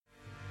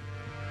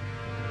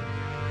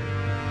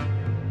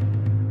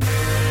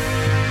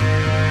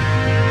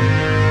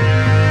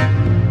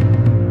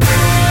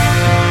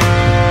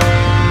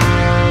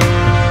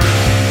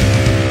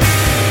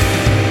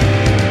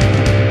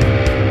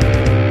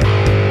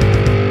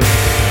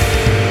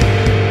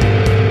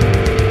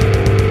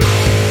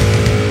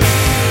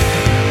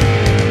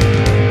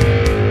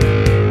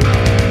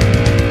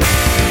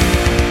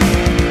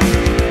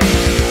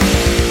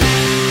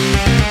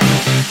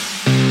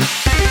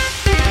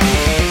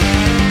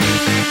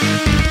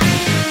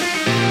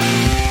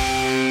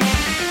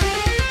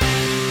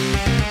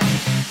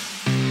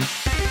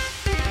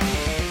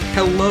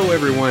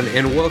everyone,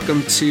 and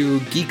welcome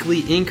to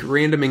Geekly Inc.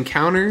 Random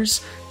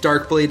Encounters,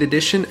 Darkblade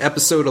Edition,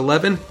 Episode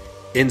 11.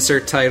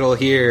 Insert title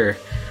here.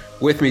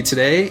 With me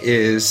today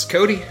is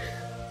Cody.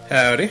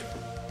 Howdy.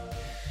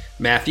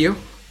 Matthew.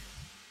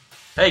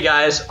 Hey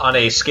guys, on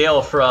a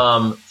scale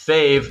from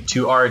Fave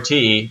to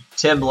RT,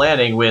 Tim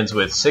Lanning wins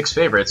with 6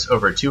 favorites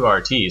over 2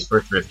 RTs for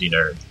Thrifty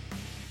Nerd.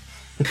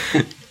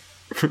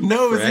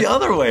 No, it's the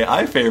other way.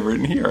 I favorite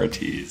and he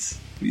RTs.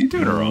 You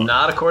doing it wrong.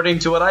 Not according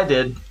to what I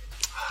did.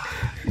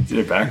 You did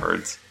it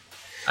backwards.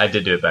 I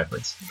did do it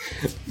backwards.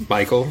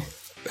 Michael.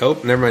 Oh,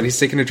 never mind. He's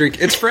taking a drink.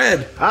 It's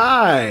Fred.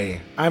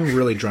 Hi. I'm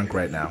really drunk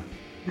right now.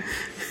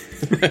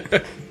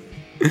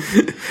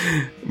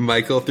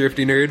 Michael,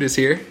 Thrifty Nerd, is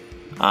here.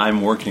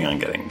 I'm working on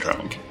getting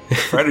drunk.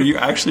 Fred, are you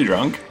actually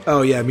drunk?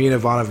 Oh, yeah. Me and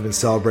Yvonne have been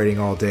celebrating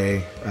all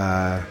day,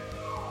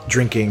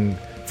 drinking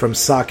from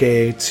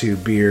sake to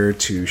beer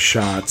to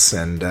shots,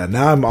 and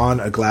now I'm on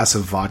a glass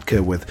of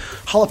vodka with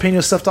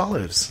jalapeno stuffed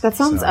olives. That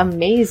sounds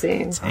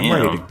amazing. I'm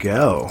ready to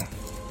go.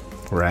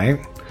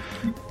 Right?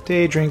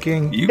 Day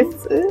drinking. You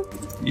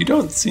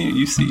don't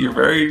seem... You're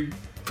very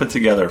put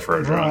together for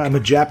a drunk. I'm a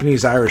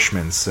Japanese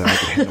Irishman, so I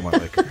can handle my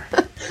liquor.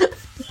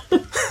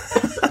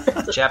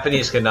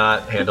 Japanese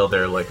cannot handle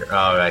their liquor.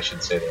 Oh, I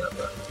should say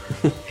that.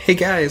 But... Hey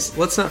guys,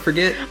 let's not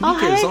forget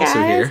Mika hey is also guys.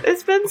 here.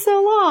 It's been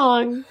so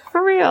long.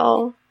 For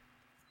real.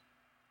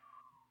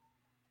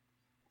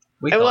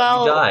 We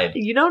thought you died.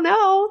 You don't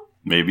know.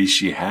 Maybe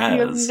she has.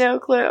 You have no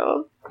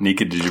clue.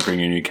 Nika, did you bring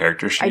your new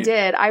character sheet? I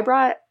did. I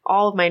brought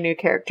all of my new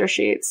character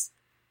sheets.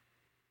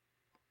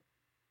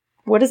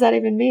 What does that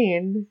even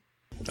mean?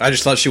 I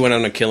just thought she went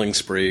on a killing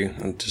spree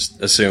and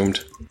just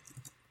assumed.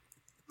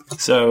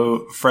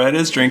 So, Fred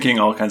is drinking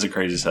all kinds of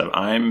crazy stuff.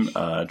 I'm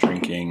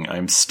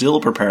still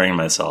preparing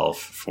myself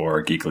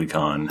for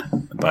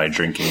GeeklyCon by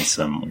drinking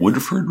some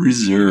Woodford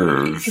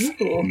Reserve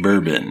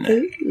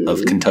bourbon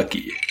of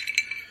Kentucky.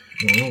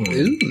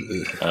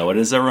 What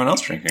is everyone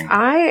else drinking?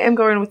 I am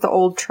going with the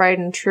old tried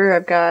and true.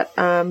 I've got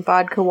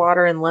vodka,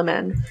 water, and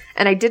lemon.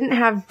 And I didn't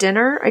have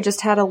dinner. I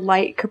just had a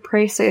light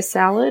caprese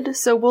salad.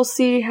 So we'll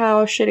see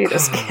how shitty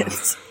this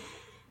gets.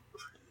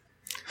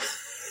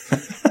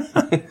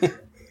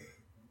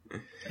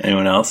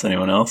 Anyone else?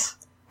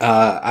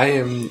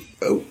 I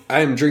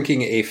am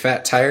drinking a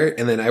Fat Tire,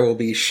 and then I will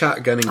be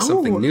shotgunning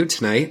something new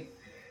tonight.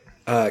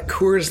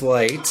 Coors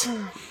Light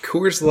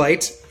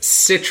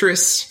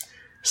Citrus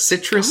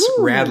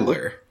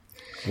Radler.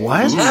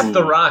 What? Tap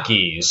the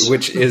Rockies.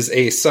 Which is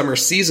a summer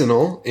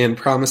seasonal and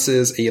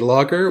promises a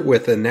lager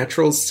with a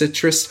natural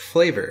citrus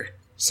flavor.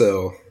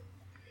 So,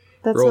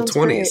 That roll sounds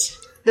 20s. great.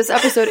 This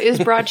episode is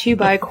brought to you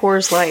by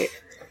Coors Light.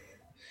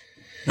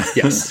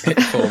 Yes.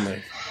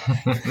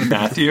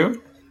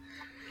 Matthew?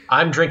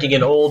 I'm drinking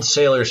an old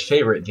sailor's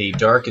favorite, the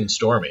Dark and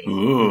Stormy.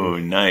 Ooh,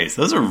 nice.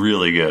 Those are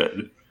really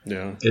good.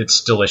 Yeah.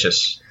 It's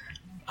delicious.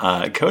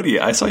 Cody,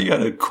 I saw you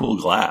got a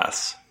cool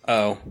glass.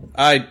 Oh,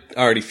 I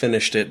already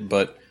finished it,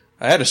 but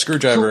I had a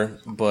screwdriver,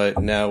 but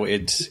now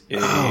it's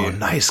a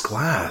nice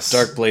glass.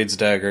 Darkblade's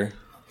dagger.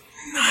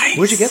 Nice.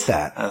 Where'd you get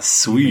that? That's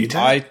sweet.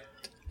 I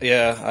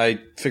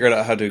figured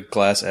out how to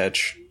glass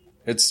etch.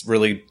 It's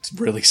really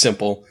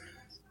simple.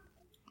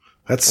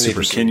 That's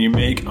super Can you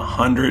make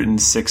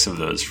 106 of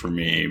those for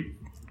me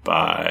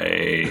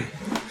by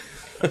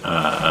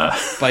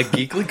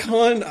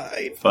GeeklyCon?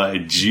 by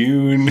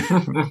June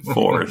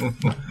 4th?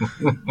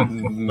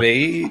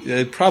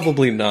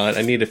 Probably not.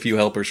 I need a few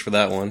helpers for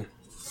that one.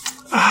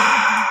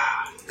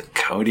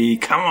 Cody,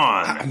 come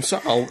on. I'm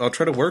sorry. I'll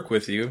try to work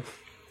with you.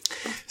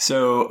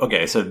 So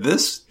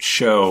this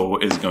show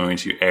is going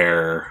to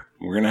air.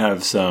 We're gonna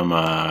have some.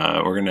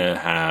 We're gonna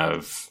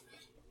have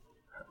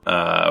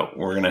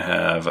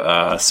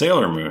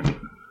Sailor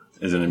Moon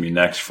is gonna be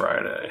next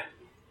Friday.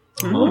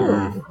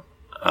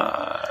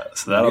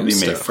 So that'll be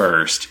May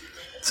 1st.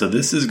 So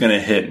this is gonna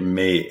hit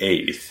May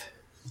 8th.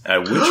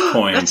 At which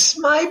point, That's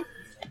my...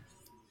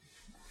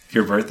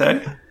 your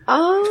birthday?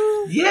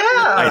 Oh. Yeah!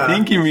 I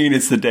think you mean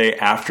it's the day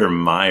after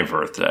my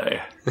birthday.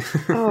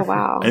 Oh,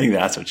 wow. I think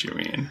that's what you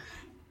mean.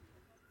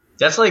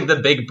 That's like the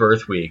big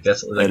birth week.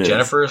 That's like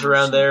Jennifer's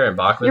around there and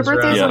Bachman's Your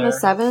birthday's around on there.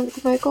 the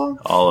 7th, Michael?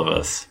 All of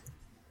us.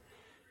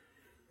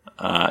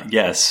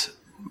 Yes,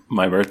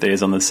 my birthday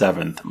is on the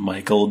 7th.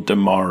 Michael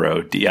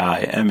Dimauro,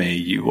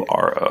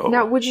 Dimauro.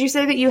 Now, would you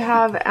say that you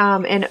have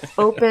an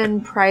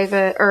open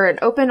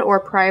or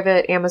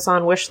private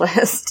Amazon wish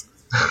list?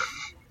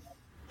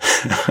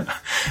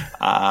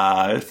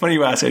 Funny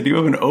you ask. I do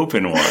have an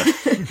open one.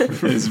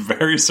 It's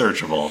very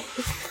searchable.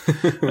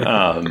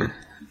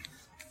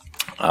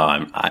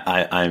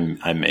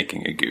 I'm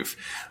making a goof.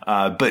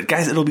 But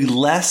guys, it'll be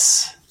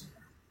less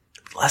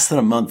than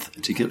a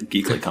month to get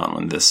GeeklyCon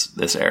when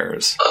this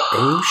airs.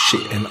 Oh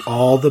shit! And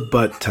all the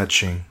butt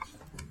touching.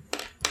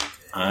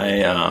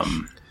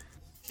 I'm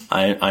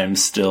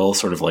still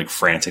sort of like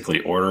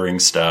frantically ordering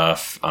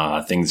stuff.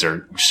 Things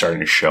are starting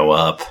to show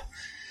up.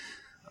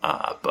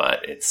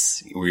 But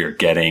we are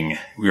getting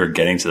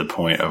to the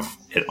point of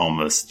it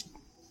almost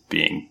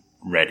being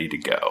ready to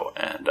go,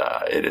 and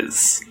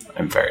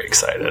I'm very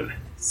excited.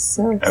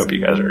 So I hope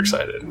you guys are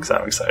excited, because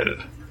I'm excited.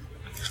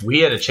 We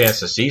had a chance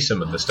to see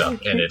some of the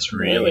stuff, and it's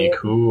really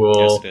cool.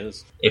 Yes, it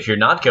is. If you're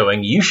not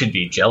going, you should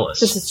be jealous.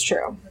 This is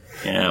true.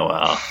 Yeah,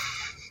 well,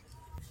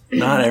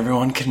 not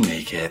everyone can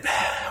make it.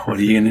 What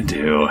are you going to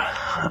do?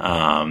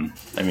 I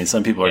mean,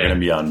 some people are going to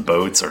be on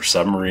boats or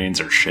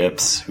submarines or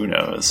ships. Who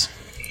knows?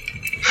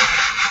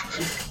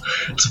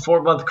 It's a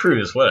 4-month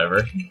cruise,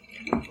 whatever.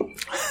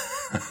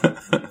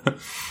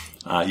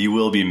 You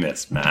will be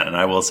missed, Matt, and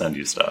I will send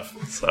you stuff.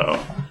 So,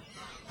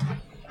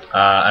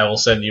 I will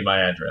send you my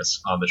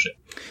address on the ship.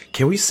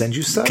 Can we send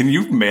you stuff? can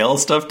you mail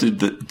stuff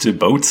to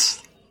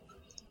boats?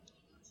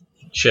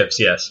 Ships,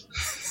 yes.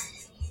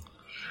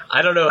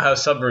 I don't know how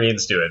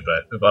submarines do it,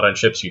 but on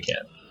ships you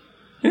can.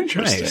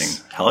 Interesting.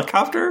 Nice.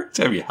 Helicopter? It's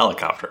got to be a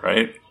helicopter,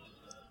 right?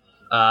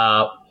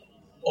 Oh,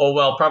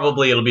 well,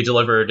 probably it'll be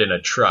delivered in a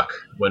truck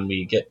when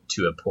we get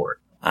to a port.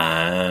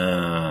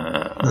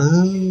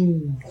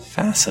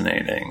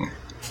 Fascinating.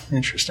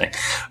 Interesting.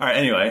 All right,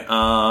 anyway,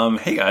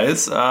 hey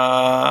guys,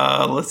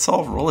 let's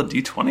all roll a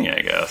d20,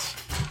 I guess.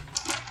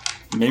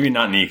 Maybe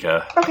not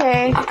Nika.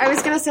 Okay, I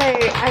was gonna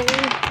say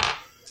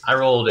I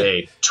rolled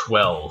a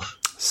 12.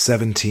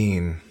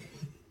 17.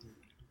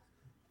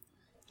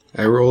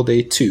 I rolled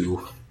a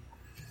 2.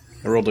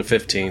 I rolled a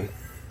 15.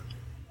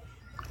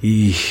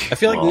 Eesh. I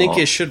feel like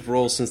Nika should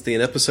roll since the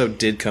episode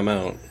did come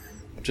out.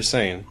 Just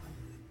saying.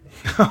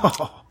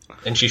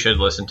 And she should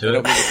listen to I it.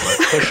 don't mean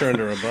to push her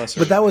under a bus.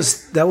 But that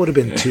would have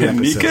been 2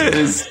 episodes. Nika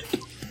is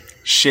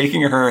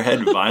shaking her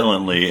head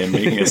violently and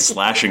making a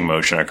slashing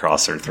motion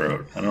across her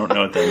throat. I don't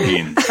know what that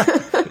means.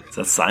 Is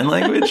that sign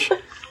language?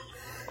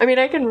 I mean,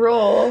 I can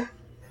roll.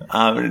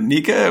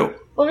 Nika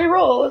Let me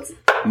roll.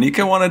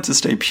 wanted to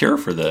stay pure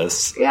for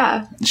this.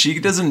 Yeah. She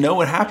doesn't know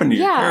what happened to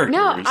your Yeah, characters.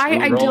 no,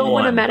 I Roll don't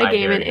want to one. I metagame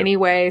hear in you. any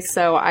way,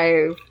 so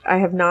I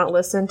have not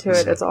listened to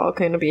it. It's all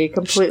going to be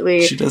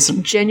completely She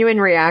doesn't. genuine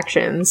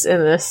reactions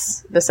in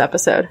this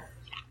episode.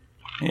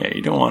 Yeah,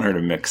 you don't want her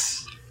to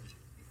mix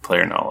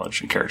player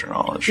knowledge and character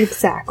knowledge.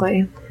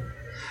 Exactly.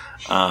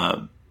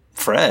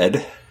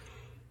 Fred,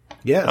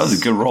 Yes. that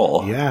was a good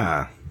roll.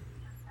 Yeah.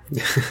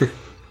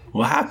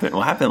 What happened?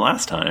 What happened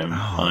last time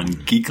on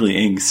Geekly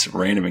Inc.'s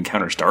Random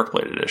Encounters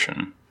Darkblade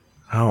Edition?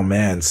 Oh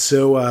man.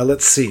 So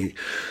let's see.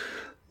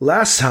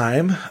 Last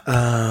time,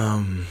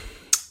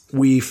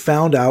 we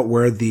found out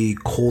where the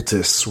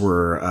cultists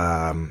were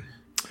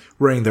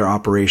running their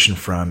operation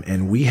from,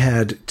 and we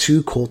had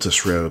 2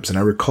 cultist robes. And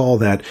I recall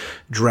that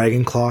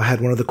Dragonclaw had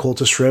one of the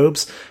cultist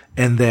robes,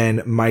 and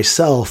then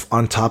myself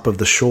on top of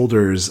the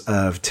shoulders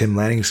of Tim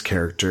Lanning's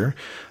character.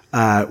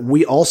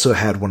 We also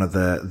had one of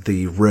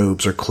the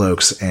robes or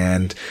cloaks,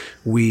 and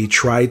we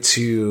tried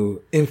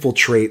to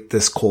infiltrate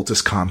this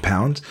cultist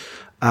compound.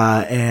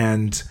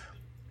 And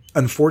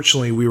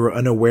unfortunately, we were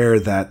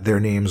unaware that their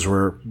names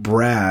were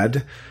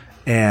Brad,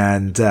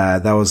 and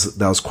that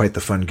was quite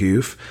the fun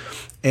goof.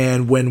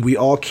 And when we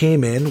all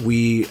came in,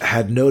 we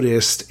had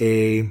noticed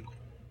a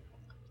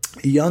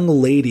young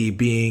lady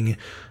being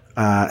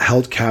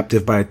held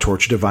captive by a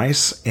torture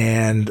device,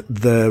 and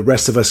the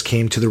rest of us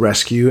came to the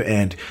rescue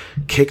and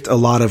kicked a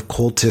lot of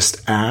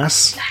cultist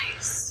ass.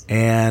 Nice.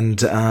 And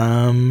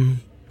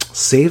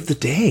saved the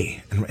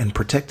day and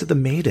protected the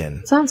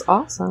maiden. Sounds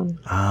awesome.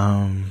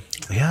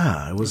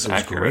 Yeah, it was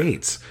accurate.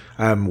 great.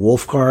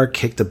 Wolfgar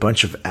kicked a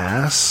bunch of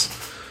ass.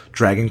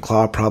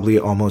 Dragonclaw probably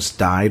almost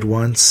died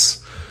once.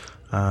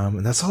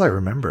 And that's all I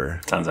remember.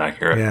 Sounds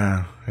accurate.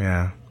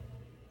 Yeah.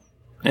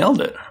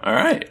 Nailed it. All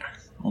right.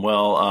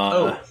 Well,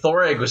 Oh,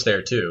 Thoreg was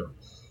there too.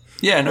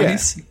 yeah, no, yeah.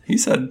 he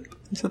said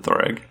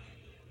Thoreg.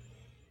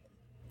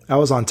 I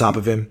was on top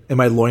of him, and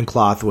my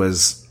loincloth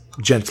was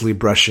gently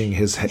brushing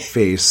his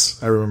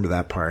face. I remember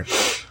that part.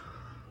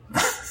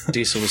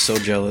 Diesel was so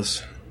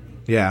jealous.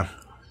 Yeah.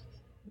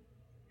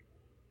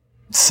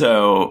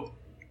 So,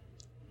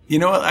 you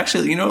know what?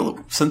 Actually,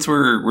 since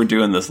we're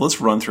doing this,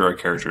 let's run through our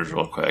characters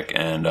real quick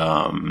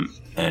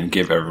and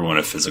give everyone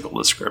a physical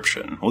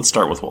description. Let's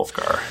start with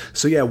Wolfgar.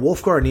 So yeah,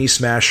 Wolfgar Knee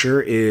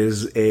Smasher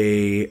is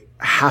a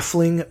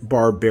halfling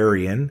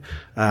barbarian.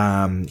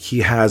 He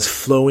has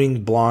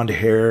flowing blonde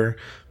hair,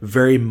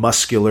 very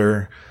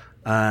muscular,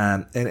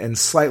 and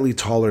slightly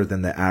taller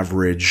than the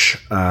average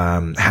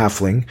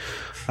halfling.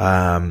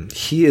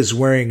 He is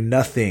wearing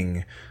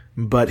nothing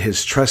but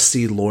his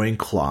trusty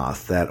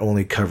loincloth that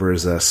only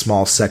covers a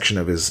small section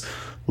of his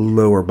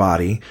lower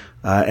body.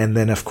 And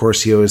then, of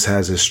course, he always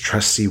has his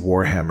trusty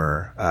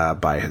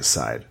warhammer by his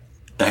side.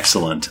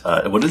 Excellent.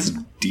 What does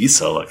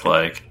Disa look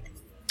like?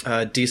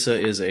 Disa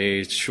is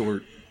a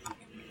short,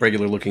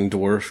 regular-looking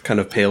dwarf, kind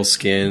of pale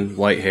skin,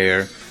 white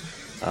hair.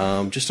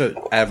 Just an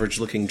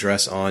average-looking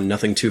dress on,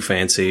 nothing too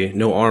fancy,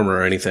 no armor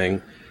or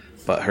anything.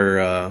 But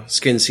her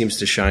skin seems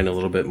to shine a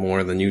little bit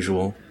more than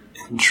usual.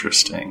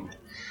 Interesting.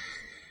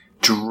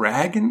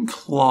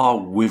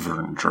 Dragonclaw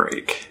Wyvern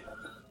Drake.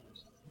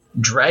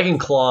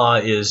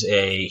 Dragonclaw is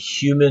a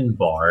human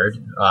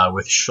bard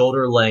with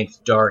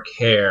shoulder-length dark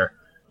hair.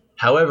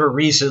 However,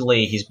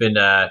 recently he's been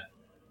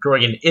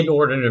growing an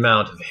inordinate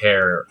amount of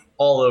hair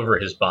all over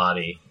his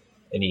body,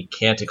 and he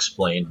can't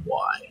explain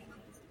why.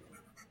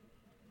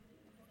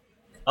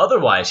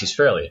 Otherwise, he's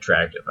fairly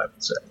attractive, I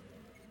would say.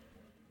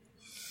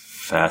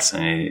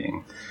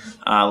 Fascinating.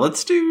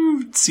 Let's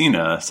do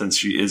Cena, since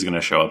she is going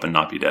to show up and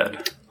not be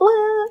dead.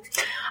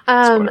 What?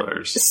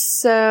 Spoilers.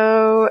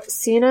 So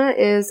Cena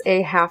is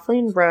a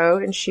halfling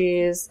rogue, and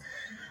she's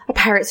a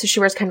pirate. So she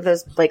wears kind of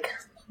those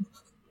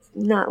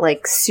not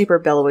super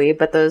billowy,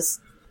 but those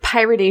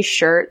piratey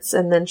shirts.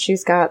 And then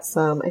she's got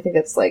some, I think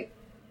it's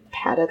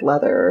padded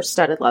leather or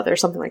studded leather,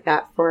 something like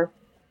that for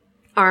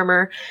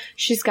armor.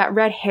 She's got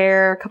red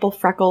hair, a couple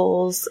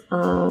freckles.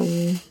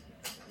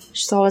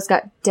 She's always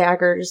got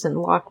daggers and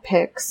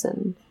lockpicks,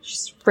 and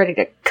she's ready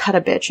to cut a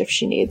bitch if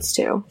she needs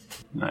to.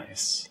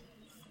 Nice.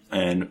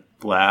 And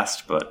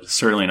last, but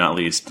certainly not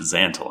least,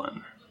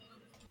 Xantolin.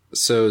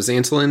 So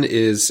Xantolin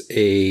is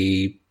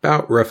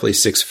about roughly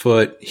 6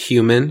 foot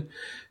human.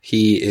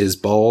 He is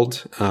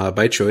bald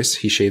by choice.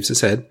 He shaves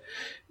his head.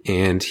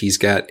 And he's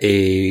got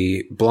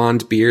a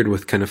blonde beard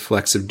with kind of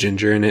flecks of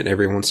ginger in it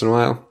every once in a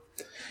while.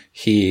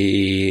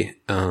 He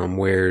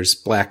wears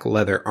black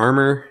leather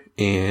armor,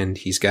 and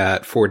he's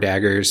got 4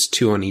 daggers,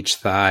 2 on each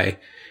thigh,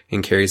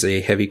 and carries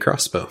a heavy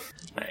crossbow.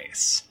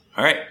 Nice.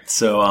 All right.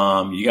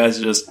 So you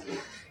guys just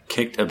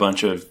kicked a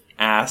bunch of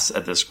ass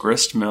at this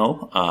grist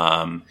mill.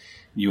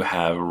 You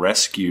have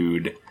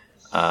rescued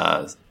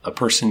a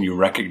person you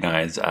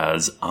recognize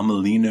as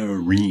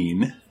Amelina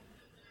Reen,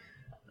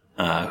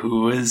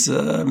 who is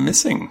a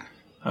missing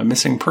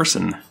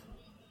person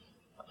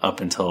up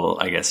until,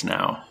 I guess,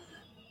 now.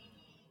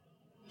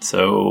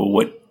 So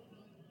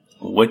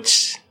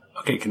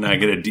okay, can I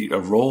get a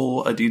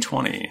roll a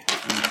d20?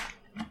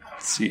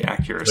 Let's see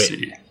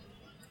accuracy. Wait.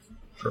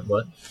 For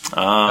what?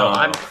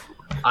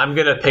 I'm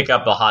gonna pick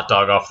up the hot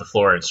dog off the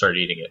floor and start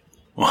eating it.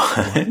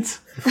 What?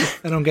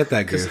 I don't get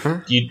that, Goof.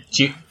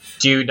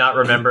 Do you not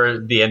remember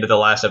the end of the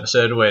last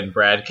episode when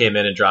Brad came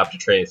in and dropped a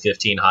tray of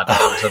 15 hot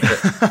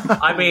dogs?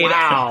 I mean,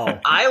 wow.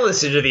 I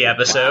listened to the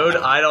episode.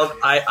 I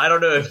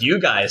don't know if you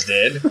guys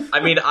did. I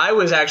mean, I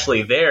was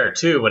actually there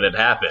too when it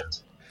happened.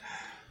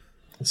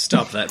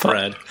 Stop that,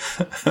 Brad.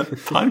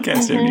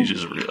 Podcast amnesia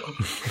is real.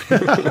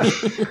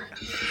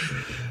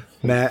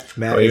 Matt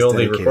you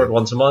only record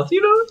once a month,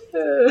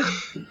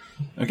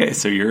 Okay,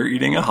 so you're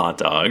eating a hot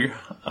dog.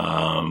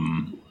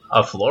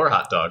 A floor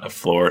hot dog. A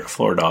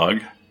floor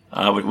dog.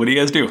 What do you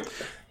guys do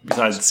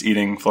besides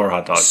eating floor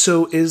hot dogs?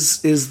 So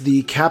is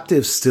the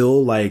captive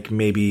still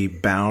maybe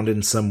bound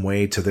in some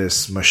way to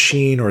this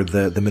machine or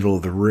the middle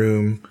of the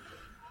room?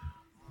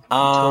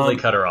 Totally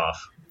cut her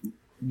off.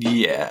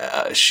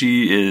 Yeah,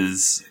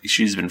 she's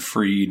been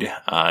freed.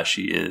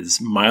 She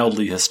is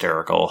mildly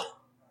hysterical,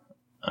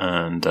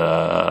 and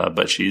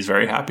but she's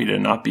very happy to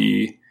not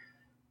be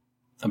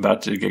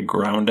about to get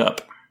ground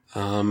up.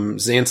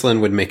 Xantolin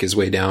would make his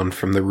way down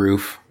from the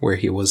roof where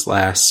he was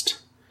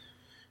last,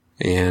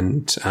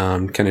 and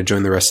kind of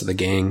join the rest of the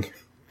gang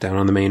down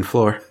on the main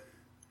floor.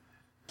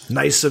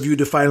 Nice of you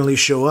to finally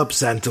show up,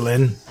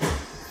 Xantolin.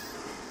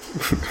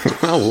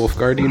 Well,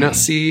 Wolfgar, do you not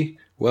see?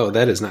 Whoa,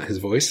 that is not his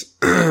voice.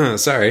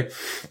 Sorry.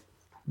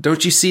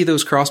 Don't you see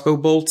those crossbow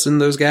bolts in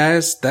those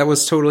guys? That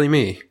was totally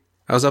me.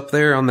 I was up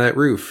there on that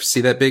roof.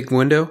 See that big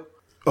window?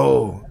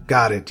 Oh,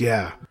 got it,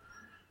 yeah.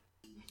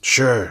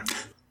 Sure.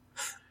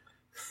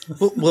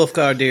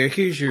 Wolfgar, dear,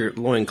 here's your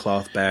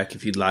loincloth back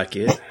if you'd like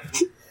it.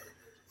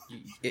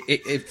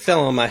 It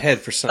fell on my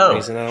head for some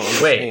reason. I don't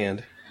understand.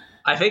 Wait.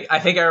 I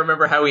think I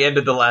remember how we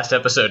ended the last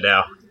episode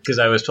now, because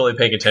I was totally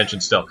paying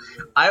attention still.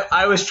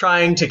 I was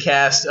trying to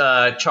cast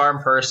Charm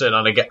Person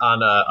on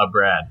a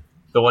Brad,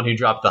 the one who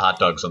dropped the hot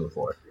dogs on the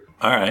floor.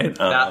 All right.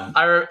 Now,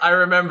 I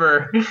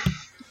remember.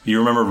 You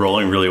remember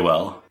rolling really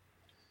well.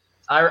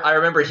 I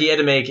remember he had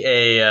to make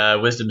a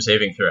wisdom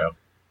saving throw.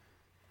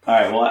 All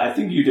right. Well, I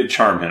think you did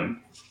charm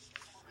him.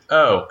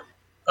 Oh,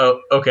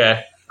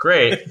 okay,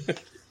 great.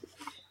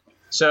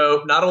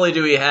 So not only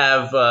do we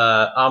have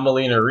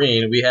Amelina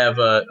Reen, we have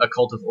a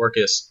Cult of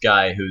Orcus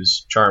guy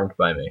who's charmed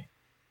by me.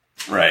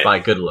 Right. My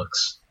good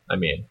looks, I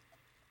mean.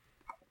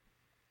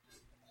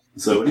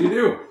 So what do you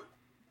do?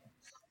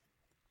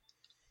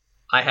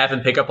 I have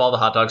him pick up all the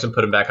hot dogs and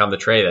put them back on the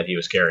tray that he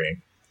was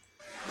carrying.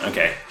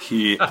 Okay,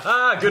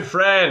 good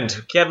friend.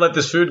 Can't let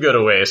this food go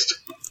to waste.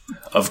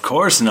 Of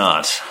course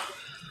not.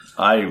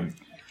 I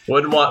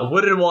wouldn't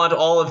want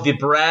all of the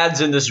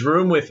Brads in this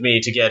room with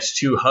me to get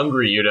too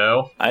hungry,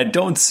 I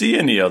don't see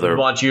any other. I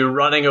want you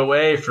running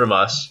away from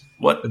us.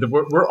 What?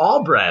 We're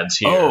all Brads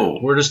here. Oh.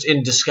 We're just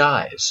in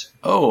disguise.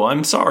 Oh,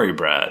 I'm sorry,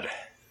 Brad.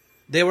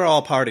 They were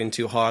all partying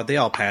too hard. They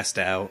all passed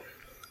out.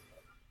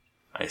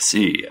 I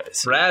see.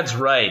 Brad's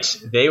right.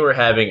 They were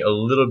having a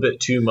little bit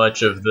too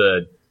much of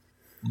the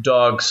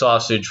dog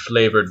sausage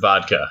flavored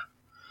vodka.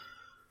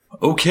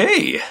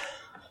 Okay.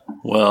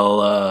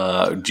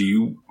 Well, do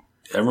you...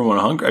 Everyone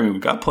hungry? I mean,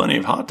 we've got plenty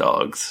of hot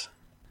dogs.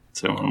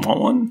 Does anyone want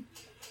one?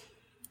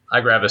 I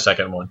grabbed a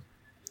second one.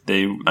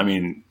 They were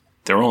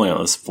only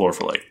on this floor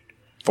for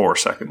 4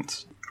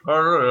 seconds. Oh,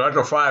 really?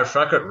 That's a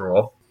 5-second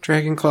rule.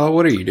 Dragonclaw,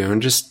 what are you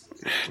doing? Just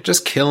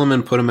kill him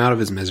and put him out of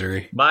his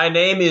misery. My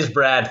name is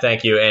Brad,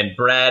 thank you. And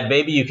Brad,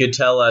 maybe you could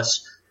tell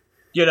us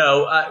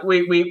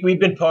we've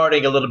been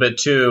partying a little bit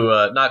too.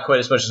 Not quite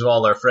as much as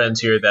all our friends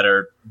here that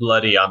are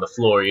bloody on the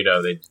floor.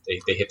 They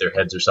hit their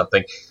heads or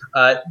something.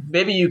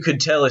 Maybe you could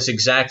tell us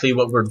exactly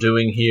what we're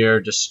doing here.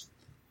 Just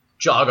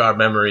jog our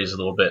memories a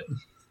little bit.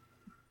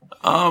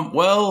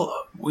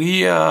 Well,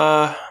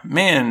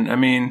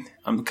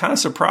 I'm kind of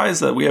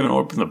surprised that we haven't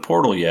opened the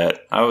portal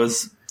yet. I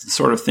was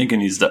sort of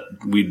thinking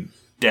we'd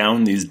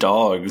down these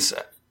dogs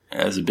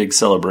as a big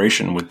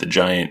celebration with the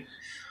giant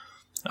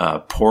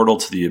portal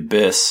to the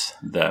abyss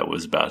that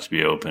was about to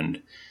be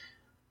opened.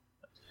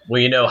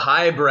 Well,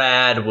 High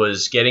Brad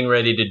was getting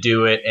ready to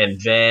do it, and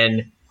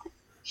then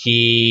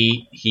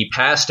he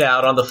passed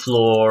out on the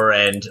floor,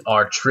 and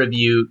our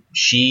tribute,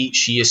 she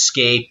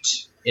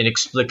escaped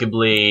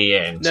inexplicably,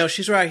 and No,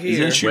 she's right here.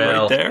 Isn't she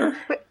right there?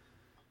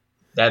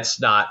 this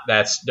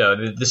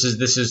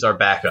is our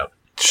backup.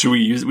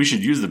 We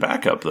should use the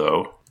backup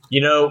though.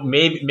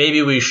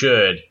 Maybe we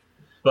should,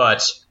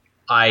 but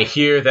I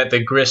hear that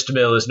the grist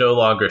mill is no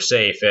longer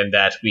safe and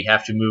that we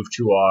have to move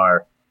to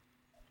our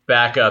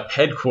backup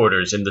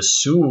headquarters in the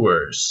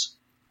sewers.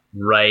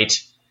 Right,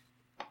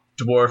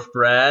 Dwarf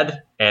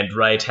Brad, and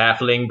right,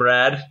 Halfling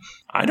Brad?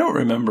 I don't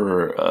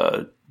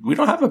remember. We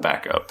don't have a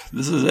backup.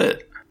 This is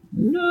it.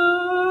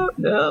 No.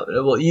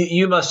 Well,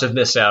 you must have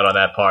missed out on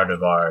that part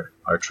of our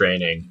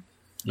training,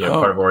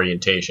 part of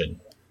orientation.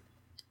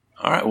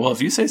 All right, well,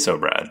 if you say so,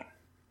 Brad.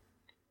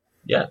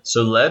 Yeah,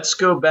 so let's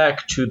go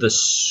back to the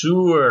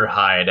sewer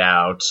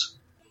hideout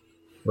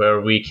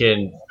where we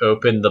can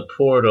open the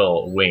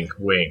portal. Wink,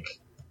 wink.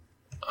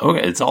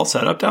 Okay, it's all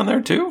set up down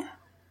there too?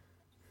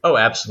 Oh,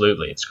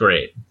 absolutely. It's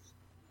great.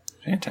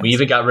 Fantastic. We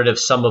even got rid of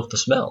some of the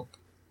smell.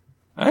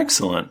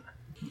 Excellent.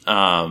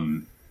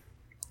 Ameline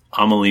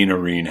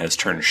Areen has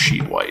turned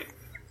sheet white.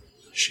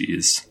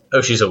 She's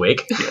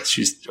awake? Yes,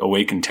 she's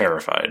awake and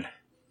terrified.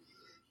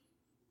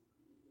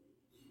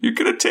 You're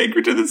going to take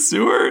me to the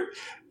sewer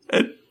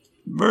and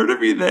murder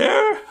me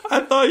there?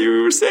 I thought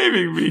you were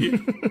saving me.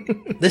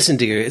 Listen,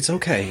 dear, it's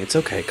okay. It's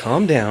okay.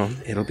 Calm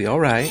down. It'll be all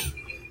right.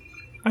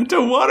 I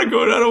don't want to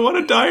go and I don't want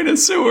to die in a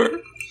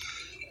sewer.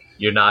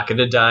 You're not going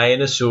to die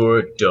in a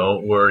sewer.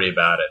 Don't worry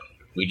about it.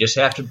 We just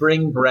have to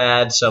bring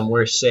Brad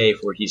somewhere safe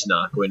where he's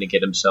not going to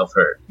get himself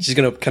hurt. She's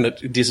going to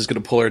Deesa's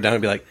going to pull her down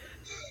and be like,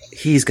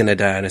 he's going to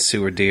die in a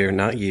sewer, dear,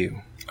 not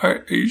you.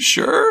 Are you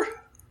sure?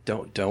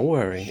 Don't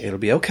worry. It'll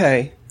be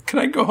okay. Can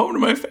I go home to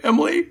my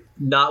family?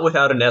 Not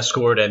without an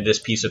escort and this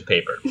piece of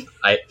paper.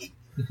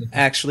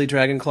 Actually,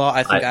 Dragonclaw,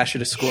 I think I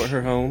should escort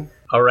her home.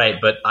 All right,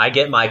 but I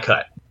get my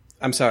cut.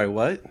 I'm sorry,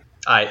 what?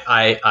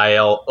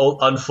 I'll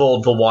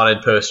unfold the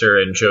wanted poster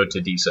and show it to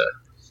Disa.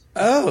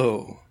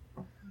 Oh.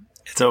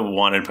 It's a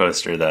wanted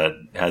poster that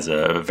has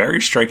a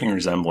very striking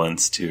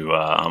resemblance to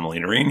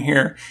Ameline Areen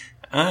here,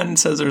 and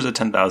says there's a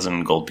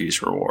 10,000 gold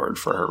piece reward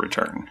for her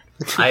return.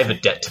 I have a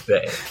debt to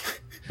pay.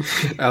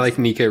 I like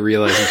Nika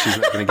realizing she's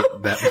not going to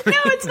get that.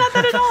 No, it's not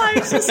that at all.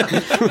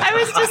 I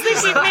was just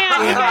thinking,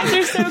 man, you guys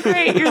are so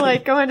great. You're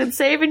like going and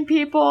saving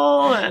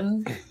people,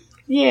 and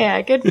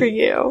yeah, good for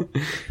you.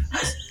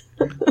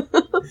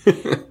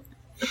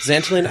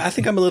 Xantolin, I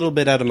think I'm a little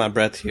bit out of my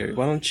breath here.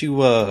 Why don't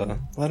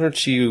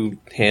you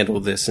handle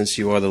this since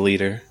you are the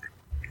leader?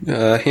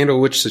 Handle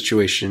which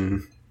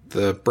situation?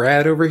 The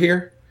Brad over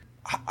here?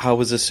 I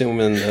was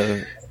assuming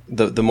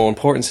the more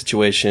important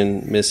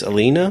situation, Miss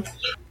Alina.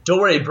 Don't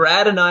worry,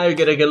 Brad and I are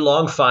going to get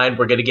along fine.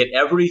 We're going to get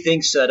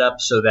everything set up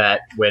so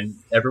that when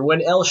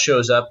everyone else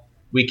shows up,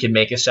 we can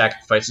make a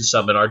sacrifice and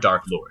summon our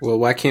Dark Lord. Well,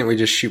 why can't we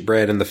just shoot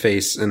Brad in the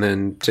face and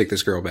then take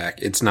this girl back?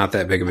 It's not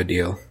that big of a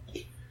deal.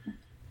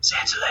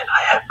 Xantolin,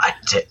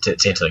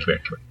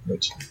 Xantolin, come here.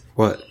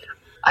 What?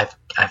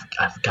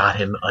 I've got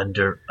him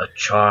under a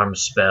charm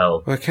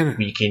spell. What kind of...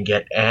 We can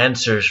get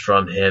answers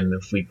from him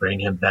if we bring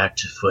him back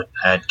to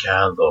Footpad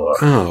Kaldor.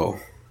 Oh.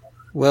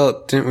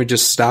 Well, didn't we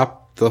just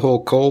stop the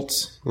whole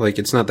cult? Like,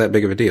 it's not that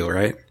big of a deal,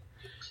 right?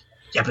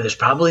 Yeah, but there's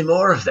probably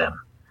more of them.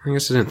 I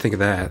guess I didn't think of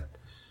that.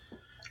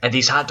 And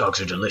these hot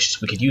dogs are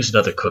delicious. We could use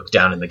another cook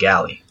down in the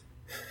galley.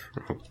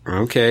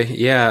 Okay,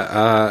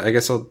 yeah, I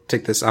guess I'll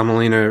take this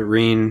Amelina,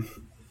 Reen,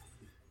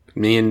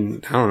 me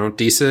and, I don't know,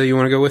 Disa, you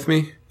want to go with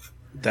me?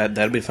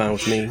 That'd be fine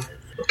with me.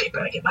 Okay,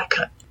 but I get my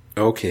cut.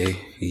 Okay,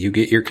 you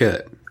get your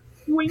cut.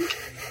 Wink.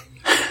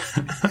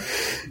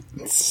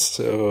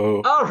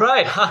 So... All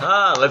right,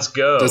 haha, let's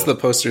go. Does the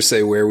poster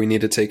say where we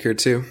need to take her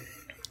to?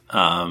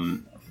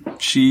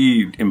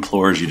 She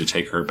implores you to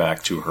take her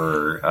back to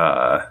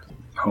her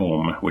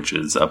home, which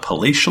is a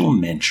palatial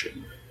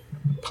mansion.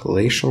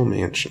 Palatial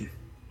mansion.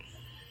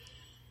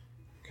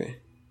 Okay.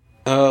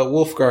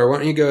 Wolfgar, why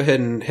don't you go ahead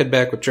and head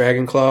back with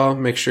Dragonclaw?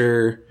 Make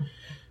sure...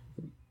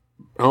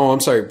 Oh,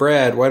 I'm sorry,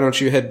 Brad. Why don't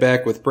you head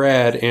back with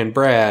Brad and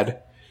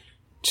Brad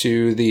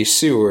to the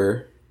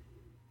sewer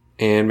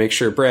and make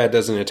sure Brad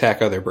doesn't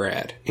attack other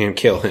Brad and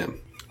kill him?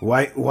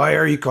 Why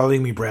are you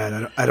calling me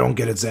Brad? I don't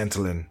get it,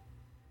 Xantolin.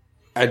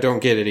 I don't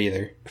get it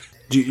either.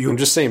 I'm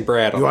just saying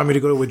Brad. You want me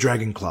to go with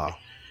Dragonclaw?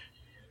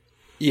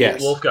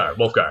 Yes.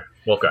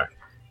 Wolfgar.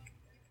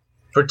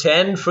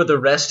 Pretend for the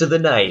rest of the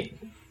night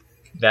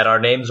that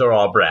our names are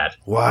all Brad.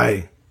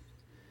 Why?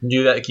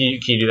 Do that. Can you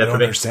do that I for don't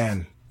me?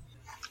 understand.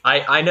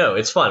 I know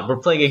it's fun. We're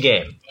playing a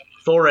game.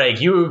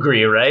 Thoreg, you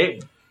agree,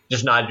 right?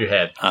 Just nod your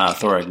head.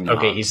 Thoreg nods.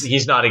 Okay,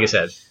 he's nodding his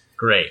head.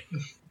 Great.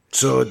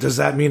 So does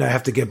that mean I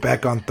have to get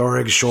back on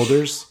Thoreg's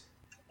shoulders?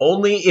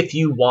 Only if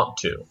you want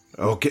to.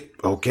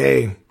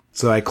 Okay.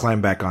 So I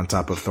climb back on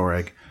top of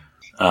Thoreg.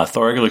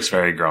 Thoreg looks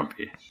very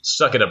grumpy.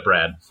 Suck it up,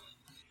 Brad.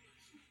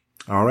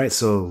 All right,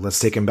 so let's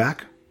take him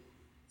back.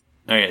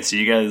 Okay, so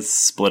you guys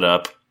split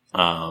up.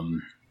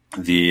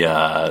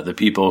 The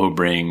people who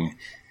bring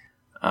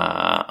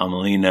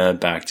Amelina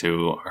back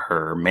to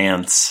her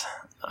manse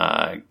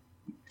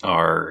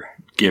are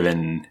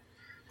given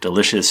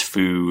delicious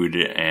food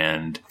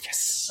and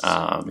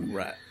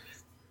Right.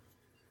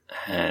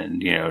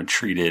 and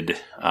treated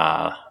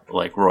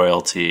like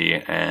royalty,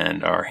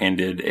 and are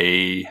handed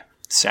a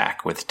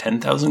sack with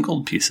 10,000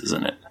 gold pieces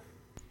in it.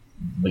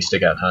 At least I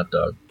got hot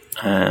dog.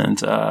 And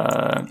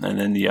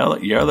then the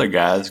other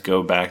guys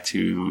go back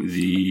to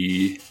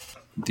the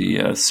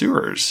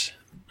sewers,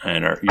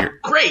 and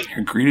Great!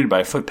 You're greeted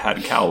by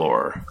Footpad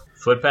Cowlor.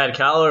 Footpad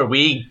Cowler,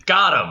 we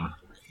got him.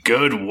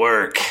 Good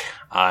work.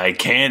 I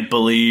can't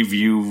believe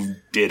you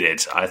did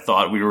it. I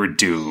thought we were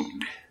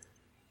doomed.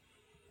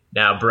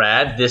 Now,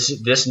 Brad,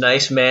 this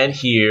nice man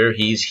here,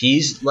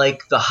 he's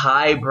like the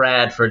high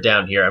Brad for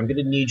down here. I'm going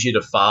to need you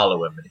to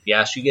follow him. And if he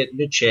asks you to get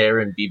in a chair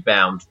and be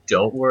bound,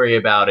 don't worry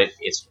about it.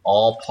 It's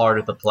all part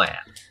of the plan.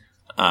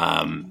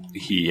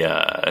 He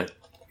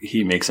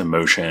makes a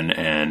motion,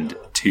 and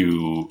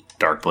two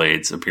dark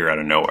blades appear out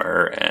of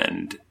nowhere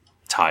and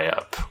tie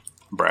up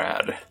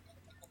Brad.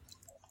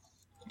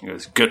 He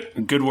goes,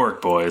 "Good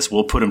work, boys.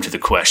 We'll put him to the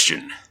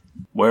question.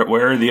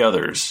 Where are the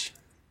others?"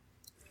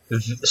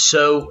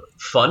 So,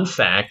 fun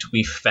fact,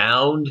 we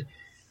found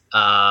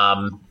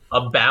a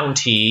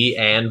bounty,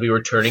 and we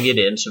were turning it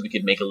in so we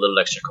could make a little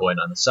extra coin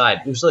on the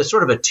side. It was like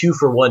sort of a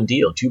 2-for-1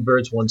 deal. 2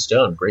 birds, 1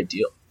 stone. Great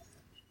deal.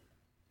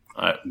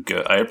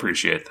 Good. I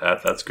appreciate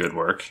that. That's good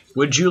work.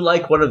 Would you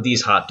like one of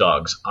these hot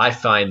dogs? I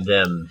find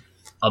them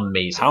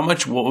amazing. How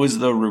much? What was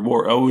the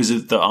reward? Oh, is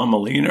it the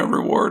Amelina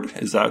reward?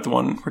 Is that the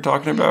one we're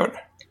talking about?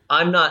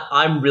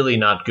 I'm really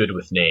not good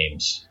with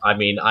names. I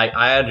mean,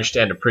 I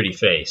understand a pretty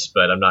face,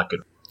 but I'm not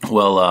good.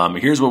 Well,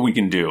 here's what we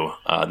can do.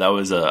 That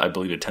was, I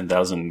believe, a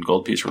 10,000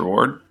 gold piece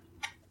reward.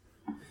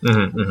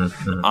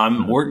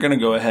 We're going to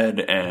go ahead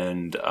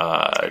and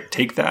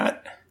take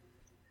that.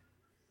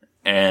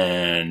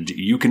 And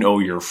you can owe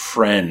your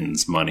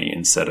friends money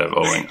instead of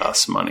owing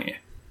us money.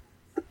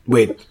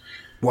 Wait,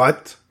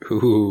 what?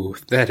 Ooh,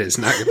 that is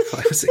not going to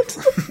fly with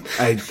Satan.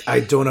 I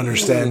don't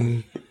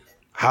understand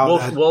how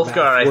that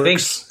Wolfgar, math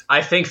works.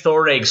 I think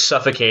Thoreg's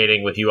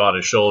suffocating with you on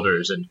his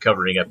shoulders and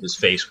covering up his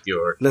face with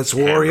your Let's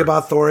worry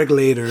about Thoreg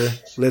later.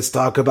 Let's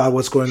talk about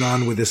what's going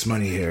on with this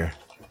money here.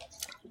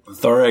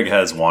 Thoreg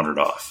has wandered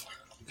off.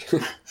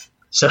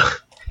 So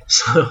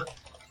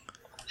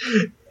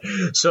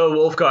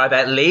Wolfgar,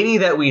 that lady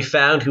that we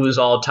found who was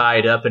all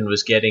tied up and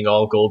was getting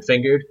all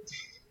gold-fingered,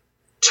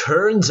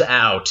 turns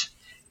out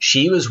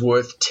she was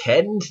worth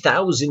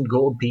 10,000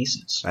 gold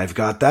pieces. I've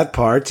got that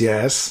part,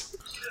 yes.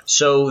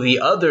 So the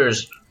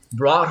others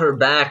brought her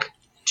back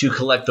to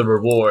collect the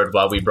reward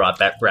while we brought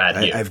that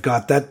Brad here. I've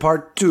got that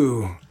part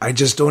too. I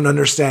just don't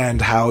understand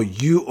how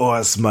you owe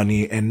us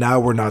money and now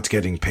we're not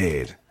getting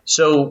paid.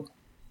 So,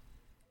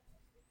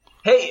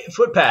 hey,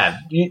 Footpad,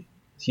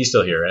 he's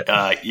still here,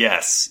 right?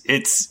 Yes,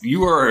 you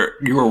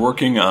were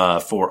working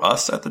for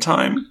us at the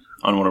time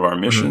on one of our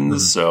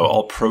missions, so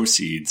all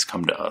proceeds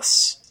come to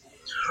us.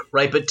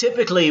 Right, but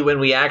typically when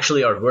we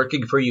actually are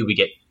working for you, we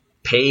get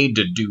paid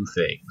to do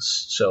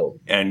things. So,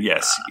 and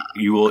yes,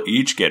 you will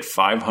each get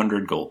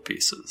 500 gold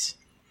pieces.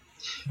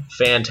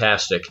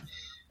 Fantastic.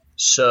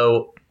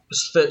 So,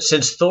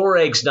 since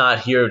Thoreg's not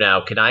here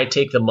now, can I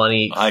take the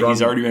money from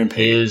he's already been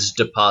paid. His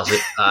deposit?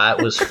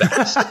 That was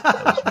fast.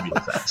 That was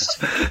really fast.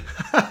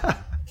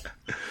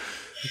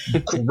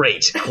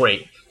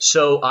 Great.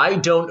 So I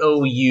don't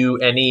owe you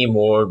any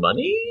more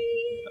money?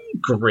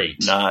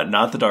 Great.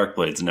 Not the Dark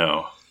Blades,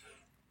 no.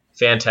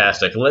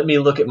 Fantastic. Let me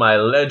look at my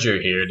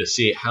ledger here to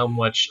see how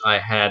much I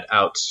had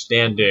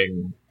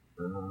outstanding.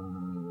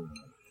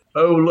 Oh,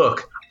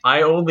 look.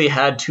 I only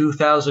had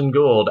 2,000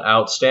 gold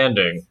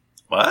outstanding.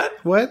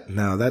 What?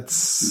 No,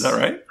 that's... Is that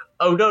right?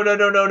 Oh,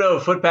 no.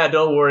 Footpad,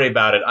 don't worry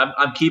about it.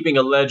 I'm keeping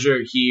a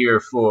ledger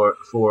here for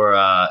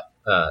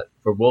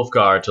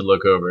Wolfgar to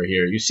look over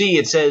here. You see,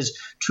 it says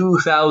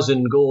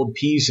 2,000 gold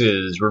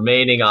pieces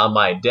remaining on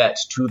my debt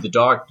to the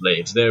Dark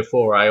Blades.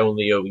 Therefore, I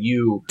only owe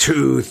you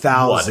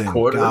 2,000.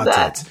 1/4 of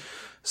that. It.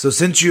 So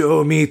since you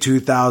owe me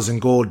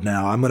 2,000 gold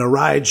now, I'm going to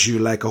ride you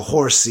like a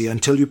horsey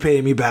until you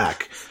pay me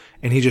back.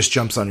 And he just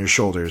jumps on your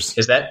shoulders.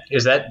 Is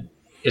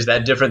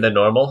that different than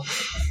normal?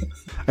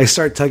 I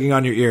start tugging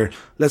on your ear.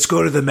 Let's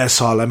go to the mess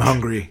hall. I'm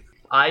hungry.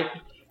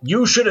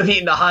 You should have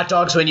eaten the hot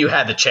dogs when you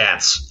had the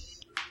chance.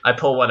 I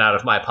pull one out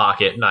of my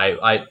pocket and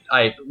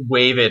I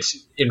wave it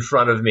in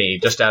front of me,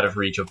 just out of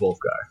reach of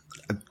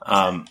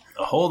Wolfgar.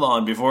 Hold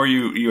on, before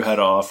you head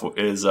off,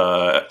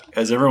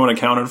 has everyone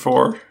accounted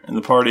for in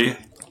the party?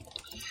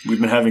 We've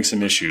been having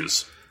some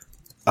issues.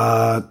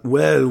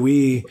 Well,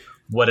 we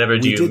Whatever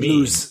do you did mean?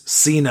 lose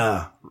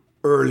Cena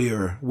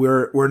earlier.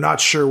 We're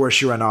not sure where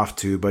she ran off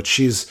to, but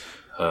she's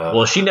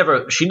Well, she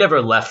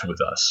never left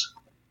with us.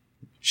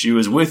 She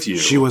was with you.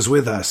 she was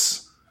with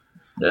us.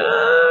 She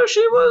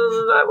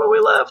was not when we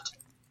left.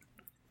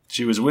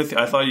 She was with.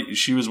 I thought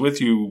she was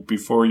with you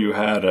before you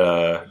had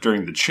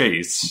during the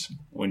chase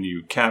when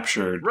you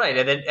captured. Right,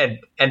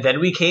 and then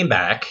we came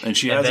back, And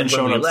she then hasn't when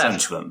shown we up left,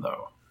 since then,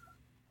 though.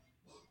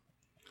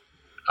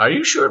 Are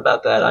you sure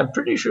about that? I'm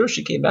pretty sure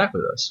she came back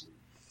with us.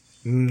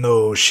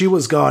 No, she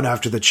was gone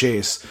after the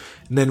chase.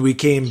 And then we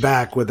came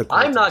back with the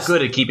I'm not Cortez.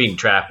 good at keeping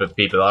track of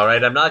people, all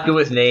right? I'm not good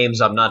with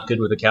names. I'm not good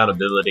with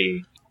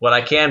accountability. What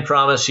I can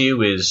promise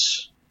you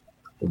is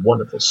a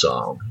wonderful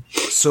song.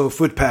 So,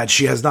 Footpad,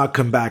 she has not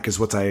come back is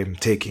what I am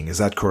taking. Is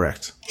that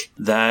correct?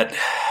 That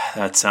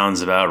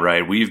sounds about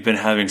right. We've been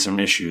having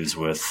some issues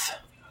with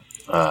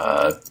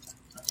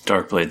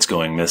Darkblades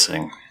going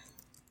missing.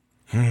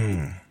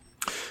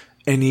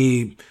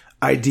 Any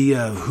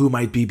idea of who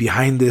might be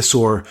behind this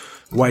or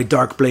why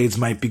Darkblades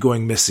might be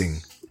going missing?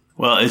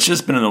 Well, it's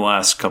just been in the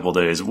last couple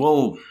days.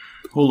 We'll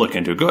look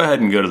into it. Go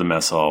ahead and go to the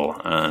mess hall,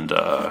 and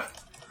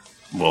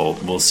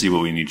we'll see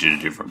what we need you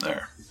to do from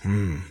there.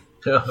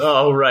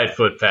 All right,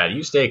 Footpad,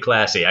 you stay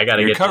classy. I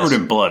gotta You're get covered this.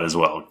 in blood as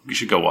well. You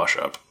should go wash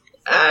up.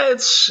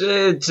 It's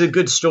a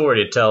good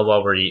story to tell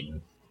while we're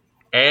eating.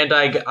 And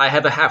I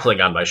have a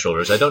halfling on my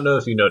shoulders. I don't know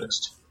if you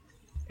noticed.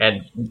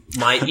 And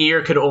my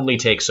ear could only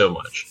take so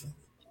much.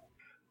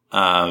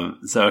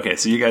 So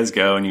you guys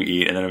go and you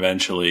eat, and then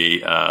eventually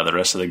the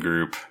rest of the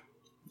group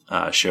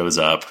shows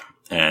up,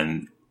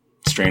 and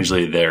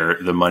strangely,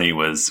 the money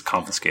was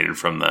confiscated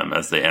from them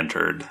as they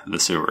entered the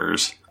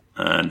sewers,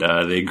 and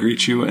they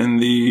greet you in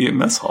the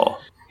mess hall.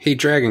 Hey,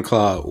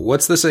 Dragonclaw,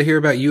 what's this I hear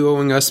about you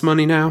owing us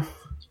money now?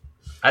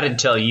 I didn't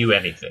tell you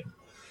anything.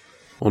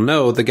 Well,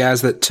 no, the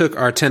guys that took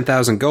our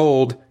 10,000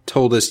 gold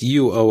told us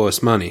you owe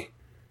us money.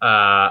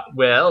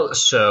 Well,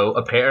 so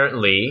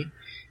apparently,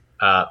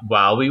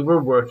 while we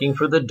were working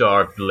for the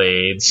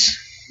Darkblades...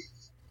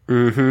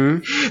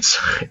 Mm-hmm.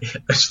 Sorry, I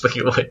was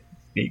looking at what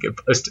you get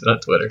posted on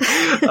Twitter.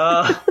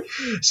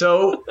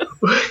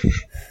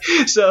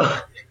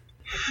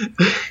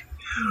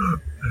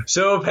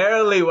 So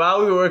apparently, while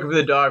we were working for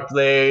the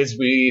Darkblades,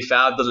 we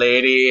found the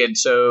lady, and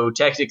so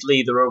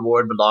technically the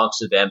reward belongs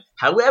to them.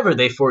 However,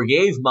 they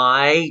forgave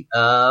my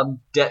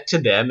debt to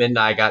them, and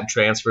I got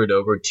transferred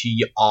over to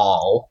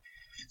y'all.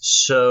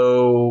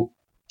 So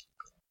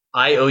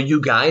I owe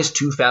you guys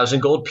 2,000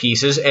 gold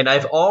pieces, and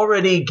I've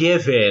already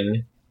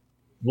given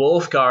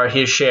Wolfgar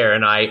his share,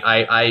 and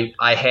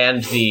I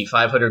hand the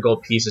 500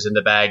 gold pieces in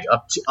the bag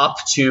up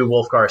to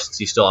Wolfgar since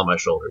he's still on my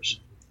shoulders.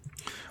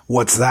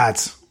 What's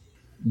that?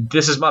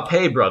 This is my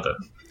pay, brother.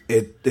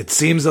 It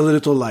seems a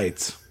little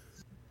light.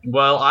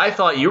 Well, I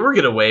thought you were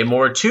going to weigh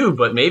more too,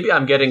 but maybe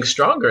I'm getting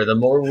stronger the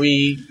more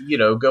we,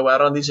 go out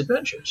on these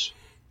adventures.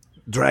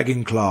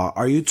 Dragonclaw,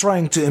 are you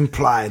trying to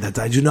imply that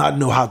I do not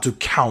know how to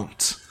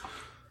count?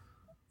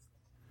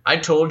 I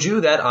told you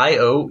that I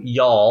owe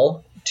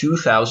y'all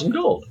 2,000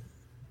 gold,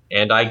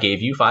 and I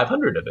gave you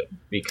 500 of it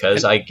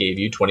because I gave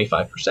you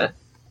 25%.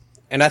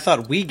 And I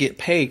thought we get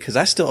paid because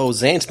I still owe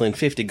Xantlin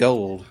 50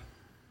 gold.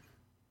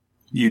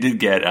 You did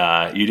get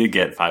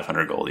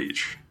 500 gold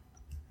each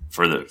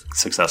for the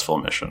successful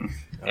mission.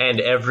 And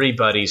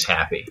everybody's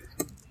happy.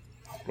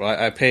 Well,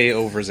 I pay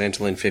over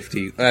Xantlin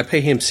 50. I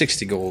pay him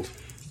 60 gold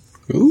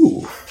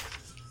Ooh.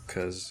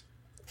 because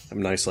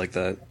I'm nice like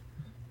that.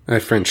 I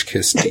French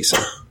kissed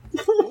Tisa.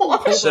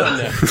 So,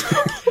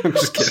 I'm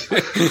just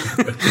kidding.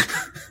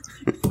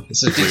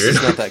 this is She's weird.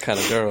 not that kind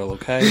of girl,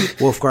 okay?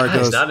 Wolfgar Guys,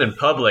 goes, not in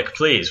public,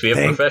 please. We have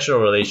Thank- professional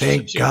thank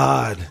relationships here.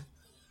 God.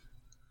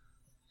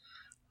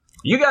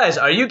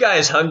 Are you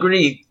guys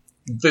hungry?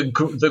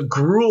 The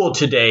gruel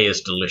today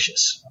is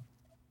delicious.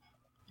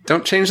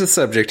 Don't change the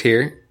subject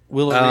here.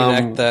 We'll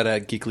reenact that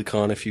at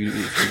GeeklyCon if you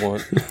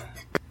want.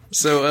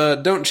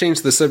 So, don't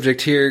change the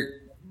subject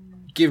here.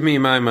 Give me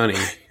my money.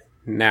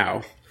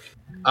 Now.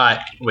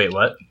 Wait,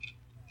 what?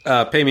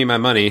 Pay me my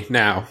money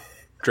now.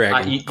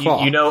 Dragon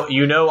Claw.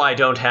 You know I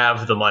don't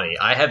have the money.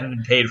 I haven't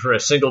been paid for a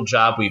single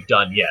job we've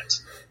done yet.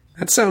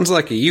 That sounds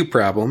like a you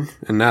problem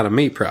and not a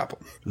me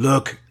problem.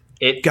 Look,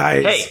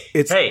 guys,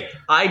 Hey,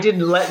 I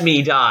didn't let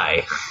me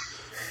die.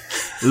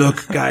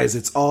 Look, guys,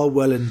 it's all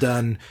well and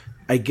done.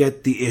 I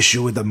get the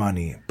issue with the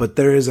money, but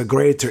there is a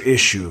greater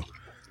issue.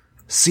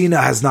 Cena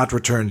has not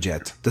returned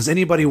yet. Does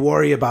anybody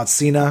worry about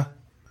Cena?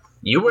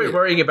 You weren't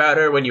worrying about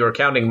her when you were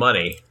counting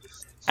money.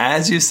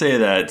 As you say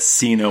that,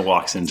 Cena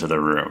walks into the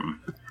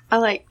room.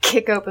 I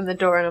kick open the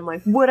door and I'm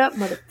like, "What up,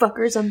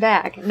 motherfuckers? I'm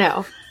back."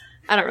 No,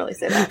 I don't really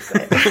say that.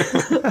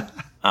 But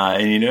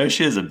And you know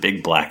she has a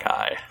big black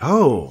eye.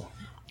 Oh,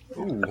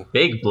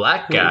 Big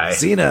black guy.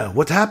 Cena,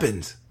 what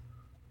happened?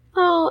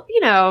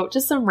 oh,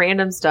 just some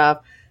random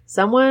stuff.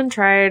 Someone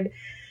tried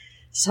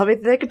to tell me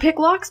that they could pick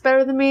locks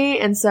better than me,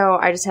 and so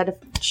I just had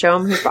to show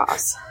him who's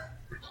boss.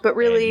 But And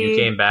really, you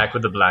came back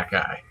with a black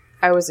eye.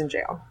 I was in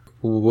jail.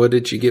 What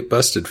did you get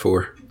busted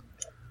for?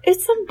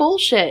 It's some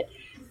bullshit.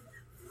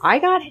 I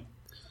got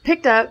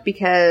picked up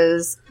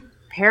because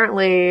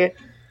apparently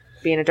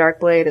being a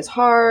Darkblade is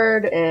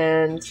hard,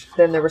 and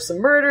then there were some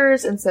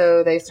murders, and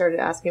so they started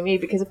asking me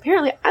because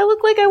apparently I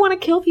look like I want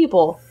to kill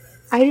people.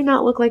 I do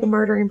not look like a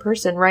murdering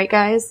person, right,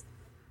 guys?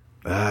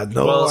 No.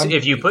 Well,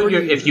 if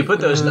you put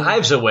those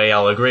knives away,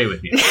 I'll agree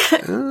with you.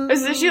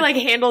 So she like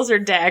handles her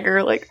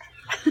dagger like.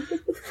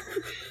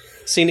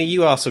 Cena,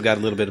 you also got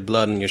a little bit of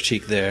blood on your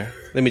cheek there.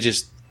 Let me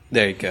just.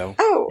 There you go.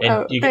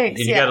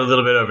 Thanks. You got a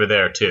little bit over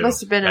there too.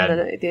 Must have been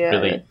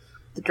in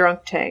the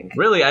drunk tank.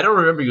 Really, I don't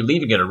remember you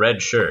leaving in a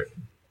red shirt.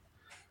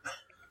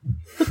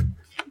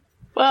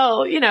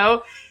 Well,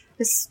 I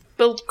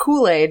spilled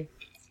Kool-Aid.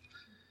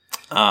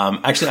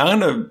 Actually, I'm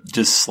going to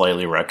just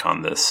slightly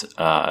retcon this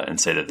and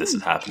say that this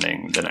is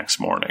happening the next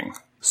morning.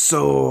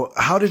 So,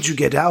 how did you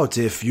get out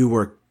if you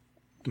were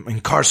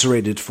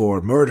incarcerated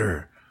for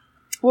murder?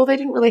 Well, they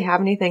didn't really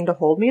have anything to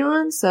hold me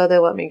on, so they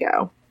let me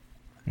go.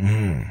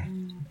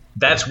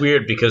 That's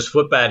weird because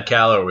Footpad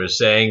Calor was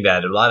saying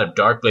that a lot of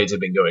Darkblades have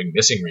been going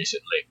missing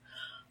recently.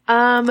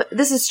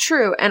 This is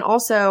true, and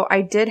also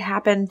I did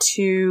happen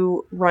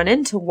to run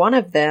into one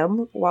of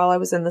them while I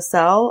was in the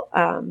cell,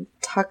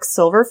 Tuck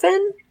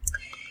Silverfin.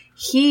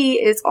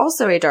 He is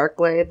also a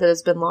Darkblade that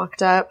has been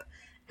locked up.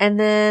 And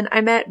then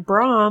I met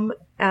Brahm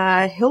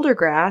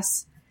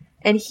Hildergrass,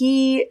 and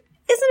he isn't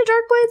a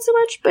Darkblade so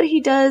much, but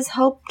he does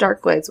help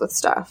Darkblades with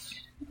stuff.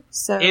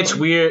 So It's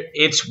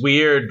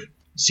weird,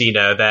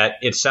 Cena, that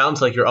it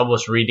sounds like you're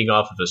almost reading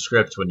off of a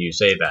script when you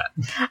say that.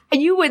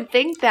 You would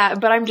think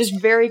that, but I'm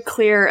just very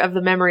clear of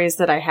the memories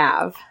that I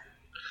have.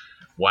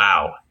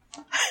 Wow.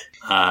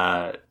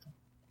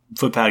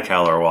 Footpad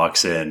Calor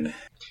walks in.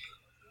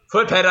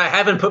 Footpad, I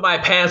haven't put my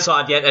pants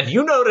on yet, and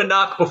you know to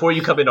knock before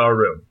you come in our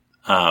room.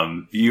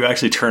 You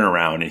actually turn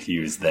around and he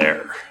was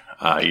there.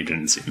 You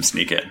didn't see him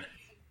sneak in.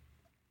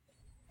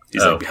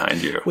 He's like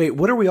behind you. Wait,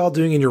 what are we all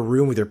doing in your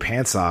room with your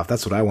pants off?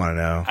 That's what I want to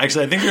know.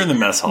 Actually, I think you're in the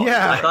mess hall.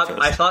 Yeah.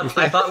 I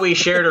thought we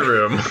shared a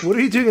room. What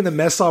are you doing in the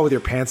mess hall with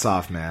your pants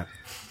off, Matt?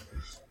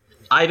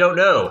 I don't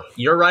know.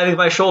 You're riding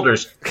my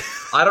shoulders.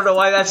 I don't know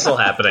why that's still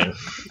happening.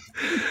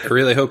 I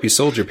really hope you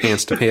sold your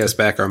pants to pay us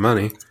back our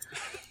money.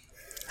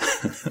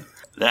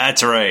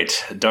 That's right.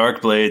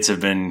 Darkblades have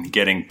been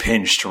getting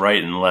pinched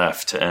right and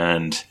left,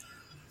 and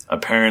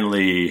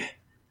apparently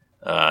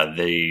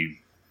the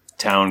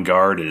town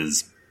guard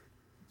is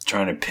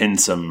trying to pin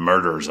some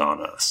murders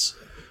on us.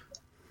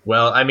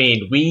 Well, I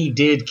mean, we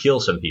did kill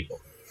some people.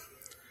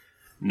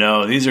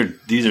 No, these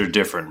are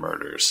different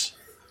murders.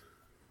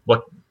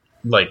 What?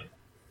 Like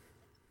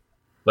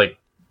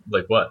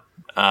what?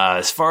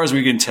 As far as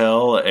we can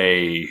tell,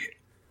 a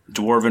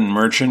dwarven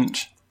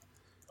merchant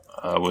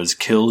was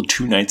killed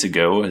 2 nights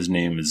ago. His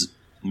name is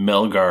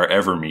Melgar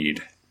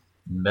Evermead.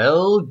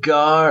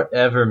 Melgar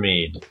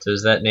Evermead.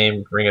 Does that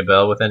name ring a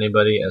bell with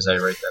anybody as I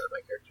write that in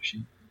my character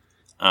sheet?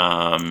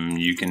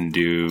 You can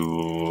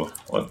do...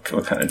 What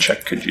kind of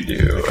check could you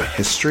do?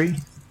 History?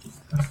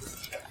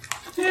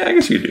 Yeah, I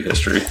guess you could do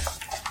history.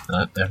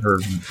 Not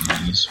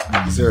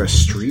Evermead. Is there a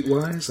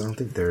streetwise? I don't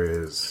think there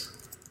is.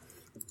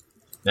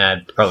 Nah,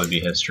 it'd probably be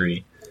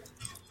history.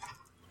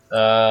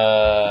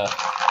 Yeah,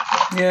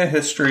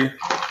 history.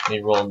 Let me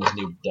roll in this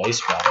new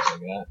dice box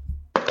I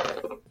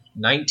got.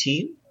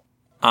 19?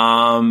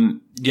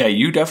 Yeah,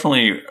 you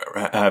definitely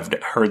have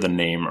heard the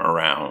name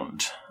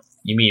around.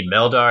 You mean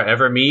Meldar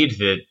Evermead,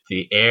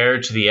 the heir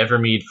to the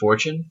Evermead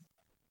fortune?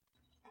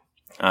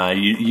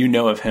 You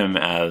know of him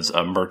as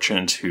a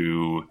merchant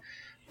who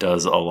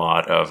does a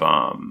lot of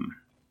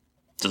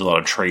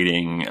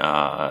trading,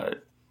 or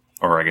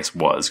I guess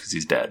was because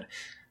he's dead.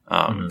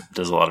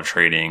 Does a lot of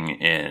trading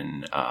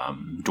in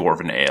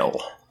dwarven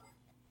ale,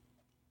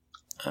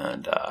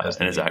 and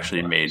has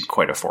actually made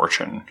quite a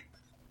fortune.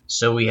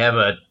 So we have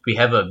a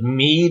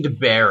mead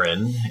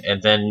baron,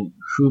 and then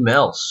whom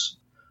else?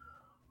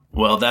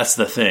 Well, that's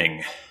the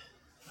thing.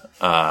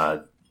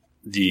 The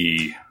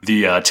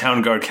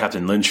town guard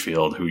Captain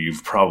Lynchfield, who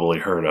you've probably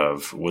heard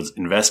of, was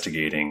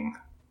investigating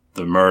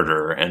the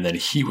murder, and then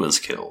he was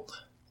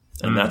killed.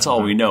 And that's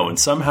all we know. And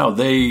somehow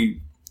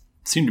they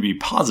seem to be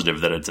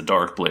positive that it's a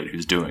Darkblade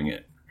who's doing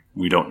it.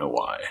 We don't know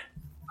why.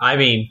 I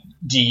mean,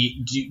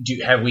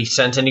 have we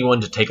sent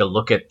anyone to take a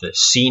look at the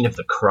scene of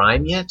the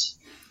crime yet?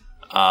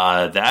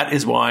 That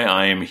is why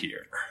I am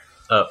here.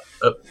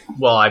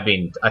 Well, I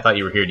mean, I thought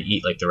you were here to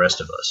eat like the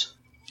rest of us.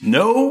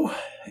 No,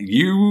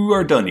 you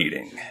are done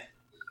eating.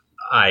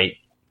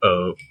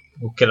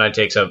 Can I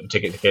take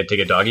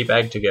a doggy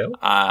bag to go?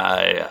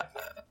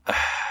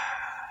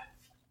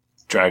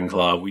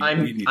 Dragonclaw, we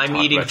need to I'm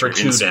talk eating about for your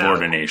 2 now.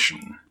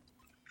 insubordination.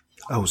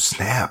 Oh,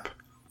 snap.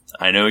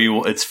 I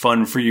know it's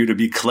fun for you to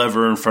be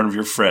clever in front of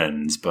your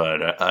friends,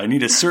 but I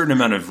need a certain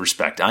amount of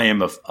respect. I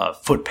am a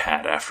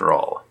footpad, after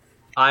all.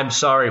 I'm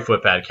sorry,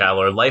 Footpad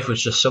Calor. Life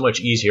was just so much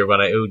easier when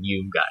I owed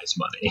you guys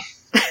money.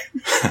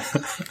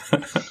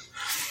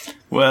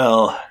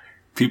 Well,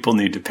 people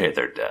need to pay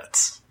their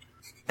debts.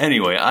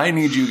 Anyway, I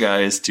need you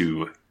guys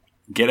to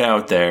get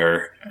out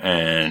there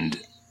and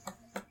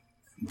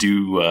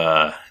do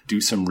do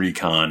some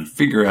recon,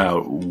 figure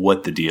out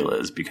what the deal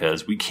is,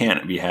 because we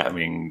can't be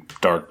having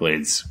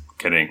Darkblades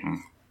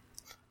getting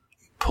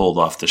pulled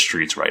off the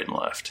streets right and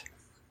left.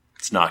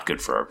 It's not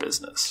good for our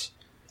business.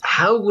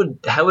 How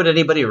would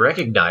anybody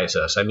recognize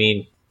us? I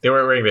mean, they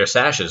weren't wearing their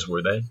sashes,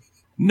 were they?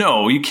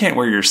 No, you can't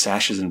wear your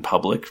sashes in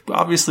public.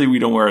 Obviously, we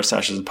don't wear our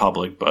sashes in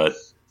public, but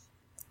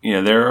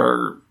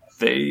the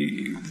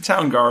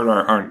town guard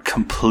aren't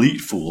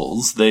complete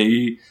fools.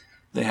 They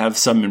have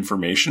some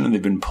information, and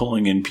they've been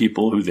pulling in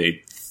people who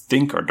they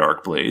think are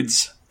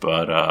Darkblades,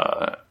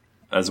 but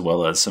as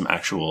well as some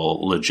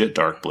actual legit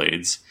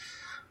Darkblades,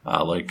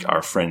 like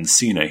our friend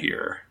Cena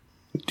here.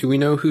 Do we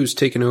know who's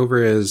taken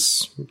over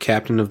as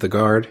captain of the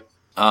guard?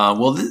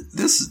 Well,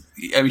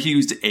 he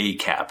was a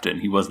captain.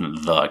 He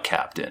wasn't the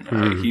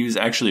captain. He was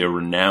actually a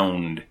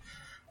renowned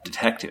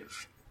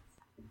detective.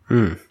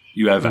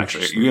 You have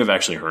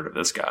actually heard of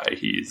this guy.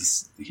 He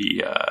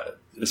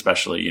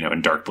especially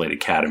in Darkblade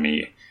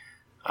Academy,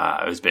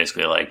 it was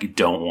basically like, you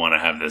don't want to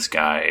have this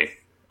guy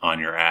on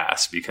your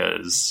ass,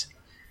 because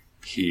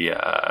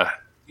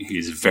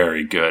he's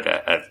very good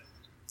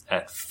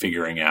at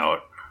figuring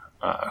out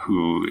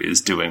who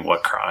is doing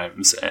what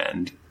crimes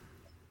and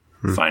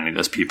finding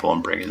those people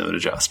and bringing them to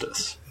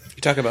justice.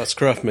 You talk about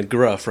Scruff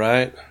McGruff,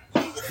 right?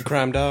 The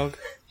crime dog?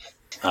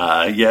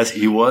 Yes,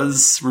 he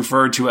was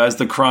referred to as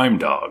the crime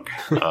dog.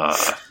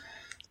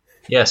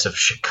 Yes, of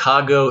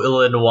Chicago,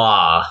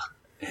 Illinois.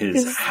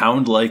 His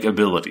hound-like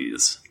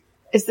abilities.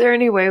 Is there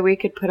any way we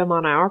could put him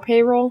on our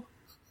payroll?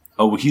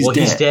 Oh, he's dead.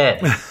 He's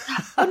dead.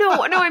 Oh,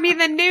 no, I mean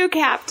the new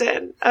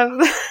captain of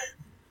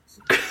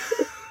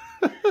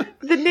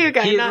the new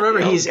guy.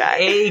 Remember, he's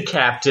a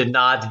captain,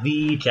 not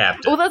the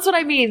captain. Well, that's what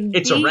I mean.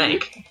 It's a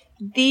rank.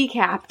 The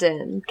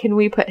captain. Can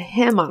we put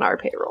him on our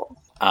payroll?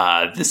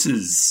 This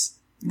is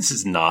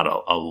not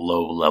a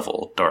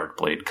low-level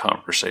Darkblade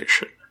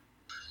conversation.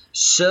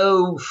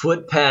 So,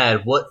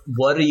 Footpad,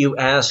 what are you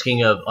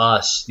asking of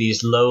us,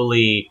 these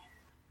lowly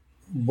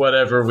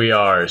whatever we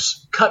are,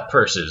 cut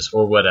purses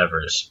or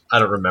whatevers? I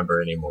don't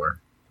remember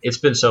anymore. It's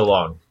been so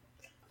long.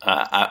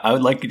 I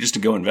would like you just to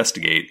go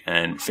investigate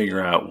and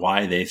figure out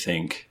why they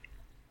think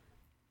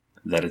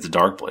that it's a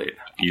Darkblade.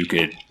 You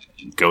could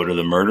go to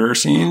the murder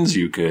scenes.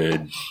 You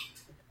could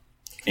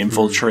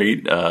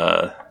infiltrate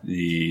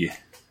the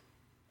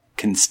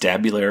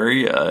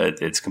constabulary.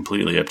 It's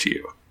completely up to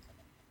you.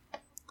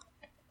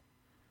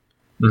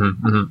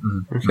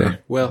 Okay.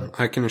 Well,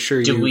 I can assure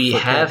you. Do we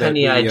have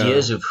any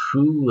ideas of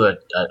who a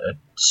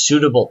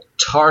suitable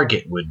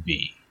target would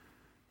be?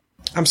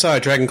 I'm sorry,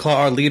 Dragonclaw,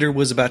 our leader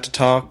was about to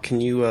talk.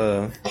 Can you,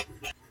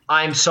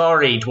 I'm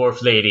sorry,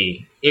 Dwarf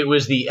Lady. It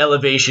was the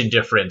elevation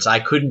difference. I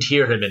couldn't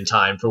hear him in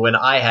time for when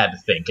I had to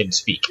think and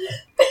speak.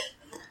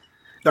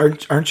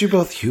 Aren't you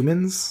both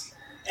humans?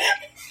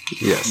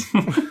 Yes.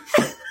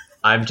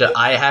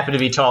 I happen to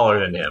be taller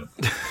than him.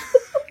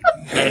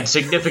 And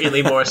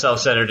significantly more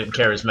self-centered and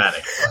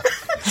charismatic.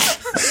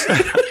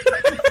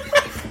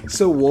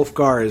 So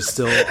Wolfgar is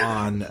still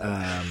on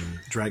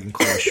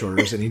Dragonclaw's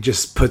shoulders, and he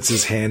just puts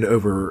his hand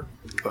over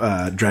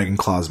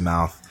Dragonclaw's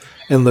mouth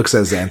and looks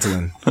at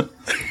Xantolin.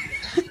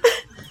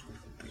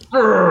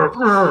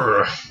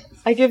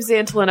 I give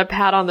Xantolin a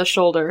pat on the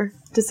shoulder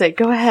to say,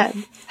 go ahead.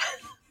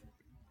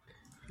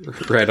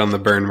 Right on the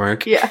burn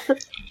mark. Yeah.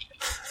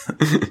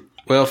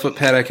 Well,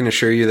 Footpad, I can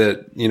assure you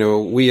that,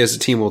 we as a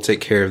team will take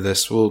care of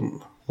this.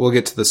 We'll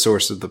get to the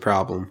source of the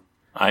problem.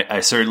 I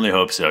certainly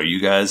hope so. You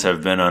guys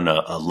have been on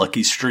a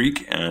lucky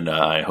streak, and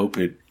I hope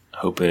it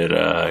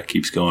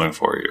keeps going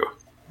for you.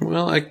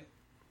 Well, I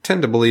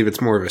tend to believe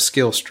it's more of a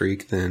skill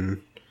streak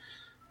than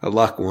a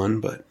luck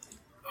one, but...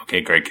 Okay,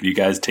 great. Can you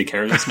guys take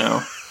care of this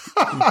now?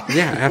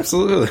 Yeah,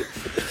 absolutely.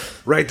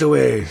 Right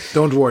away.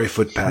 Don't worry,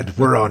 Footpad.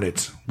 We're on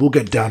it. We'll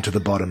get down to the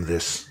bottom of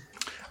this.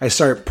 I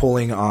start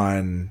pulling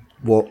on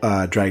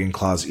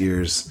Dragonclaw's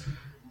ears,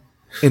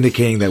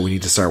 indicating that we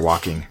need to start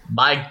walking.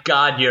 My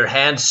God, your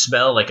hands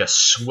smell like a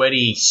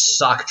sweaty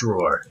sock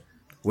drawer.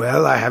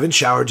 Well, I haven't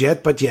showered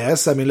yet, but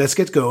yes, let's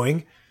get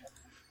going.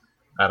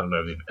 I don't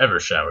know if you've ever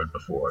showered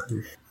before.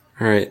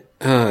 All right.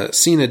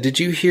 Cena, did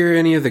you hear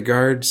any of the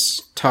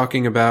guards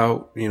talking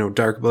about,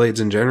 Darkblades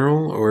in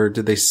general, or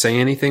did they say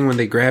anything when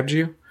they grabbed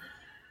you?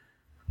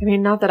 I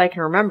mean, not that I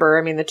can remember.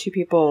 I mean, the two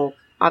people,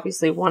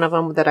 obviously one of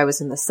them that I was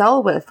in the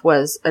cell with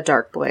was a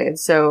Darkblade,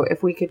 so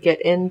if we could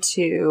get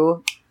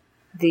into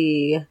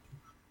the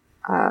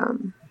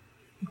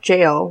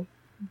jail,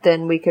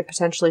 then we could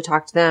potentially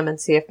talk to them and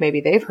see if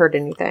maybe they've heard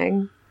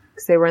anything,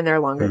 because they were in there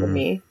longer than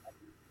me.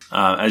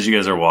 As you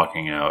guys are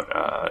walking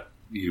out,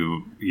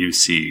 you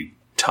see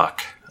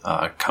Tuck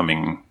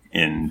coming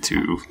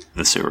into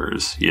the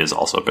sewers. He has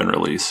also been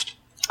released.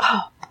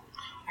 Oh,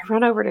 I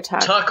run over to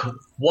Tuck. Tuck,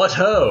 what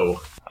ho?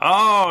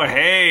 Oh,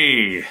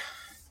 hey!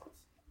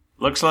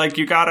 Looks like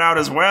you got out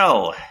as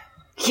well.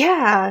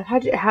 Yeah,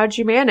 how'd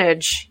you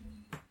manage?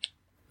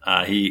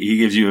 He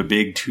gives you a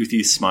big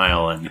toothy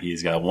smile, and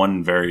he's got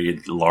one very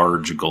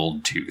large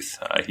gold tooth.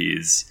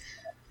 He's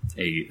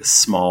a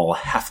small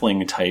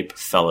halfling-type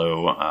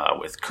fellow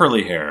with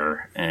curly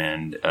hair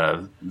and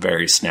a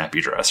very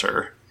snappy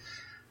dresser.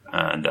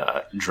 And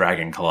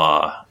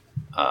Dragonclaw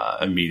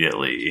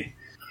immediately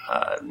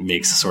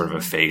makes sort of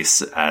a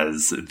face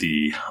as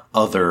the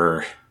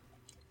other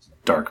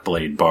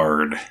Darkblade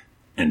Bard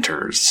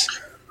enters.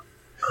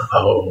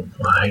 Oh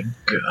my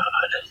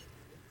god.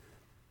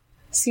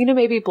 Cena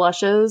maybe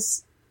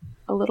blushes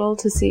a little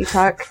to see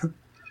Tuck.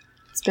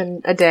 It's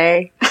been a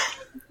day.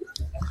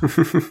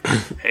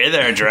 Hey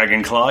there,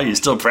 Dragonclaw. You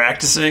still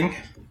practicing?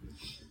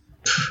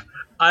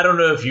 I don't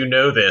know if you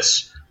know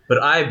this,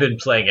 but I've been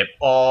playing at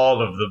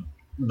all of the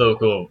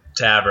local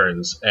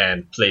taverns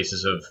and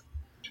places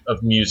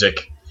of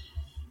music.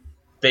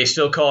 They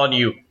still calling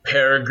you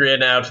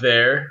Peregrine out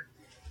there?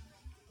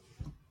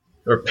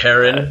 Or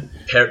Perrin?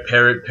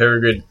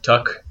 Peregrine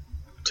Tuck?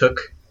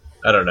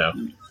 I don't know.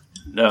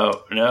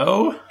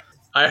 No?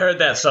 I heard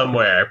that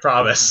somewhere, I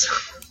promise.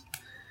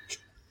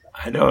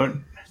 I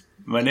don't...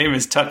 My name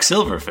is Tuck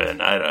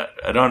Silverfin.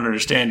 I don't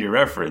understand your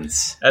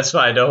reference. That's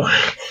fine, don't worry.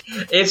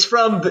 It's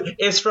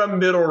from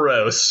Middle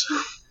Rose.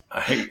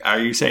 Are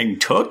you saying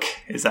Took?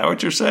 Is that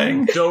what you're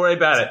saying? Don't worry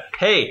about it.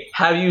 Hey,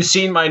 have you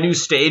seen my new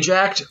stage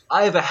act?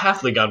 I have a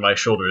halfling on my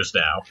shoulders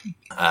now.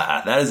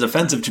 That is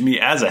offensive to me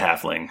as a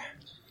halfling.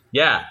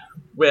 Yeah,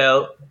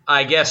 well,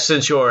 I guess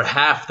since you're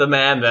half the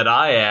man that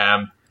I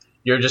am,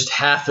 you're just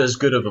half as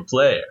good of a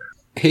player.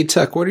 Hey,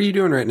 Tuck, what are you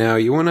doing right now?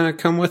 You want to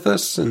come with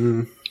us?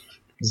 And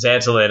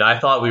Xantolin, I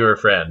thought we were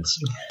friends.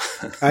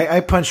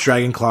 I punched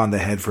Dragonclaw in the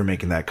head for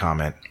making that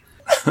comment.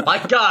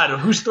 My God,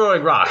 who's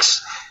throwing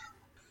rocks?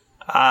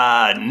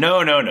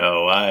 No.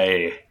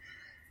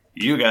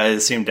 You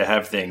guys seem to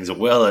have things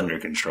well under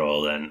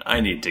control, and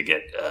I need to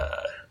get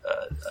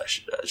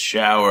a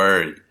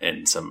shower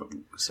and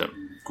some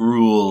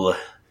gruel,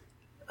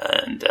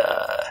 and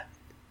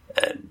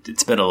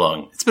it's been a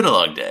long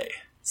day.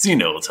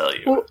 Xena will tell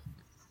you. Well,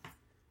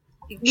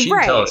 She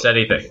didn't tell us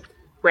anything.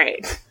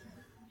 Right.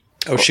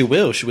 Oh, she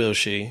will,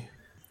 she.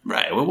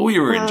 Right. Well, we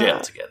were in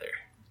jail together.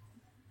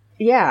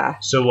 Yeah.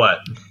 So what?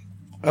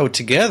 Oh,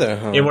 together,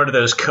 huh? In one of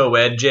those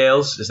co-ed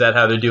jails? Is that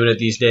how they're doing it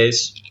these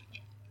days?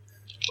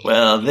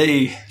 Well,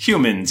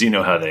 humans, you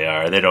know how they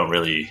are. They don't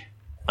really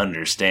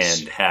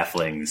understand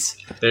halflings.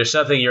 There's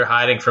something you're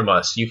hiding from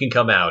us. You can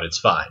come out. It's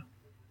fine.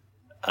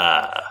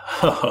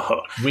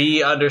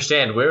 We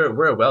understand.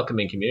 We're a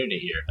welcoming community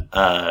here.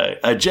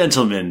 A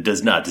gentleman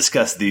does not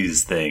discuss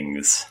these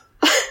things.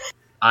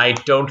 I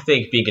don't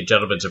think being a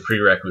gentleman's a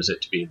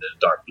prerequisite to being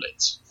the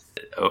Darkblades.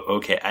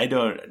 Okay,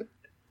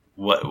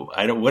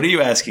 What are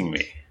you asking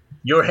me?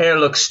 Your hair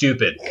looks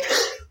stupid.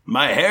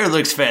 My hair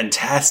looks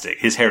fantastic.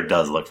 His hair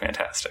does look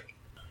fantastic.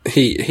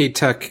 hey,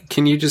 Tuck,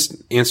 can you just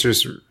answer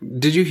us?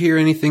 Did you hear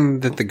anything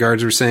that the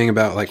guards were saying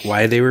about like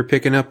why they were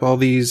picking up all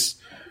these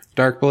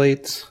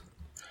Darkblades?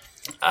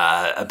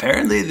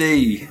 Apparently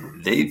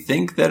they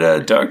think that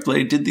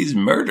Darkblade did these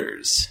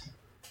murders.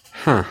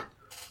 Huh.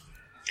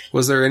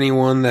 Was there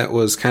anyone that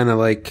was kind of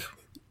like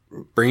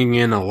bringing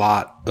in a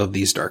lot of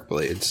these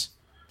Darkblades?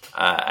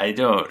 I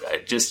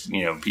just,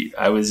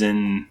 I was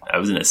in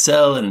a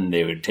cell, and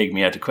they would take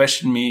me out to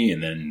question me,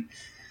 and then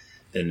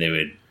they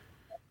would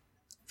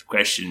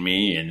question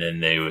me, and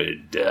then they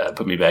would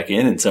put me back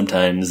in, and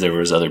sometimes there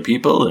was other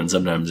people, and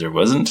sometimes there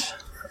wasn't.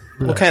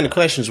 What kind of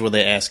questions were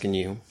they asking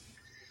you?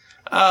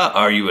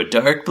 Are you a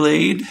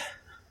Darkblade?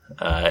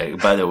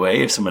 By the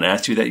way, if someone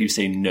asked you that, you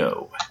say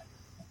no.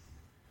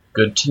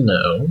 Good to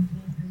know.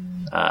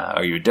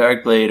 Are you a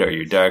Darkblade? Are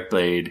you a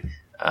Darkblade?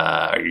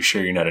 Are you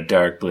sure you're not a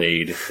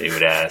Darkblade? They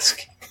would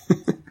ask.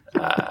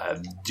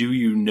 Do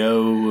you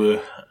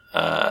know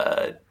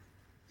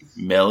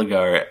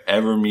Melgar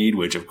Evermead?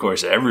 Which, of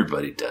course,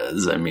 everybody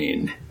does. I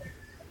mean,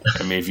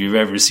 if you've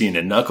ever seen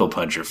a knuckle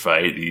puncher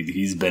fight,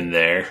 he's been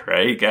there,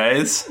 right,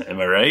 guys?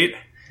 Am I right?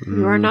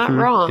 You are not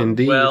wrong.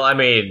 Indeed. Well,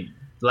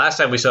 last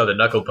time we saw the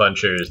knuckle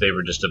punchers, they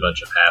were just a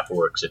bunch of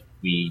half-orcs, and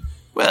we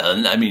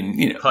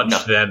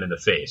punched them in the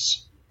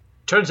face.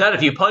 Turns out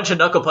if you punch a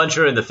knuckle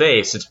puncher in the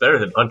face, it's better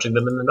than punching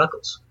them in the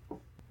knuckles.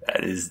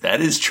 That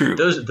is true.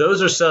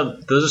 Those are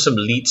some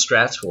elite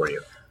strats for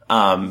you.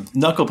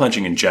 Knuckle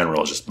punching in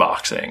general is just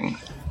boxing.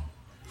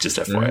 Just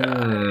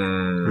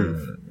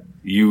FYI.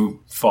 You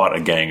fought a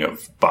gang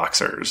of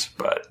boxers,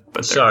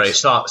 but sorry,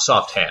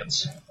 soft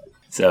hands.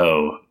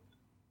 So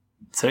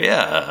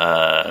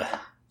yeah,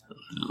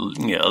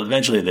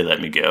 eventually they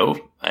let me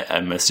go.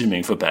 I'm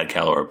assuming Footpad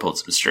Calor pulled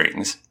some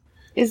strings.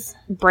 Is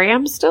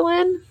Bram still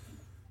in?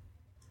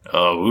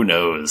 Oh, who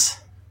knows?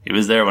 He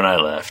was there when I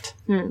left.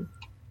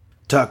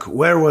 Tuck,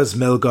 where was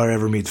Melgar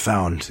Evermead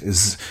found?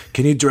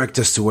 Can you direct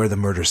us to where the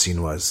murder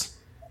scene was?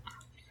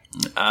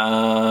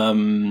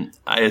 I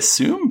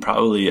assume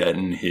probably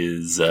in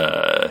his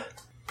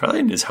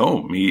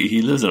home.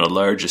 He lives in a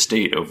large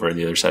estate over on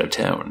the other side of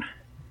town.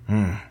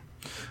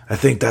 I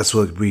think that's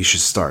what we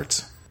should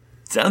start.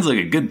 Sounds like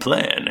a good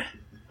plan.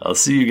 I'll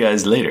see you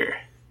guys later.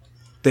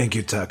 Thank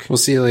you, Tuck. We'll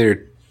see you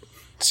later.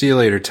 See you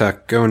later,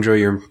 Tuck. Go enjoy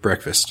your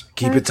breakfast.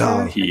 Keep it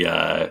tall.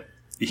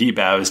 He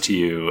bows to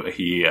you.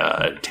 He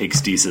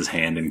takes Deesa's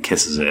hand and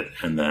kisses it,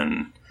 and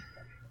then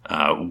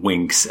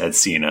winks at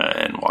Cena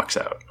and walks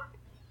out.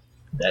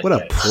 That What a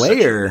guy is such an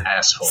player.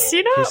 asshole.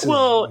 Cena Kisses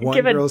will one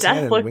give a girl's hand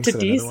death and look winks to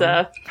at another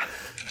Disa.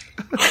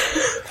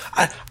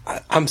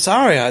 I'm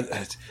sorry.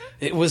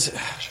 It was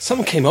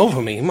something came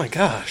over me. Oh my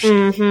gosh.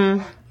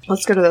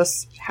 Let's go to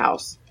this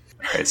house.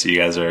 Okay, so you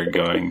guys are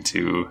going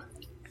to.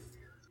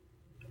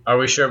 Are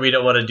we sure we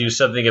don't want to do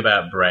something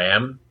about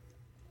Bram?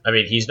 I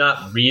mean, he's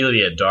not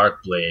really a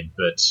Darkblade,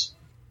 but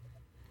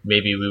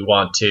maybe we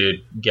want to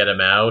get him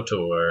out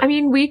or I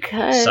mean, we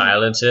could.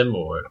 silence him,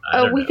 or I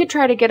don't We know. could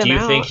try to get him Do you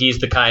out. think he's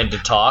the kind to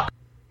talk?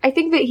 I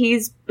think that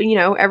he's,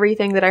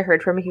 everything that I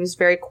heard from him, he was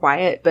very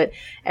quiet, but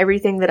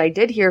everything that I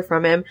did hear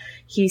from him,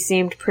 he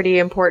seemed pretty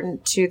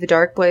important to the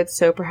Darkblades,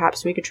 so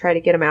perhaps we could try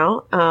to get him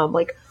out.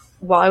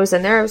 While I was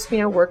in there, I was,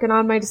 working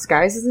on my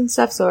disguises and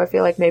stuff, so I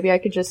feel like maybe I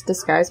could just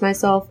disguise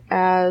myself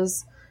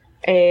as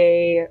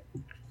a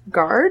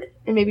guard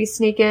and maybe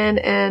sneak in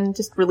and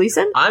just release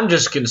him. I'm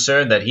just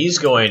concerned that he's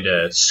going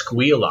to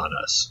squeal on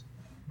us.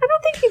 I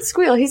don't think he'd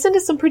squeal. He's into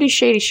some pretty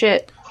shady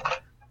shit.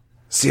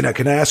 Cena,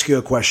 can I ask you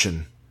a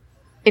question?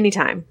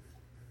 Anytime.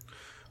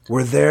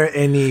 Were there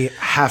any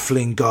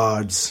halfling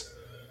gods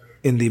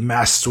in the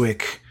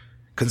Mastwick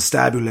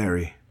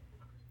constabulary?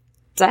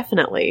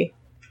 Definitely.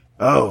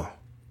 Oh.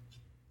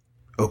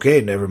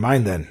 Okay, never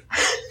mind then.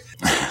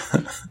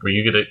 What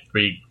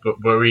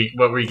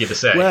were you gonna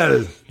say?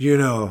 Well,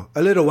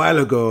 a little while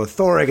ago,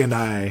 Thoreg and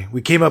I,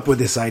 we came up with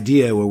this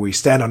idea where we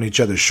stand on each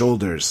other's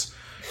shoulders.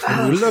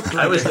 And we look like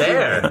I was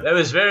there. That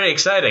was very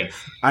exciting.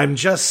 I'm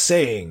just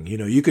saying,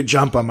 you could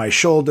jump on my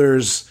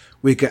shoulders,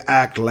 we could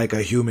act like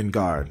a human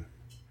guard.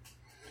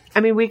 I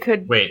mean, we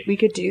could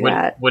do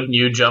that. Wouldn't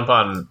you jump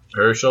on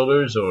her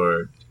shoulders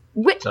or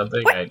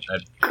something? What?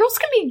 Girls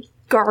can be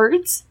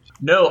guards.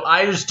 No,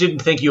 I just didn't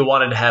think you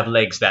wanted to have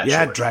legs that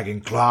Yeah, short.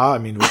 Dragon Claw. I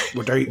mean,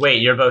 what are you?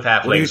 Wait, you're both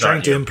halflings, what are you trying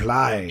aren't to you?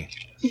 imply?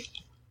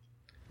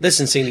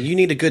 Listen, Cena, you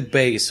need a good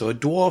base, so a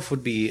dwarf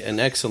would be an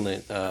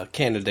excellent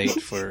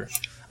candidate for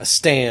a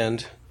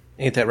stand.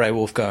 Ain't that right,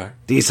 Wolfgar?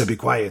 Disa, be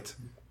quiet.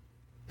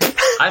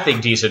 I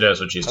think Disa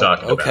knows what she's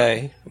talking about.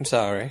 Okay, I'm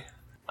sorry.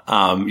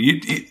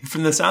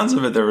 From the sounds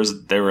of it,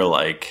 they were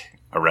like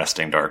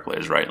arresting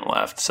Darkblades right and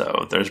left.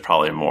 So there's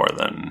probably more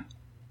than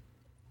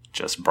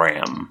just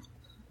Bram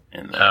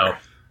in there.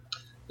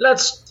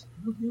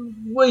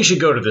 We should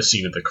go to the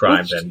scene of the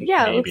crime then.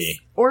 Yeah, maybe.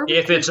 or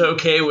If it's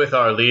okay with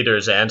our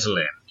leaders,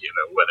 Antolin,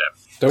 whatever.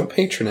 Don't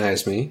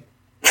patronize me.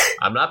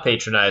 I'm not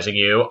patronizing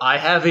you. I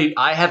have a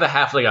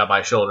halfling on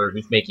my shoulder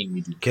who's making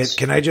me do this.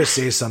 Can I just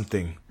say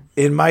something?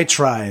 In my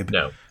tribe,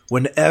 No.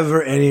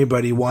 whenever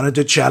anybody wanted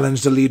to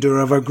challenge the leader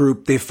of our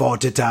group, they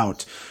fought it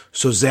out.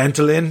 So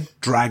Xantolin,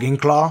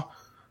 Dragonclaw,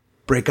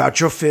 break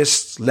out your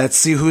fists. Let's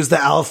see who's the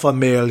alpha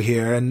male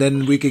here, and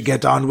then we could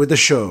get on with the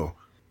show.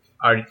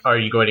 Are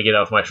you going to get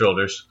off my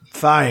shoulders?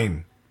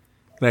 Fine.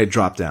 And I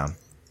drop down.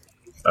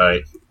 All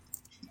right.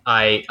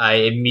 I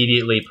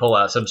immediately pull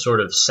out some sort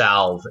of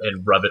salve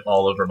and rub it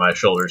all over my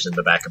shoulders and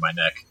the back of my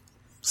neck.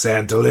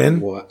 Xantolin?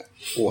 What?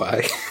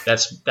 Why?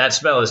 That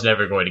smell is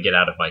never going to get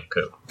out of my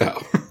coat.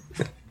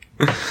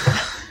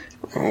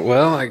 Oh.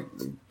 Well, I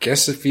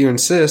guess if you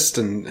insist,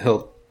 and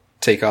he'll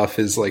take off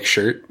his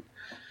shirt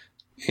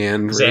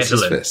and raise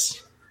his Xantolin.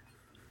 fist.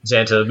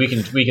 Xanta,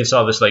 we can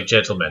solve this like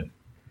gentlemen.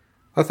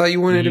 I thought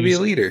you wanted to be a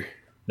leader.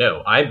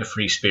 No, I'm a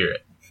free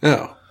spirit.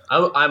 Oh.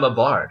 I'm a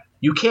bard.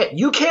 You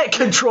can't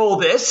control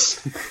this.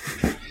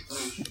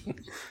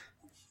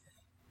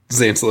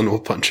 Xantolin will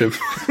punch him.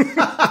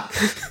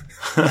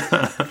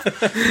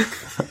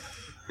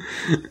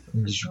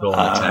 Just roll an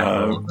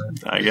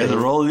attack. I guess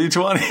roll a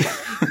d20.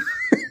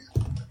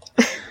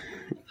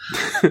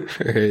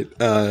 Alright,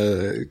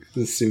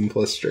 assume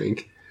plus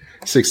strength.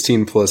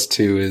 16 plus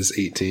 2 is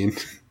 18.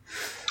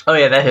 Oh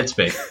yeah, that hits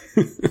me.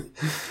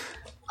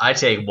 I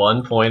take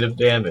 1 point of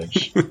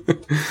damage.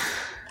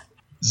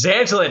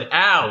 Xantolin,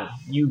 ow!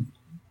 You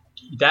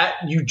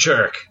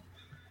jerk.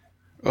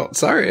 Oh,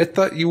 sorry, I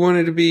thought you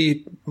wanted to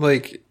be,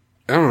 I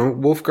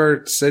don't know,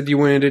 Wolfgar said you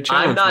wanted to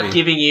challenge I'm not me.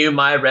 giving you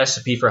my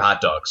recipe for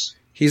hot dogs.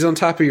 He's on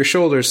top of your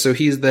shoulders, so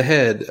he's the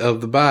head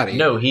of the body.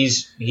 No,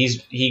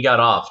 he got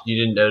off. You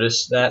didn't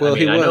notice that? Well, I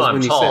mean, he I was know I'm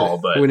when he tall, said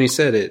it. but When he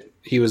said it,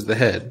 he was the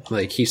head.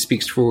 He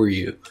speaks for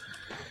you.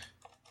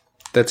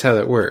 That's how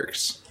that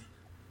works.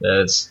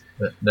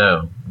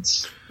 no.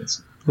 It's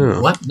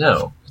Oh. what?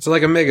 No. It's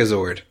like a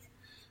Megazord.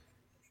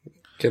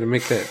 Gotta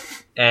make that.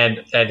 And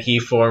he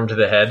formed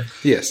the head.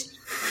 Yes.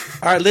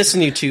 All right,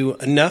 listen, you two.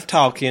 Enough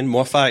talking,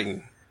 more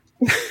fighting.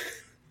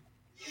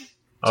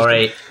 All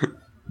right,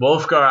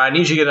 Wolfgar, I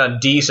need you to get on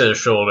Disa's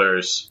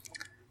shoulders.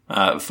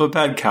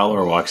 Footpad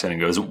Cowler walks in and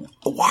goes,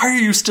 "Why are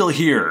you still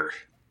here?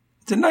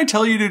 Didn't I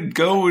tell you to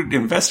go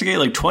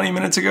investigate 20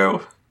 minutes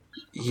ago?"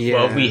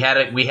 Yeah. Well, we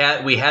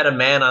had a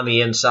man on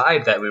the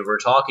inside that we were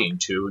talking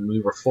to, and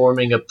we were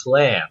forming a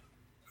plan.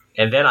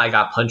 And then I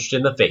got punched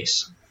in the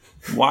face.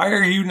 Why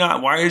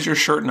is your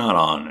shirt not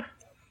on?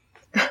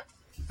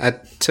 I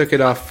took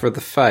it off for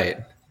the fight.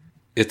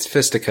 It's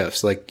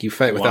fisticuffs, you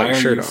fight without your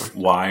shirt on.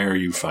 Why are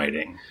you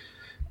fighting?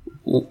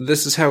 Well,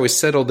 this is how we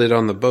settled it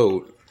on the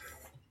boat.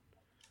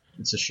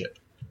 It's a ship.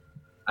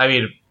 I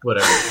mean,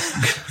 whatever.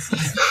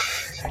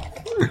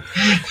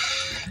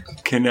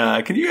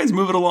 Can you guys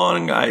move it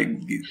along?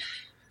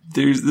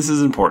 This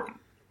is important.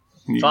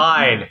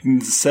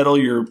 Fine. Settle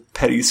your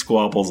petty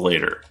squabbles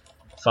later.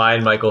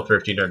 Fine, Michael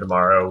Thrifty Nerd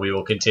tomorrow. We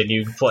will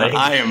continue playing.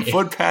 I am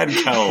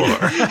Footpad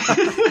Calor.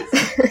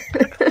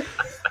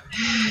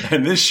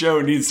 And this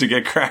show needs to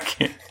get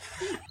cracking.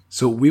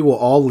 So we will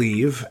all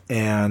leave,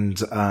 and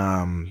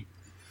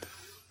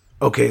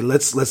okay,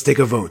 let's take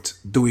a vote.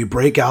 Do we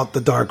break out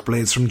the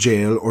Darkblades from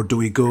jail, or do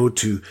we go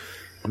to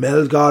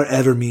Melgar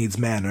Evermead's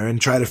manor and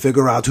try to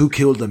figure out who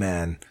killed the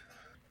man?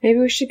 Maybe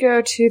we should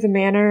go to the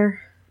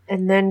manor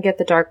and then get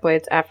the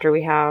Darkblades after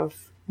we have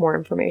more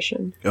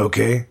information.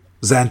 Okay.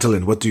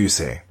 Xantolin, what do you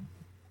say?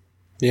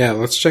 Yeah,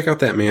 let's check out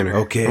that manor.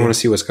 Okay. I want to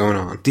see what's going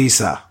on.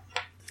 Disa.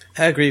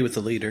 I agree with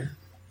the leader.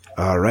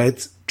 All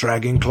right.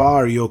 Dragon Claw,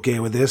 are you okay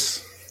with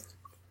this?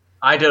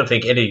 I don't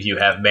think any of you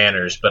have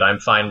manners, but I'm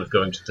fine with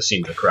going to the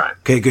scene of the crime.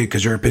 Okay, good,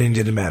 because your opinion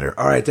didn't matter.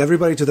 All right,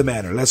 everybody to the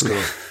manor. Let's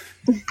go.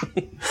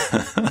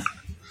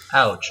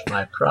 Ouch,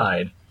 my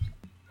pride.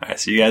 All right,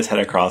 so you guys head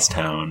across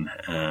town,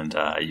 and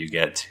you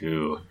get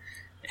to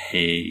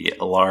a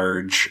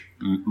large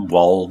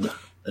walled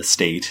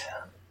estate.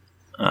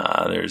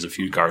 There's a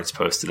few guards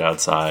posted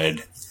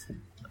outside.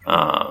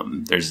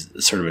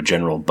 There's sort of a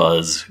general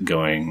buzz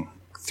going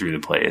through the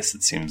place.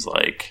 It seems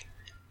like,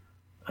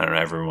 I don't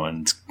know,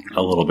 everyone's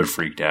a little bit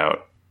freaked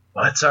out.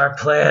 What's our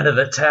plan of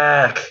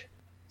attack?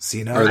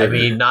 Sina? I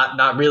mean,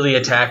 not really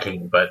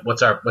attacking, but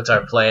what's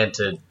our plan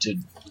to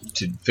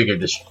figure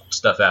this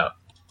stuff out?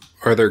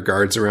 Are there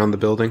guards around the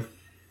building?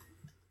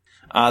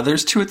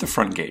 There's two at the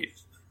front gate.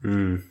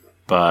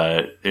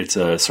 But it's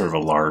a sort of a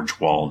large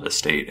walled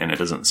estate, and it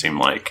doesn't seem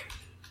like,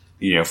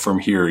 from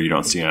here you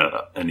don't see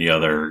any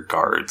other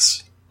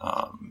guards.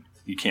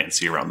 You can't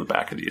see around the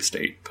back of the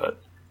estate, but...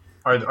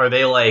 Are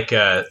they like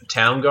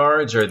town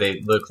guards, or they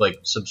look like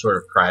some sort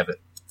of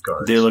private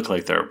guards? They look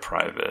like they're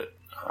private.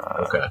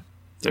 Okay.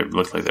 They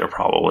look like they're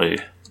probably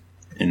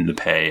in the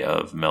pay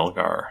of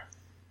Melgar.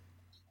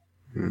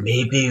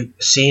 Maybe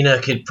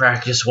Sina could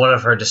practice one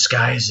of her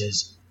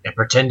disguises and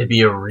pretend to be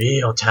a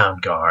real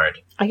town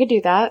guard. I could do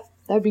that.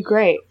 That would be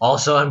great.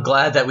 Also, I'm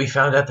glad that we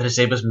found out that his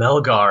name was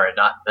Melgar and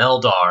not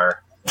Meldar,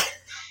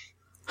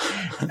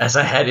 as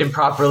I had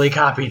improperly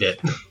copied it.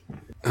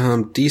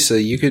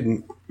 Disa, you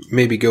could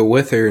maybe go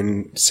with her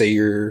and say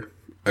you're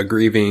a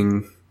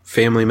grieving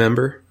family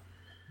member.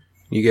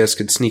 You guys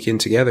could sneak in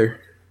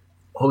together.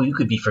 Oh, you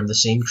could be from the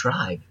same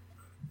tribe.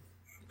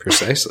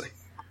 Precisely.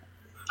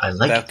 I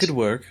like that it. could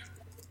work.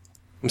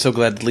 I'm so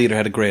glad the leader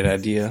had a great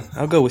idea.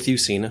 I'll go with you,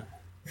 Sina.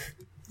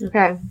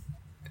 Okay.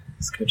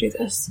 Let's go do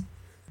this.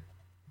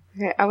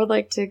 Okay, I would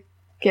like to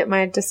get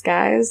my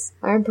disguise.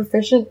 I'm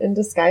proficient in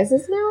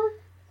disguises now.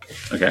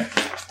 Okay.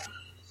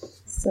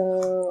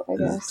 So, I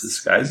guess.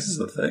 Disguise is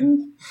a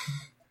thing?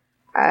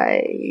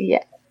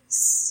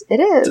 Yes. It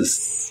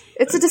is.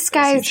 It's a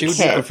disguise She would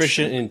be kit.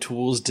 proficient in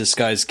tools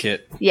disguise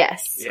kit.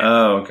 Yes.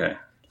 Oh, okay.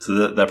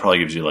 So that probably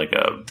gives you like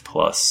a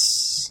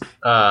plus.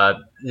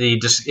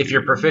 If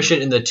you're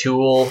proficient in the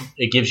tool,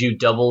 it gives you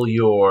double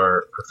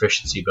your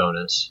proficiency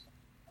bonus.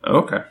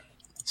 Okay.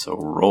 So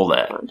roll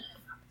that.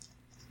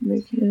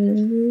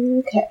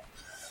 Okay.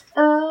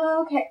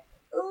 Okay.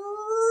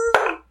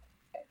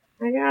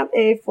 I got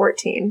a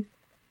 14.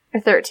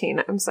 A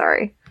 13, I'm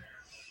sorry.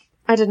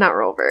 I did not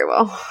roll very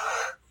well.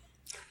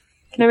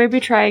 Can I maybe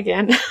try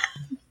again?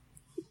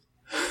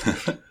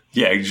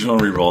 Yeah, you just want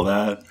to re-roll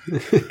that?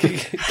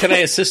 Can I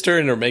assist her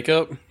in her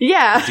makeup?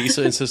 Yeah.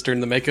 Disa assist her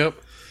in the makeup?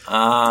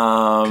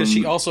 Because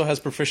she also has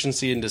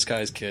proficiency in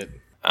disguise kit.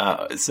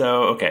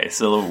 So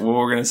what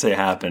we're going to say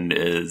happened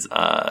is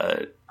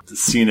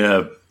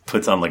Sina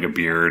puts on like a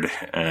beard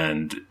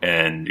and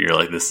you're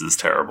like, this is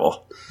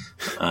terrible.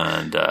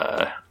 And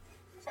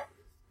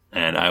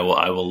I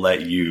will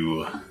let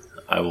you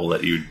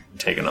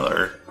take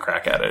another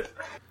crack at it.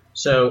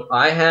 So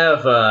I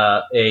have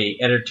a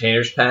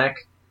entertainer's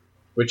pack,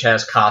 which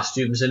has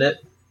costumes in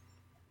it.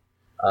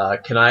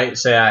 Can I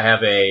say I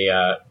have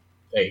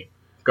a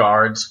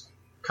guard's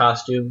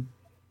costume?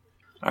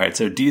 All right,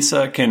 so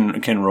Disa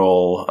can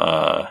roll.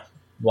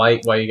 Why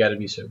you got to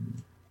be so?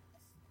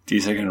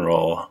 Disa can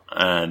roll,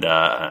 and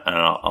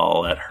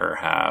I'll let her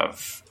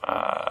have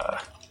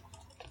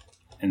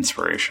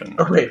inspiration.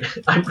 Oh wait,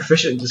 I'm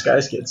proficient in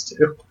disguise kits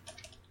too.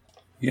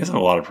 You guys have a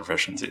lot of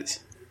proficiencies.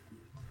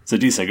 So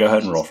Disa, go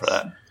ahead and roll for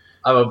that.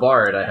 I'm a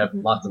bard. I have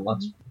lots and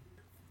lots.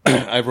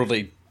 I rolled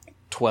a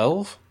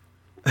 12.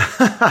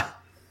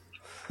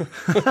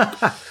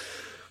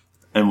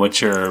 And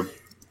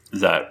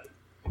is that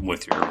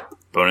with your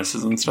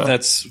bonuses and stuff?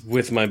 That's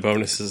with my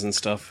bonuses and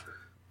stuff.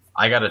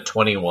 I got a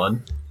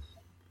 21.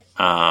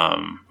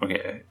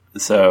 Okay,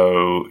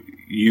 so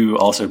you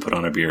also put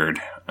on a beard,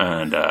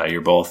 and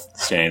you're both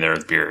standing there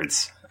with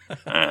beards.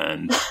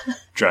 And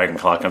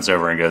Dragonclaw comes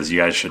over and goes, "You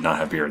guys should not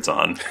have beards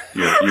on.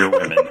 You're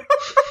women."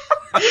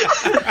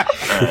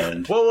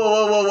 And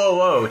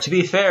Whoa! To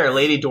be fair,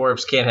 lady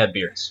dwarves can't have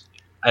beards,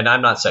 and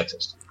I'm not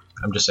sexist.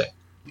 I'm just saying.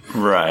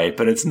 right,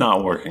 but it's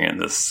not working in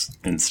this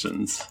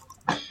instance.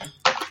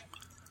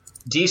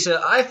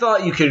 Disa, I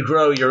thought you could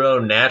grow your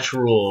own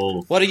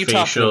natural. What are you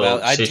talking facial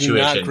about? I do situation.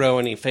 not grow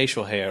any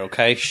facial hair.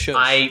 Okay,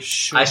 I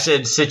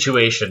said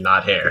situation,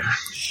 not hair.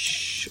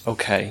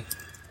 Okay.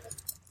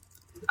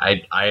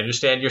 I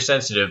understand you're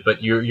sensitive,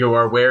 but you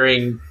are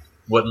wearing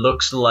what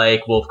looks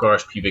like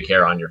Wolfgar's pubic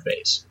hair on your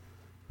face.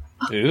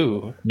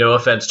 Ooh. No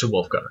offense to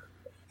Wolfgar.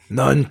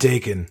 None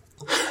taken.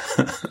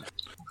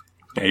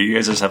 Yeah, you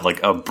guys just have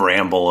like a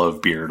bramble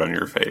of beard on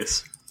your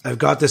face. I've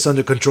got this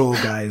under control,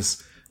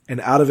 guys. And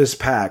out of his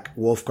pack,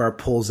 Wolfgar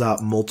pulls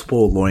out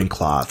multiple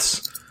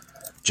loincloths.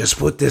 Just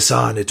put this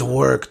on. It'll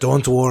work.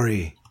 Don't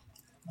worry.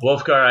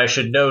 Wolfgar, I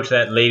should note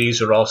that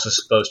ladies are also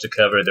supposed to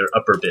cover their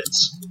upper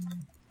bits.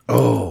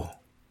 Oh.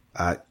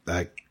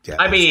 Yeah,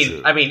 I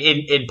mean,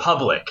 in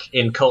public,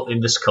 in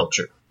this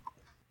culture.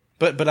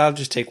 But I'll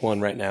just take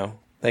one right now.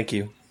 Thank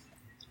you.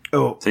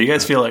 Oh. So you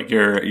guys feel like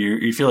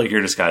you feel like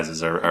your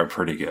disguises are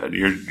pretty good.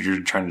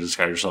 You're trying to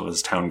disguise yourself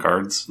as town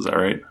guards. Is that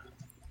right?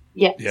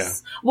 Yes. Yeah.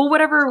 Well,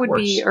 whatever would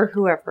course. be, or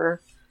whoever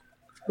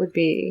would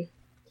be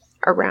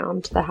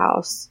around the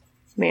house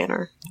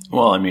manor.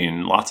 Well, I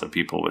mean, lots of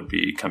people would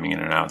be coming in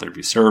and out. There'd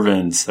be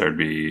servants. There'd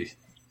be.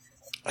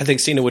 I think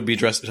Cena would be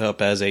dressed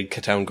up as a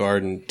town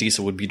guard, and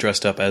Disa would be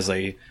dressed up as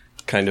a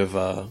kind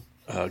of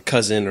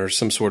cousin or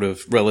some sort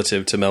of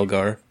relative to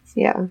Melgar.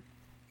 Yeah.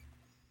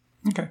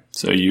 Okay.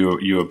 So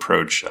you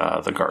approach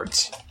the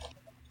guards,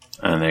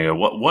 and they go,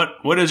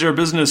 "What is your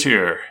business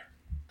here?"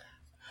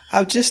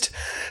 I'll just...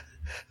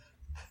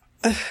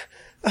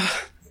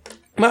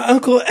 my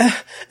uncle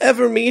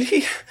Evermead,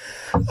 he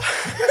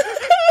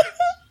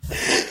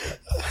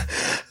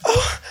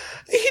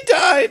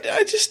died.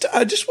 I just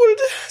wanted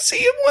to see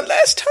him one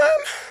last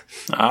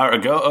time. All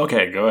right, go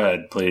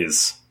ahead,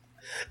 please.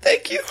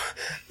 Thank you.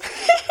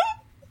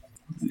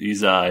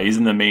 He's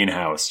in the main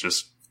house.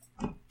 Just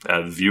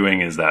viewing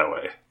is that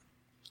way.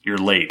 You're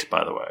late,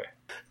 by the way.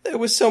 There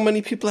was so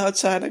many people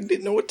outside, I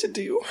didn't know what to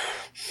do.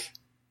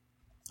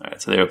 All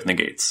right, so they open the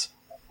gates.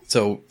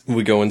 So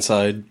we go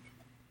inside.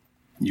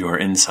 You're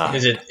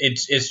inside.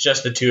 It's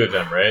just the two of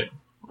them, right?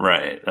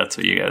 Right. That's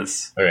what you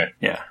guys. Okay.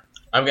 Yeah.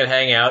 I'm gonna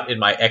hang out in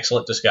my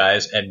excellent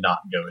disguise and not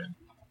go in.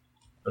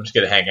 I'm just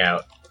gonna hang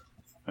out.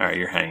 All right,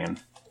 you're hanging.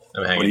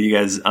 I'm What hanging. do you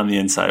guys on the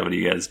inside? What do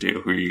you guys do?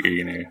 Who are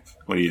you gonna?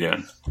 What are you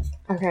doing?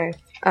 Okay.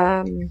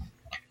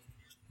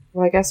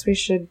 Well, I guess we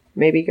should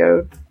maybe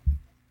go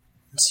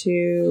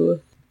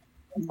to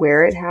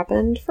where it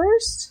happened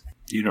first.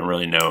 You don't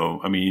really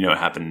know. I mean, you know it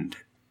happened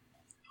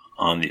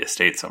on the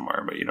estate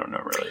somewhere, but you don't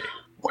know really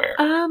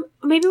where.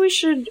 Maybe we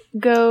should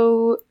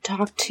go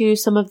talk to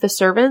some of the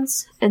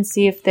servants and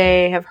see if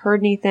they have heard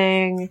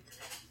anything.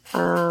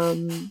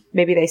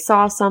 Maybe they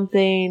saw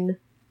something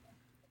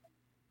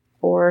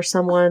or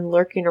someone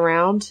lurking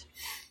around.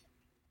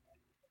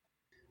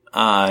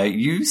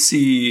 You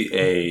see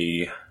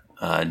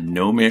a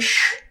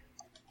gnomish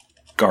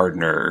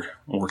gardener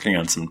working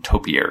on some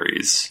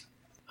topiaries.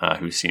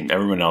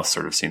 Everyone else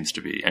sort of seems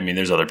to be. I mean,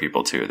 there's other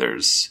people too.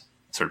 There's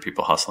sort of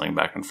people hustling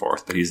back and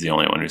forth, but he's the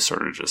only one who's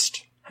sort of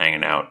just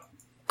hanging out,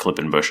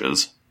 clipping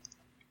bushes.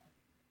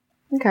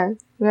 Okay.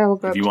 Yeah, we'll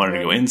go. If up you to wanted to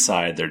him. go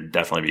inside, there'd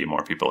definitely be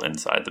more people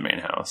inside the main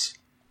house.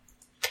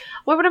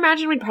 Well, I would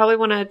imagine we'd probably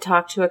want to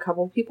talk to a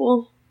couple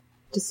people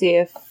to see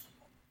if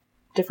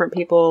different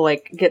people,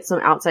 like, get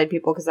some outside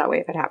people, because that way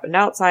if it happened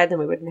outside, then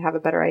we wouldn't have a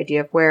better idea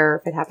of where,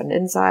 if it happened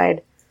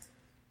inside.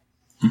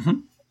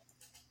 Mm-hmm.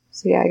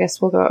 So yeah, I guess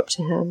we'll go up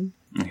to him.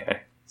 Okay.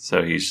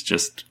 So he's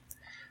just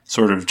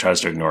sort of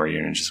tries to ignore you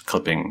and just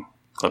clipping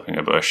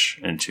a bush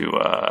into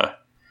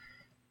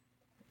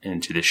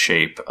the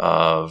shape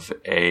of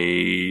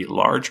a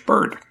large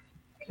bird.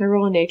 Can I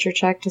roll a nature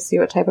check to see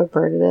what type of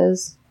bird it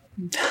is?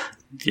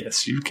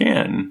 Yes, you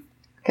can.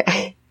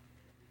 Okay.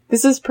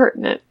 This is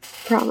pertinent.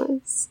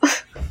 Promise.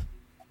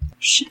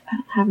 Shit, I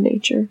don't have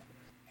nature.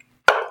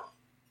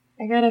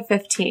 I got a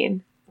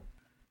 15.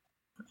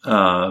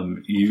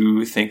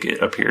 You think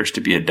it appears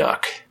to be a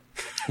duck.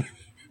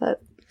 That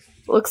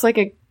looks like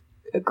a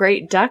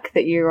great duck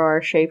that you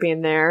are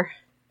shaping there.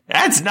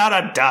 That's not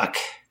a duck.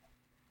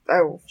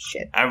 Oh,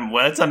 shit.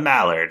 Well, it's a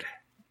mallard.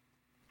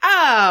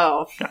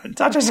 Oh! It's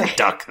not just a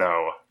duck,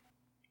 though.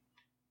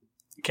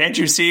 Can't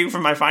you see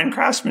from my fine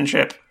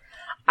craftsmanship?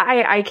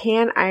 I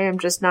can. I am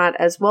just not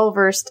as well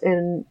versed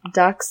in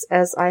ducks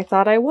as I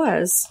thought I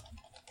was.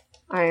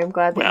 I am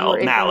glad that you were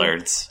able...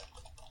 mallards.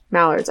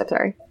 Mallards, I'm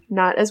sorry.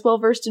 Not as well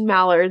versed in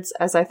mallards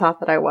as I thought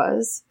that I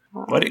was.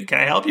 Can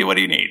I help you? What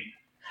do you need?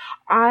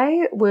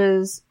 I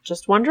was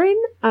just wondering,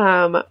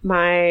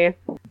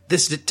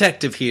 This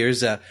detective here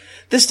is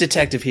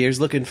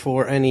looking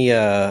for any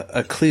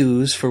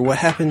clues for what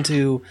happened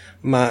to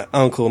my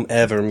Uncle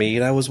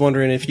Evermead. I was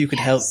wondering if you could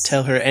help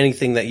tell her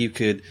anything that you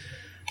could,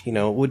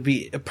 would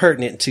be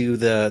pertinent to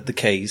the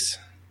case.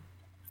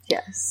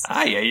 Yes.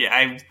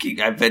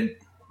 I've been...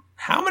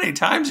 How many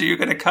times are you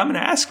going to come and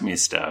ask me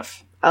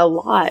stuff? A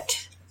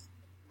lot.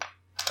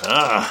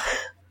 Ugh.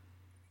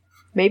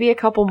 Maybe a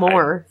couple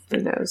more. Who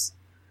knows?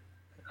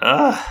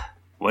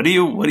 What do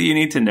you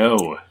need to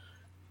know?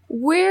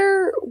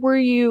 Where were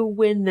you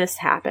when this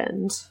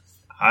happened?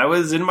 I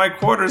was in my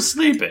quarters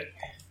sleeping.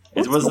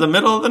 It was the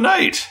middle of the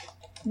night.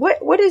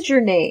 What is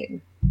your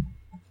name?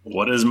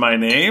 What is my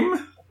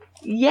name?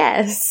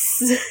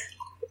 Yes.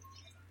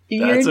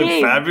 That's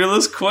a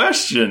fabulous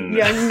question.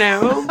 Young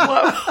Gnome.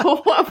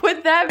 What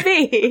would that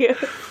be?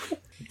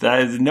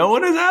 No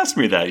one has asked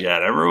me that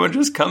yet. Everyone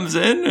just comes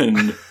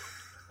in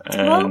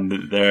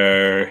and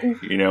they're,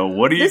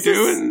 what are you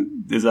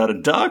doing? Is that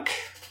a duck?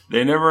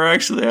 They never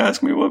actually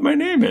ask me what my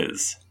name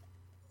is.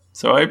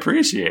 So I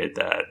appreciate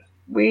that.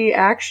 We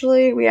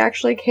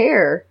actually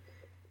care.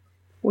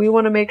 We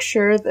want to make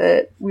sure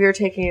that we are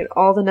taking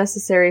all the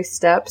necessary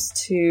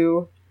steps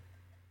to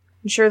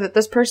ensure that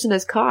this person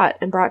is caught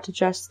and brought to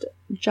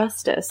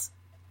justice.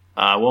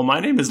 Well, my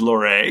name is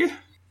Lorray.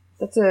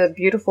 That's a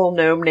beautiful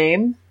gnome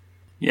name.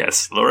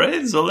 Yes,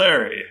 Lorray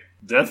Zoleri.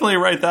 Definitely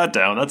write that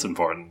down. That's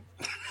important.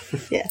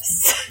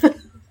 Yes.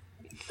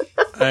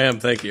 I am,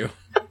 thank you.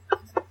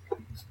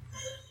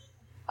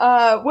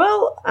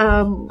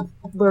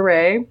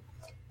 Lorray,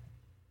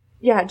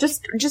 yeah,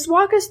 just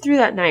walk us through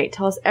that night.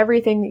 Tell us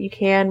everything that you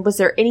can. Was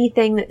there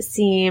anything that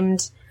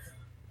seemed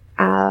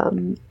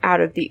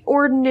out of the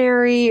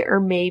ordinary, or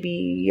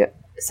maybe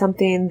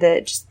something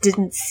that just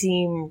didn't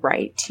seem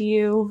right to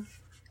you?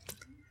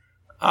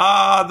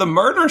 The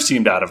murder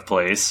seemed out of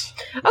place.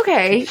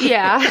 Okay,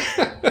 yeah.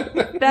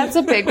 That's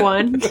a big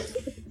one.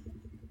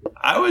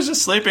 I was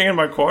just sleeping in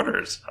my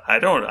quarters. I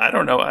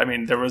don't know. I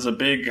mean, there was a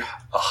big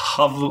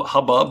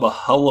hubbub, a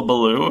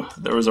hullabaloo.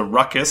 There was a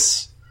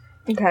ruckus.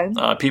 Okay.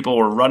 People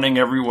were running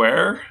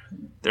everywhere.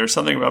 There's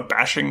something about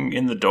bashing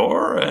in the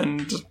door,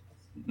 and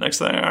next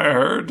thing I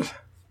heard,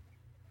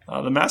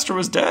 the master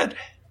was dead.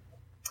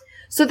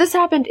 So this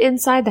happened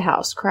inside the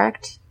house,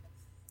 correct?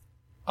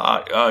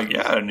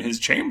 Yeah, in his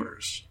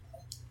chambers.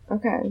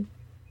 Okay.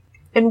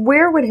 And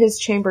where would his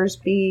chambers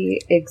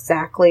be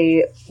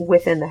exactly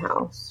within the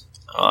house?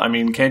 I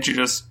mean, can't you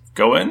just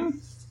go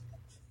in?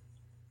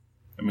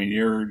 I mean,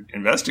 you're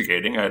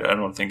investigating. I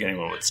don't think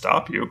anyone would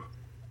stop you.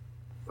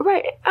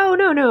 Right. Oh,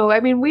 no. I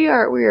mean, we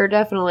are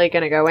definitely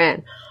going to go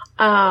in.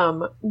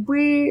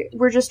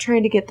 We're just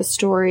trying to get the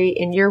story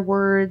in your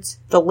words,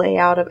 the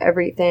layout of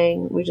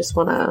everything. We just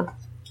want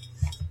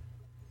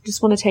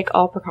to take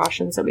all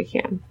precautions that we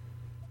can.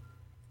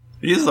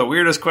 These are the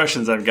weirdest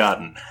questions I've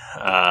gotten.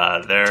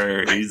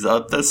 He's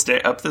up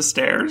the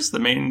stairs, the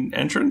main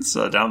entrance,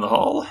 down the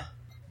hall.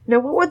 Now,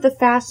 what would the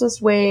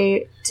fastest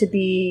way to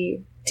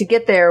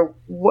get there?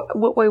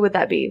 What way would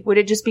that be? Would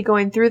it just be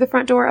going through the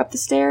front door up the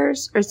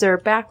stairs, or is there a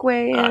back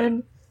way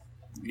in?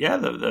 Yeah,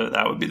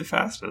 that would be the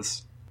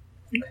fastest.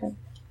 Okay.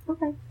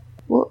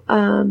 Well,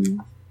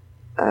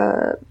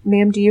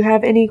 ma'am, do you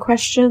have any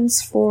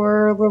questions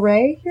for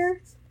Lorray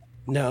here?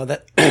 No,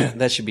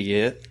 that should be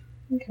it.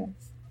 Okay.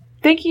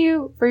 Thank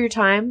you for your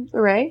time,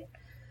 Lorray.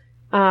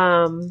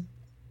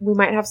 We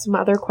might have some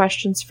other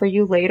questions for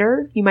you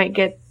later. You might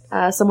get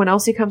someone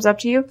else who comes up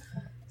to you.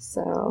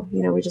 So,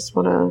 we just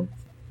want to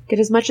get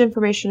as much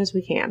information as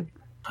we can.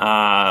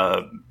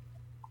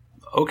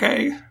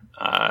 Okay.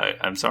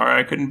 I'm sorry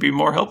I couldn't be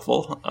more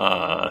helpful.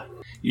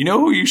 You know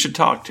who you should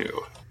talk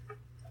to?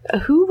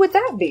 Who would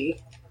that be?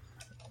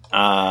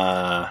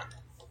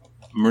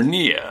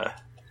 Myrnia.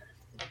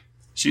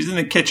 She's in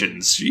the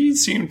kitchens. She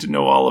seemed to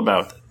know all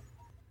about it.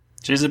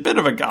 She's a bit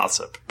of a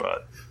gossip,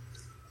 but...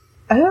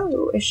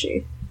 Oh, is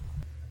she?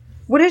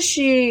 What does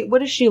she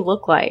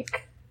look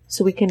like?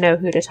 So we can know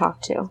who to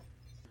talk to.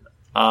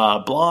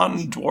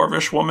 Blonde,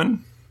 dwarvish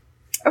woman.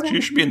 Okay.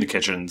 She should be in the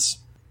kitchens.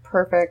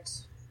 Perfect.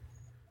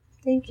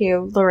 Thank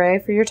you,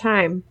 Lorray, for your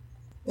time.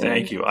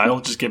 Thank you.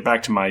 I'll just get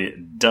back to my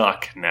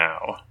duck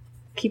now.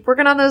 Keep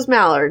working on those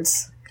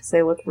mallards, because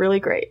they look really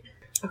great.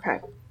 Okay.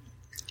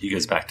 He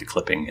goes back to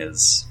clipping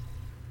his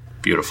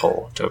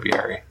beautiful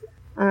topiary.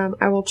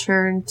 I will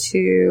turn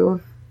to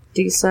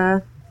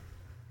Disa.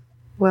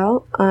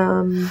 Well,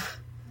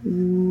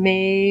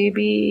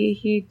 maybe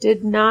he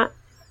did not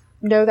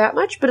know that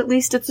much, but at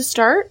least it's a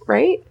start,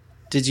 right?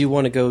 Did you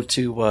want to go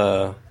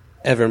to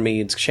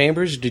Evermead's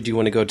chambers, or did you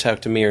want to go talk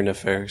to Myrna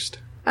first?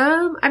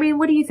 I mean,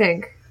 what do you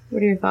think?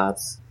 What are your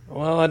thoughts?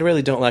 Well, I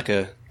really don't like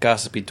a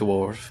gossipy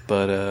dwarf,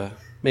 but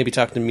maybe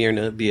talking to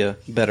Myrna would be a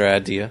better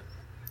idea.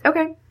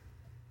 Okay.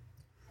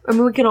 I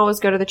mean, we can always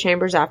go to the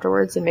chambers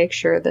afterwards and make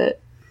sure that,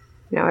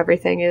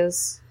 everything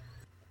is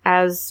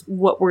as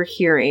what we're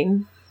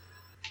hearing.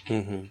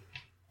 Mm-hmm.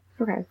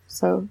 Okay,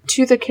 so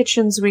to the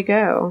kitchens we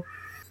go.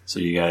 So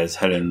you guys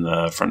head in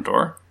the front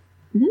door.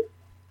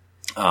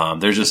 Mm-hmm.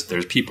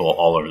 There's people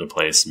all over the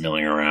place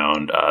milling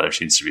around. There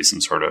seems to be some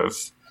sort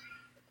of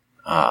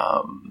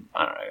I don't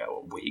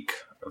know, a wake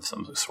of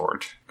some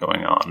sort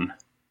going on.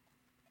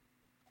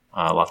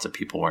 Lots of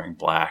people wearing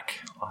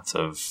black. Lots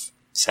of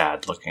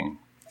sad-looking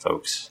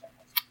folks.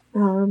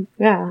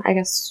 Yeah, I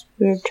guess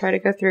we would try to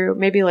go through,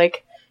 maybe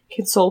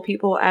console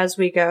people as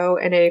we go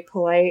in a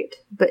polite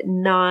but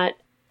not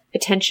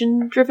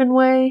attention-driven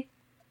way.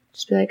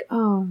 Just be like,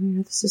 oh,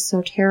 this is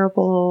so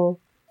terrible.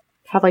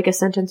 Have a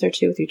sentence or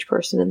two with each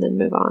person and then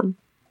move on.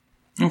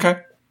 Okay.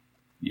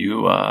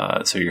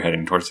 So you're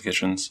heading towards the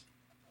kitchens?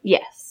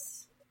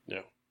 Yes.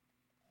 Yeah.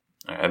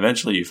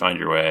 Eventually, you find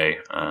your way,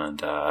 and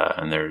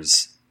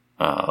there's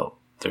a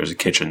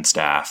kitchen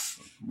staff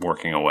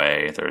working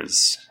away.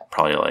 There's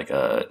probably like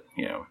a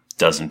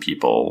dozen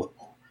people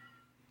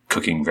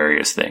cooking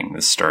various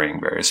things,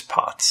 stirring various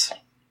pots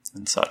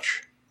and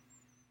such.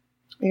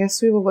 I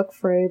guess we will look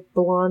for a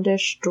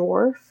blondish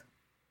dwarf.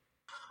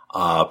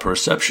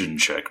 Perception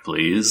check,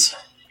 please.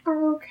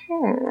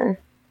 Okay.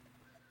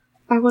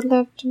 I would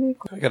love to make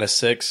I got a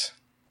 6.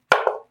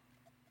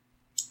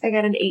 I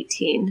got an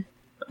 18.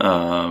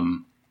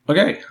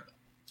 Okay.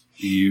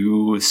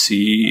 You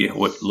see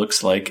what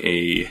looks like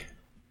a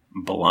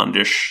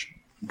blondish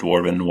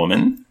dwarven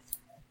woman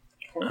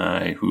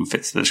who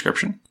fits the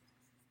description.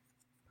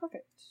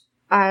 Perfect.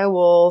 I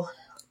will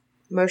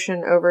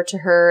motion over to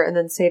her and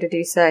then say to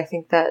Disa, I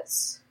think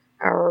that's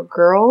our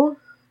girl.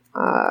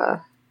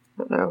 I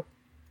don't know.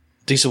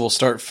 Disa will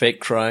start fake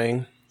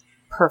crying.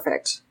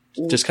 Perfect.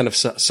 Just kind of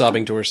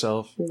sobbing to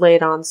herself.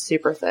 Laid on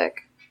super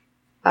thick.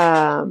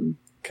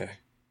 Okay.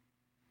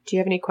 Do you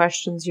have any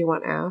questions you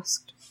want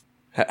asked?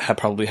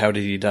 Probably how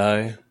did he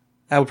die?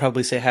 I would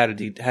probably say how did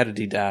he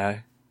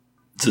die?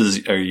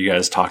 Are you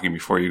guys talking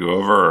before you go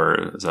over,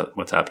 or is that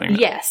what's happening now?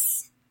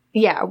 Yes.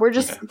 Yeah, we're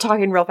just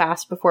talking real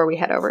fast before we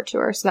head over to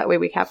her, so that way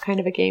we have kind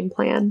of a game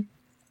plan.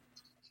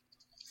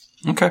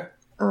 Okay.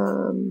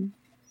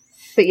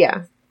 But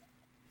yeah.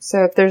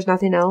 So if there's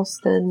nothing else,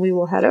 then we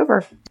will head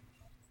over.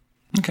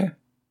 Okay.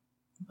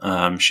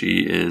 She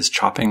is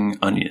chopping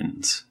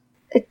onions.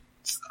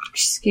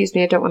 Excuse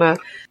me, I don't want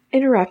to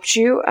interrupt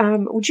you.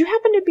 Would you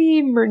happen to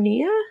be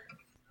Myrnia?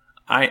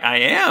 I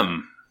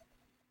am.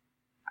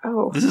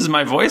 Oh. This is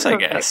my voice,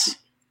 perfect. I guess.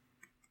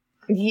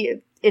 Yeah,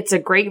 it's a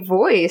great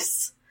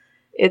voice.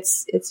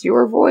 It's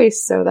your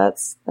voice, so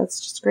that's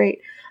just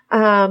great.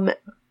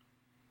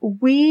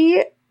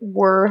 We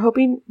were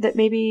hoping that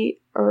maybe,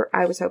 or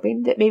I was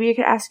hoping that maybe I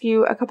could ask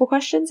you a couple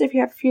questions if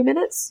you have a few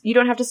minutes. You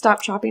don't have to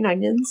stop chopping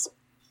onions.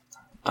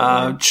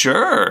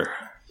 Sure.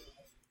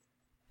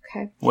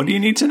 Okay. What do you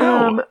need to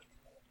know?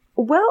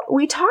 Well,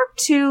 we talked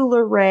to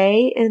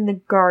Lorray in the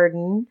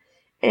garden,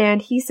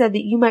 and he said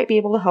that you might be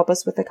able to help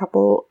us with a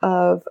couple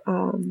of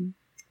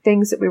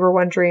things that we were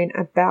wondering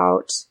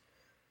about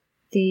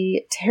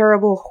the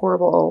terrible,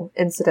 horrible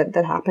incident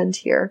that happened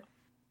here.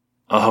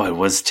 Oh, it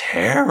was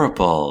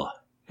terrible.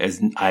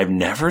 I've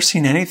never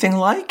seen anything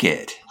like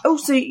it. Oh,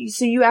 so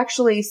you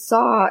actually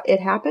saw it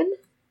happen?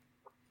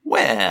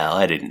 Well,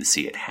 I didn't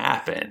see it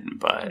happen,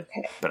 but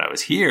I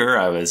was here.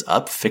 I was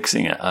up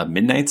fixing a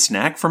midnight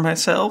snack for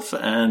myself,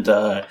 and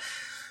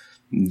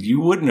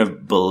you wouldn't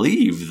have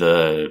believed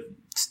the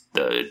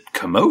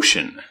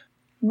commotion.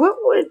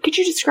 Could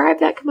you describe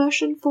that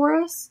commotion for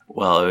us?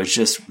 Well, it was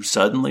just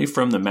suddenly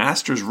from the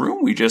master's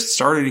room, we just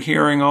started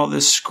hearing all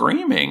this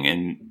screaming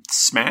and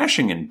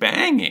smashing and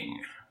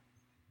banging.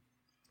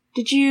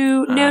 Did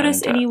you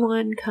notice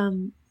anyone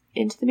come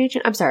into the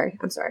mansion? I'm sorry,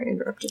 I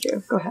interrupted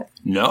you. Go ahead.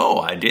 No,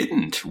 I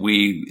didn't.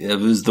 It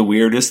was the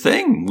weirdest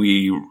thing.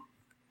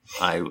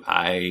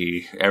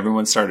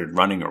 Everyone started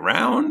running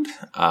around.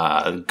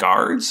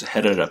 Guards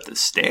headed up the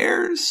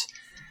stairs.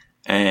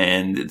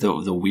 And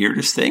the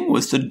weirdest thing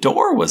was the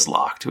door was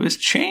locked to his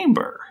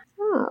chamber.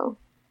 Oh.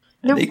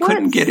 And they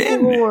couldn't get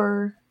in.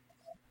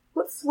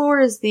 What floor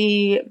is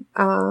the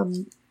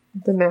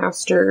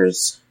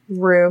master's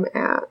room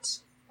at?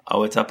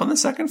 Oh, it's up on the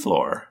second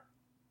floor.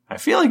 I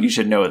feel like you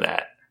should know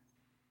that.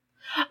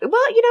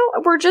 Well,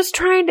 we're just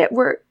trying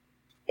to...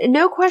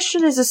 No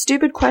question is a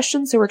stupid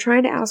question, so we're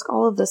trying to ask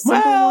all of the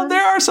simple ones.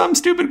 There are some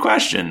stupid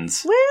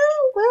questions.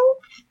 Well,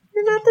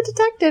 you're not the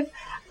detective.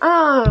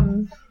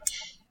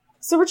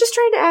 So we're just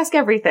trying to ask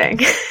everything.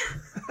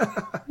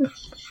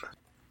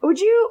 Would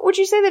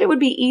you say that it would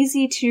be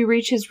easy to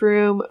reach his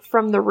room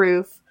from the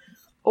roof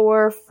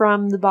or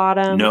from the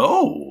bottom?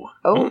 No.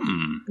 Oh,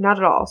 not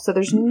at all. So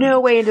there's no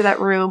way into that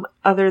room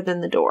other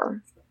than the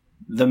door.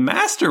 The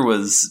master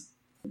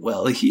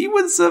he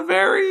was a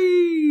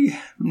very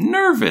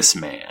nervous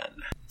man.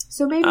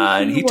 So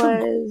maybe he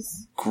took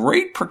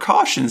great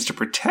precautions to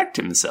protect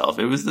himself.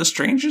 It was the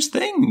strangest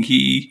thing.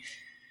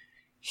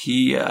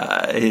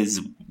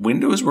 His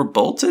windows were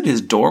bolted.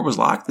 His door was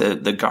locked.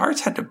 The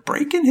guards had to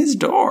break in his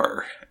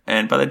door.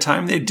 And by the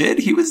time they did,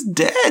 he was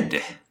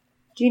dead.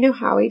 Do you know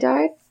how he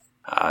died?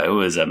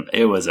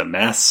 It was a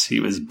mess. He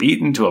was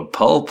beaten to a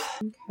pulp.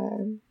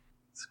 Okay.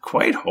 It's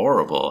quite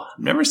horrible.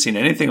 I've never seen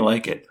anything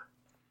like it.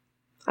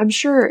 I'm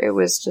sure it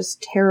was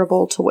just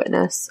terrible to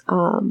witness.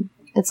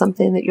 It's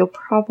something that you'll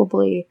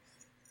probably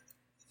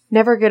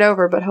never get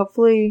over, but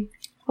hopefully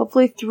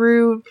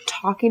through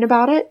talking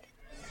about it,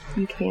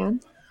 you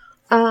can.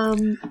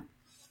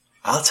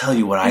 I'll tell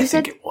you what I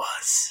think it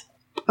was.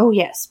 Oh,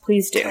 yes,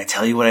 please do. Can I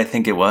tell you what I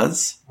think it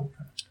was?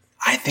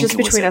 I think just it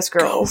was between us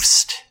girls.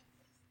 Ghost.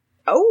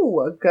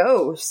 Oh, a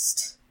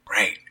ghost.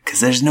 Right, because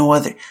there's no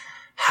other...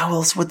 How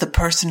else would the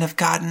person have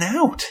gotten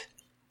out?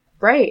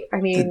 Right, I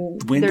mean,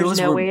 the windows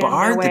there's no were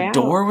barred, the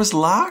door was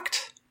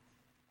locked.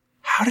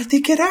 How did they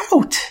get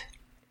out?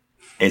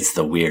 It's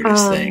the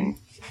weirdest thing.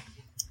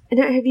 And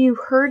have you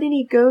heard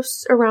any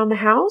ghosts around the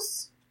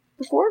house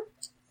before?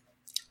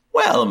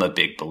 Well, I'm a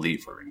big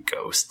believer in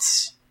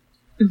ghosts.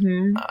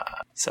 Mm-hmm.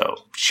 So,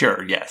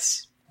 sure,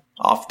 yes.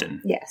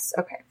 Often. Yes,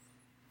 okay.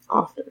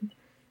 Often.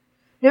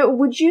 Now,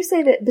 would you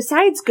say that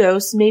besides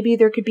ghosts, maybe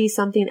there could be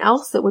something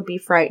else that would be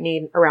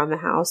frightening around the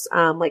house?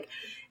 Like,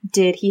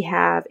 did he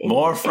have...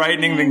 More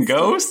frightening than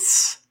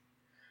ghosts?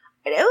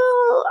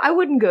 I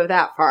wouldn't go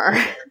that far.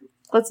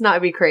 Let's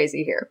not be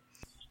crazy here.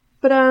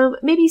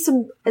 But maybe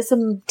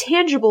some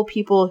tangible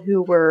people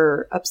who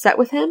were upset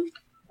with him?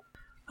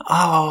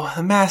 Oh,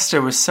 the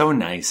master was so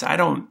nice. I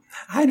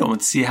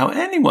don't see how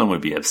anyone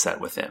would be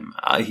upset with him.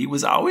 He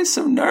was always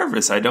so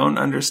nervous. I don't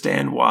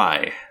understand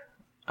why.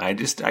 I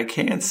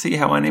can't see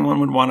how anyone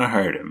would want to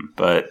hurt him.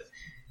 But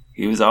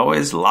he was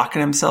always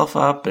locking himself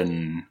up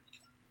and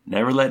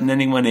never letting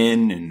anyone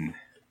in, and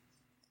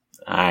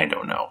I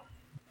don't know.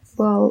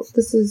 Well,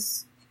 this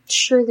has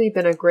surely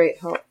been a great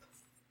help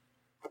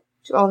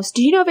to all of us.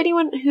 Do you know of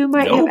anyone who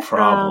might No have...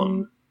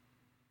 problem.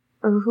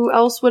 Or who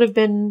else would have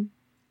been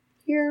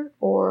here,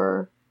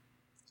 or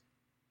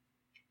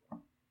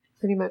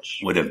pretty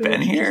much Would have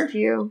been here?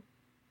 You,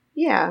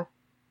 yeah,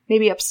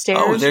 maybe upstairs.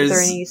 Oh, Are there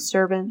any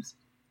servants?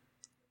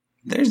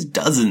 There's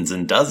dozens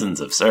and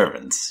dozens of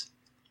servants.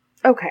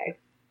 Okay.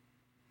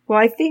 Well,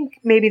 I think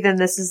maybe then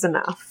this is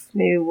enough.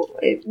 Maybe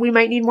we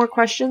might need more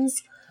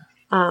questions.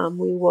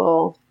 We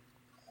will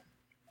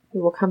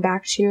come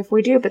back to you if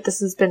we do. But this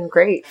has been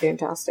great,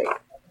 fantastic.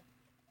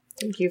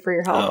 Thank you for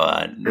your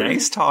help.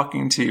 Nice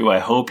talking to you. I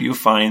hope you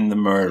find the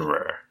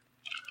murderer.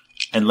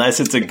 Unless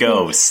it's a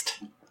ghost.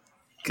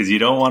 Because you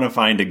don't want to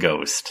find a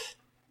ghost.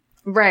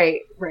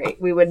 Right.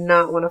 We would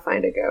not want to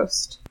find a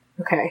ghost.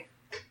 Okay.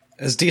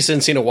 As Disa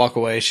and Cena walk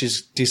away,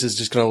 Disa's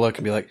just going to look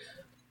and be like,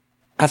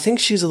 I think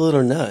she's a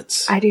little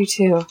nuts. I do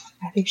too.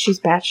 I think she's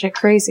batshit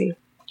crazy.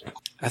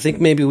 I think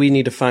maybe we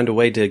need to find a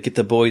way to get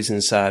the boys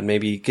inside.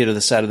 Maybe get to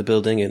the side of the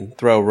building and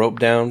throw a rope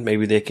down.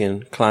 Maybe they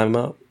can climb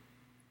up.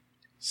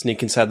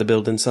 Sneak inside the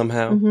building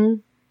somehow. Mm-hmm.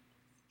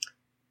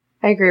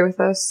 I agree with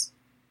this.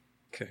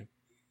 Okay.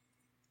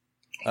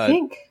 I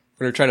think.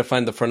 We're going to try to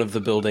find the front of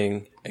the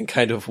building and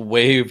kind of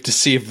wave to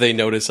see if they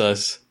notice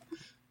us.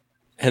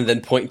 And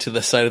then point to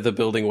the side of the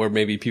building where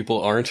maybe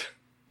people aren't.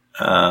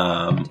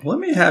 Let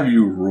me have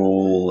you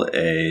roll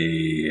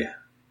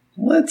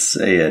let's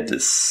say a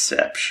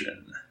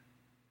deception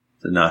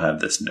to not have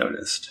this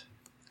noticed.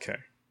 Okay.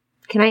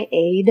 Can I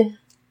aid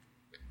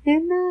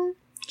in that?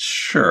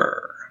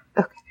 Sure.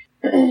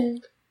 Well,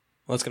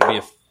 it's going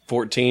to be a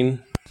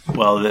 14.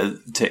 Well,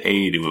 to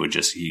aid, it would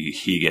just,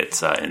 he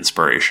gets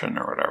inspiration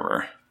or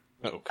whatever.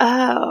 Okay.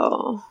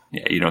 Oh.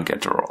 Yeah, you don't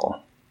get to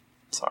roll.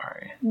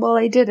 Sorry. Well,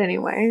 I did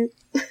anyway.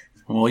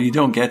 Well, you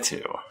don't get to.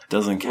 It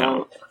doesn't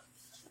count.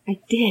 I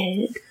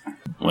did.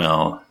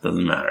 Well,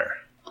 doesn't matter.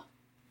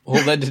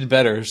 Well, that did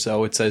better,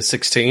 so it says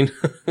 16.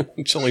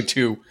 It's only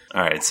 2.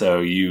 All right, so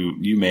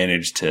you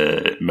managed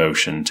to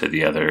motion to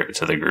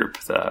the group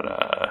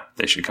that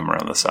they should come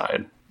around the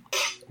side.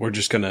 We're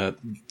just going to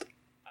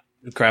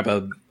grab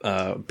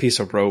a piece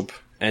of rope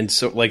and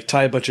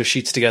tie a bunch of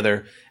sheets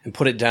together and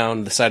put it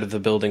down the side of the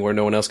building where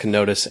no one else can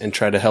notice and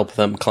try to help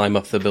them climb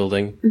up the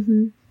building.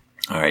 Mm-hmm.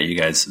 All right, you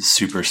guys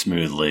super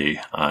smoothly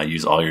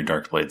use all your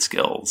Darkblade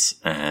skills,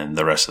 and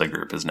the rest of the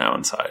group is now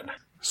inside.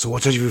 So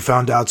what have you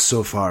found out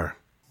so far?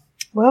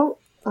 Well,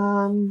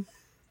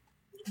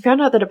 I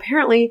found out that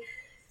apparently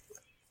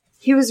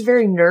he was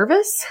very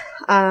nervous.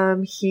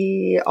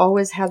 He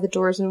always had the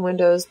doors and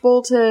windows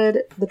bolted.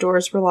 The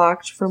doors were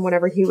locked from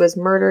whenever he was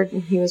murdered,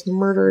 and he was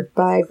murdered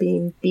by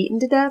being beaten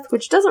to death,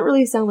 which doesn't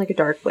really sound like a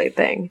Darkblade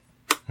thing.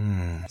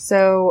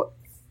 So,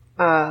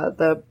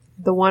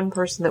 the one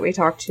person that we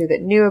talked to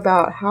that knew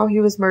about how he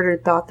was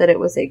murdered thought that it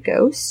was a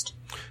ghost.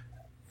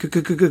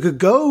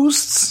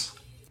 Ghosts?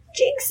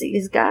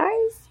 Jinxies,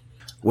 guys.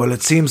 Well,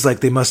 it seems like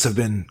they must have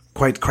been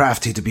quite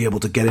crafty to be able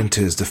to get into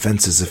his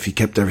defenses if he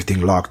kept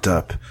everything locked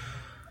up.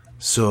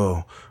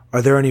 So,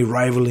 are there any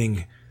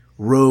rivaling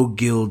rogue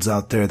guilds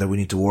out there that we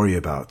need to worry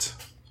about?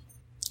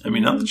 I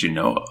mean, not that you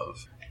know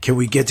of. Can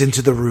we get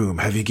into the room?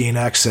 Have you gained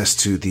access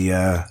to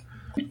the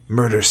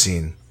murder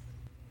scene?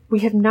 We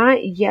have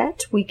not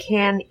yet. We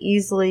can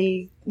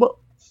easily... Well,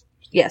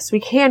 yes, we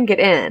can get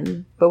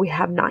in, but we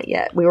have not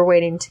yet. We were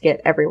waiting to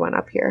get everyone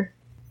up here.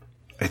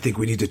 I think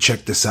we need to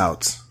check this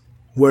out.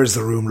 Where's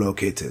the room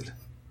located?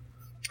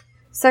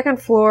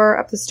 Second floor,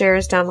 up the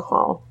stairs, down the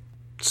hall.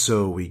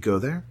 So we go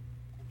there?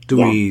 Do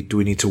Yeah.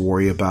 we need to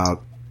worry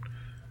about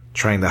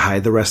trying to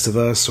hide the rest of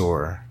us,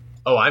 or?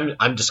 Oh,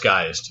 I'm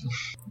disguised.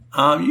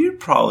 You'd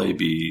probably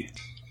be.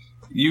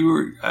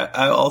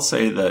 I'll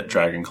say that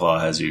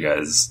Dragonclaw has you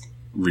guys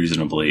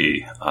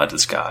reasonably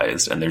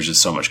disguised, and there's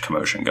just so much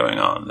commotion going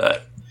on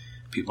that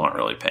people aren't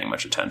really paying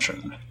much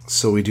attention.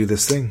 So we do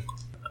this thing.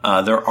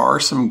 There are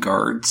some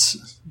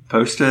guards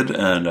posted,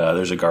 and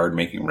there's a guard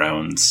making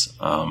rounds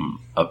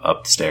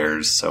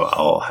upstairs. So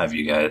I'll have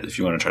you guys, if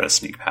you want to try to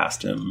sneak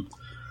past him,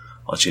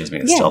 I'll let you guys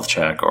make a stealth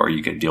check, or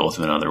you could deal with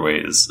him in other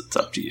ways. It's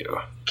up to you.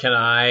 Can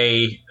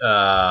I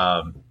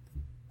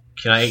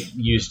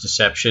use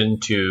deception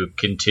to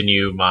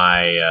continue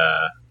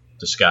my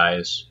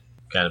disguise?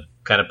 Kind of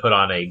kind of put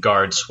on a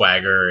guard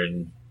swagger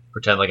and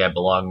pretend like I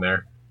belong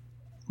there.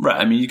 Right.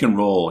 I mean, you can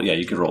roll. Yeah,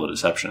 you could roll a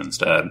deception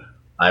instead.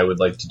 I would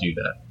like to do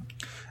that.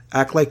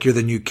 Act like you're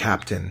the new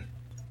captain.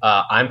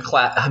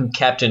 I'm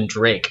Captain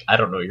Drake. I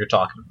don't know what you're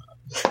talking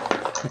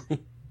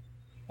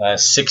about.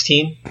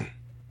 16.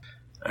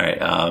 All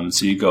right.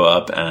 So you go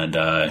up,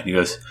 and he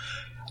goes,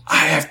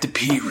 "I have to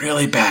pee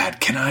really bad.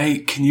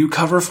 Can you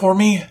cover for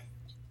me?"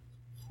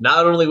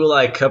 Not only will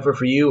I cover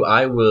for you,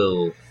 I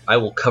will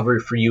cover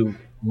for you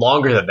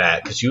longer than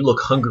that because you look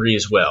hungry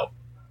as well.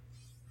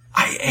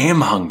 I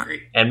am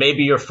hungry. And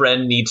maybe your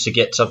friend needs to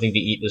get something to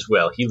eat as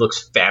well. He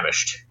looks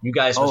famished. You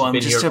guys must have I'm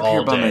been just here up all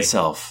here by day.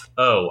 myself.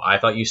 Oh, I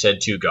thought you said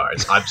 2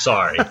 guards. I'm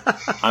sorry.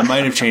 I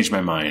might have changed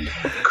my mind.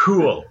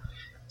 Cool.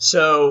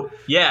 So,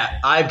 yeah,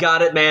 I've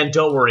got it, man.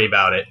 Don't worry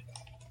about it.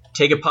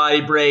 Take a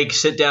potty break,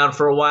 sit down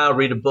for a while,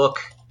 read a book.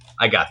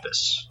 I got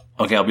this.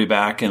 Okay, I'll be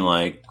back in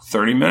like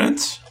 30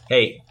 minutes.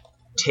 Hey,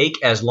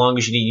 take as long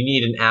as you need. You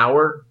need an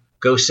hour.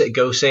 Go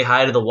say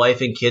hi to the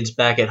wife and kids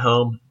back at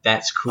home.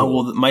 That's cool.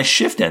 Oh, well, my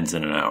shift ends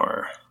in an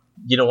hour.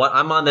 You know what?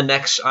 I'm on the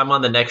next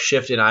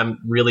shift, and I'm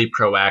really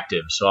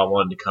proactive, so I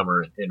wanted to come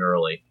in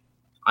early.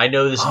 I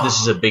know this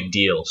is a big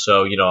deal,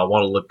 so I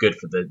want to look good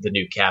for the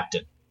new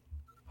captain.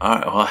 All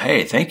right. Well,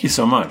 hey, thank you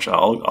so much.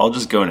 I'll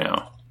just go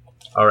now.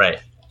 All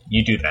right,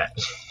 you do that.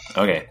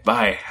 Okay.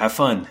 Bye. Have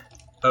fun.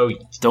 Oh,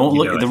 Don't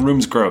look. The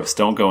room's gross.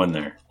 Don't go in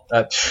there.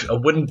 I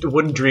wouldn't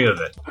dream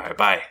of it. All right.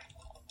 Bye.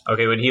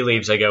 Okay, when he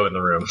leaves, I go in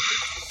the room.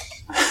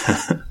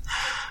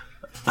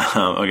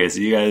 Okay,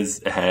 so you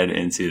guys head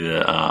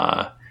into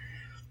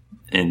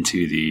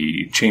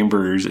the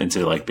chambers,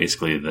 into like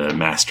basically the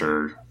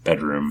master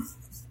bedroom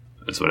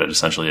is what it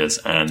essentially is,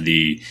 and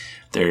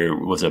there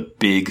was a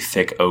big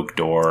thick oak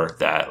door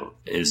that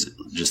is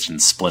just in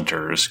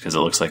splinters because it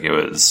looks like it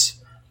was,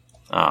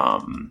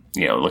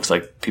 it looks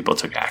like people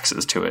took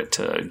axes to it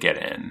to get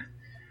in.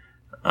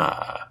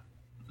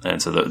 And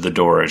so the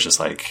door is just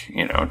like,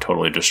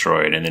 totally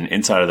destroyed. And then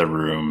inside of the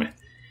room,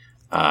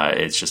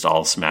 it's just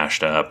all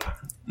smashed up.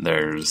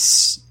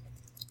 There's,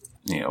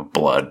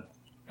 blood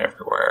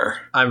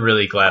everywhere. I'm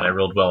really glad I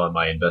rolled well on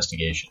my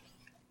investigation.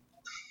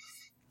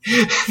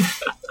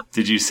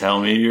 Did you tell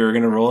me you were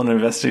going to roll an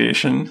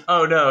investigation?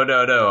 Oh, no.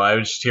 I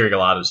was just hearing a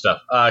lot of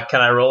stuff.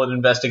 Can I roll an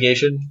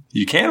investigation?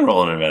 You can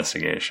roll an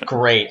investigation.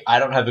 Great. I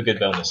don't have a good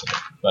bonus in it,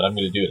 but I'm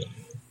going to do it.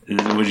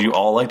 Would you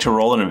all like to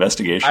roll an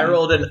investigation? I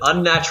rolled an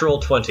unnatural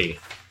 20.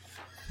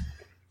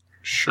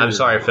 Sure. I'm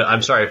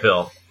sorry,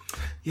 Phil.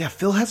 Yeah,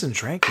 Phil hasn't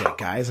drank yet,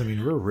 guys. I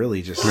mean, we're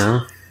really just...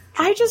 No?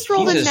 I just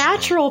rolled Jesus. a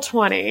natural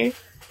 20.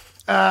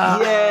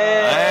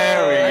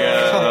 There we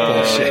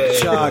go.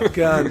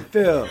 Shotgun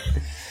Phil.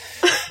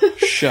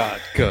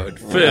 Shotgun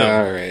Phil.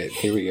 All right,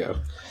 here we go.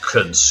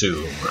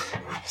 Consume.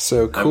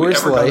 So Have we Coors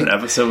ever done an Light.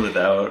 episode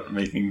without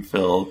making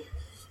Phil...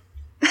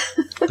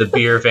 The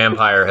beer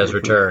vampire has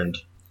returned.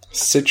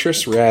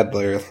 Citrus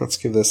Radler. Let's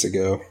give this a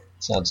go.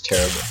 Sounds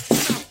terrible.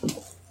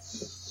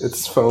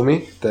 It's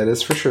foamy. That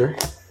is for sure.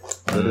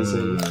 That is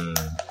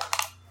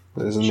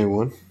a new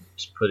one.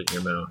 Just put it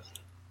in your mouth.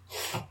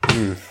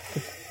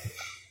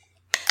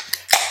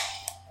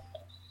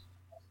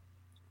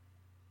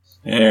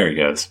 There he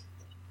goes.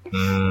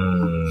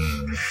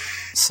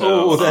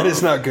 So, that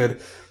is not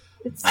good.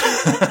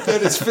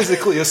 That is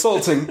physically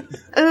assaulting.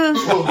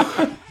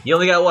 You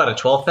only got, a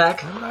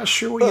 12-pack? I'm not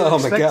sure what you Oh, my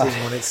expected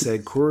God. when it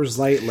said Coors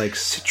Light, like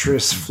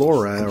Citrus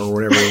Flora or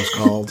whatever it was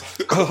called.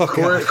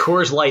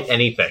 Coors Light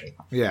anything.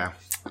 Yeah,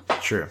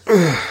 true.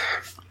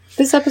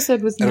 This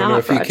episode was don't know not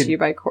if you brought could- to you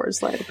by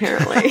Coors Light,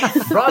 apparently.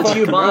 Brought to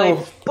you by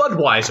no.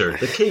 Budweiser,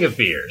 the king of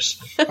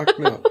beers. Fuck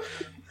no.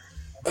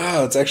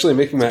 Oh, it's actually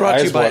making my Brought to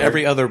eyes you by water.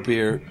 every other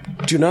beer.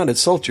 Do not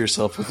insult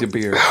yourself with your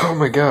beer. Oh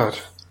my god.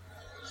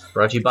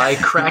 Brought to you by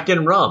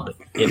Kraken Rum.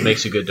 It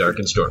makes a good dark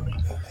and stormy.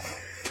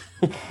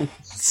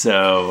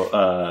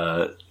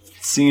 So,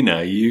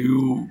 Cena,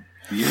 you're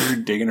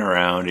digging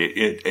around.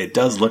 It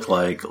does look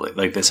like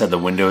they said, the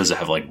windows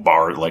have like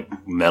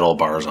metal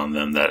bars on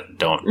them that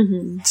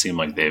don't seem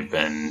like they've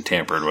been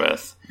tampered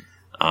with.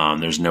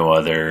 There's no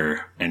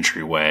other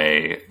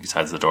entryway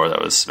besides the door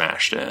that was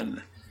smashed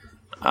in.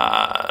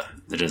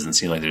 It doesn't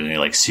seem like there's any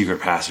like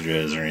secret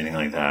passages or anything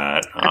like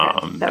that.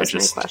 Okay, that was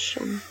just, my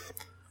question.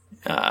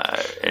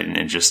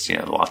 and just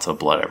lots of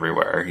blood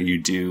everywhere. You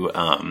do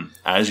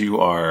as you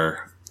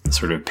are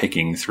sort of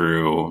picking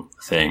through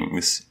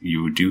things,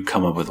 you do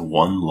come up with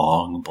one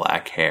long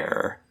black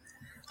hair,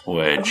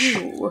 which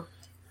Ooh.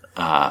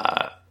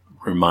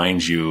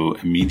 reminds you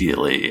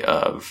immediately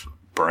of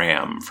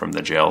Bram from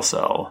the jail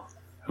cell,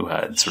 who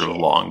had sort of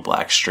long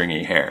black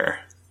stringy hair.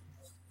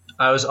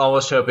 I was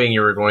almost hoping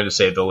you were going to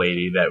say the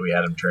lady that we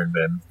had him turn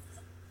in.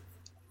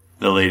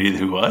 The lady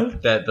who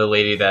what? The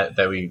lady that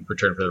we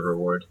returned for the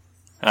reward.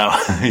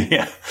 Oh,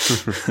 yeah.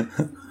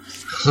 I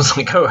was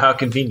like, oh, how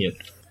convenient.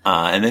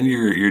 And then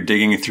you're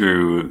digging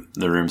through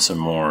the room some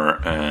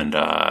more,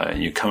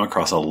 and you come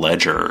across a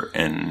ledger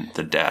in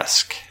the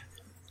desk,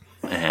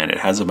 and it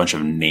has a bunch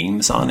of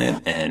names on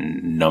it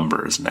and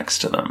numbers next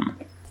to them.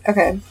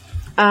 Okay.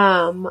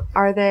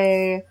 Are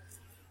they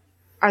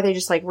are they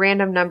just like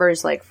random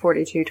numbers like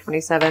 42,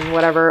 27,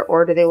 whatever,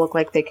 or do they look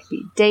like they could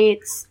be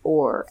dates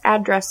or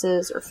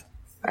addresses or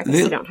I guess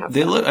they don't have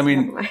they that. look I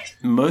mean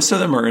most of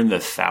them are in the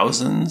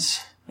thousands.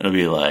 It'll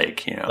be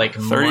like, like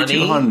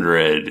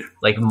 3,200,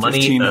 like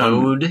money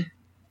owed,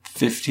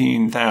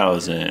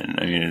 15,000.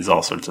 I mean, it's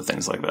all sorts of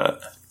things like that.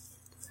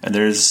 And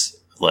there's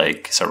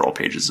like several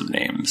pages of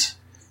names.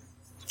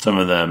 Some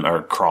of them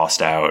are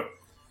crossed out.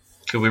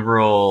 Could we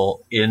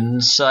roll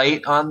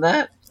insight on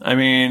that? I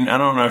mean, I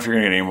don't know if you're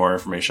going to get any more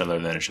information other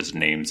than it's just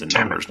names and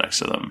numbers next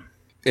to them.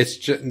 It's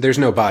just, there's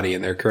no body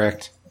in there,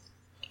 correct?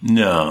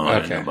 No,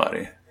 Okay.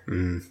 nobody.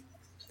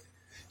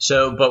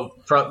 So,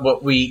 but from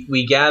what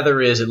we gather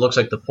is it looks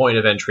like the point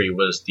of entry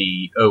was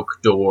the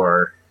oak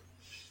door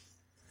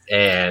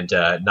and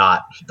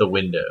not the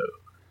window.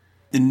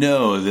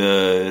 No,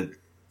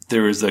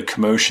 there was a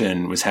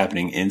commotion was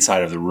happening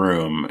inside of the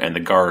room, and the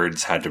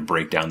guards had to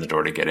break down the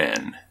door to get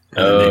in.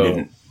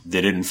 And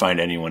they didn't find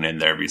anyone in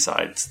there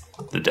besides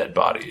the dead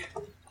body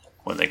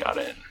when they got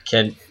in.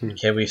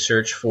 Can we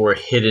search for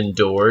hidden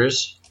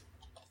doors?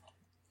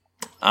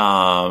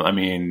 I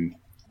mean,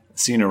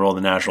 Cena rolled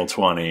a natural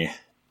 20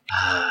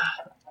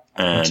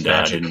 and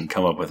didn't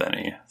come up with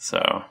any. So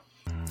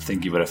I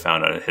think you would have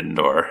found a hidden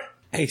door.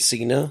 Hey,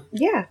 Cena.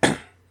 Yeah.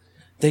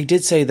 They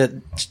did say that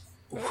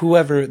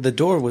the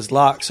door was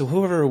locked, so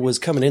whoever was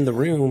coming in the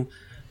room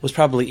was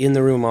probably in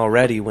the room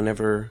already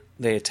whenever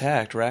they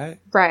attacked, right?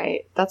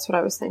 Right. That's what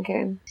I was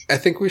thinking. I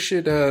think we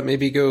should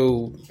maybe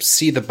go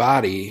see the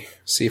body,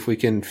 see if we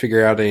can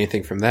figure out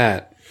anything from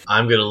that.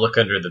 I'm going to look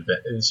under the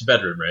bed. It's a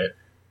bedroom, right?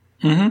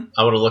 Mm-hmm.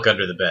 I want to look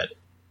under the bed.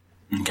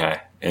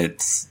 Okay.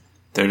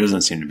 There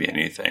doesn't seem to be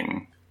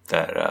anything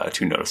that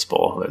too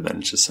noticeable other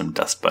than just some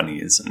dust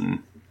bunnies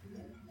and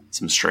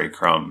some stray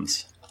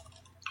crumbs.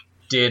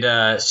 Did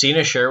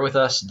Cena share with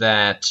us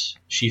that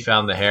she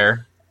found the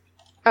hair?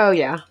 Oh,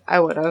 yeah. I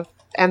would have.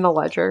 And the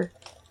ledger.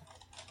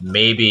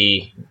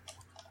 Maybe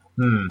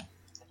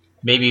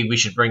we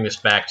should bring this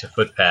back to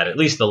Footpad, at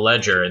least the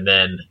ledger, and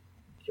then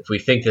if we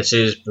think this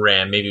is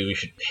Bram, maybe we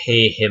should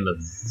pay him a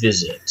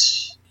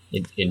visit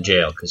in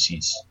jail, because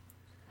he's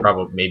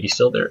probably maybe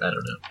still there. I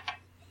don't know.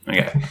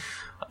 Okay.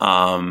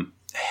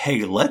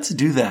 Hey, let's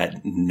do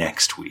that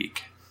next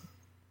week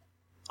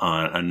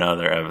on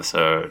another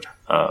episode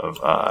of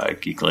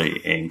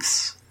Geekly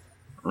Inc.'s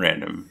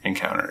Random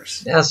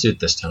Encounters. Yeah, let's do it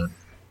this time.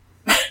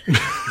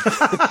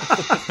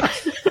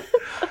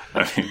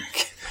 I mean,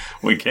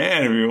 we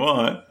can if you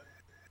want.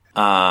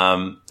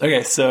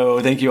 Okay, so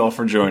thank you all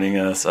for joining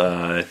us.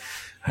 I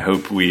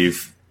hope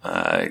we've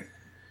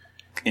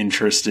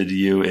interested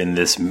you in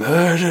this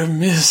murder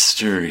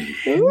mystery.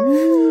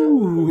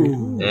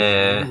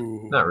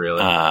 Not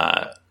really.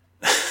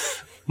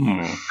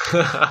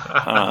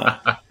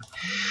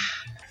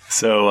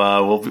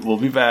 So we'll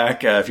be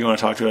back. If you want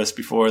to talk to us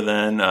before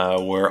then,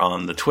 we're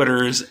on the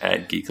Twitters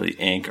at Geekly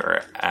Inc.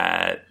 or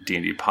at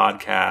D&D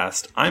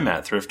Podcast. I'm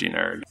at Thrifty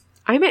Nerd.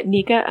 I'm at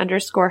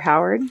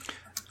Nika_Howard.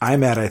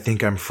 I'm at I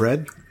think I'm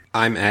Fred.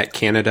 I'm at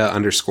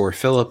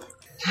Canada_Philip.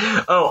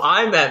 Oh,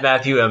 I'm at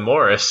Matthew M.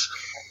 Morris.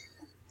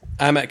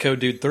 I'm at Code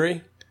Dude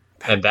 3.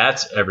 And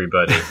that's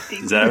everybody.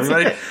 Is that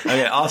everybody?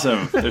 Okay,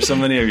 awesome. There's so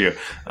many of you.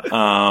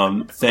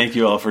 Thank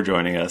you all for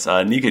joining us.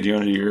 Nika, do you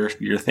want to do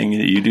your thing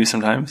that you do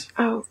sometimes?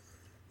 Oh,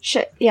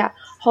 shit. Yeah.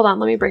 Hold on.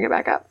 Let me bring it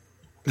back up.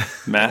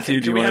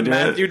 Matthew, do you want to do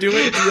Matthew it? do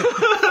it?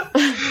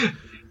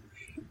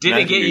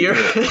 Didn't get your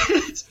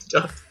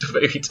don't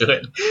make me do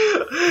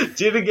it.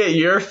 Didn't get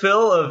your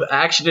fill of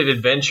action and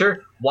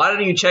adventure? Why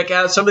don't you check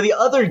out some of the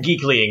other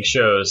Geekly Inc.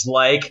 shows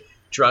like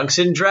Drunks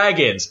and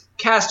Dragons,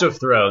 Cast of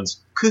Thrones,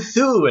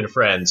 Cthulhu and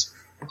Friends.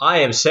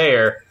 I am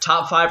Sayer,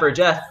 Top 5 or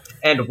Death,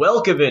 and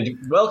welcome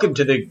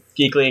to the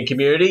Geekly Inc.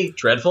 community,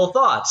 Dreadful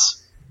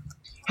Thoughts.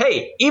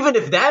 Hey, even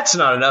if that's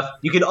not enough,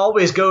 you can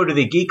always go to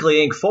the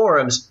Geekly Inc.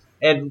 forums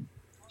and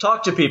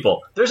talk to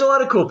people. There's a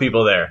lot of cool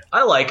people there.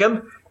 I like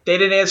them. They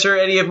didn't answer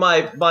any of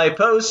my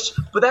posts,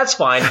 but that's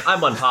fine.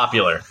 I'm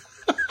unpopular.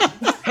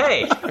 Hey,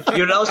 you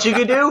know what else you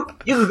can do?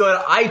 You can go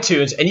to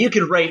iTunes and you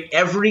can rate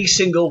every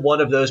single one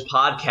of those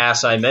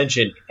podcasts I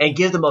mentioned and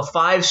give them a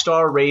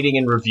 5-star rating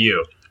and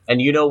review. And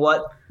you know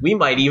what? We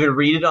might even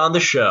read it on the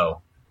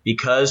show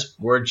because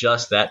we're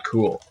just that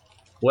cool.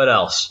 What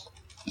else?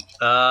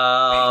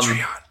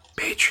 Patreon.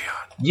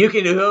 You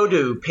can go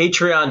to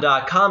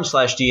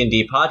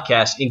patreon.com/D&D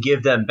podcast and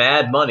give them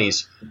bad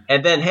monies.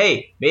 And then,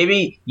 hey,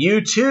 maybe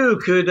you too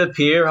could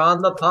appear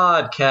on the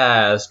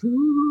podcast.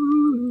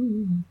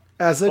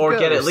 As it Or goes.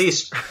 get at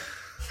least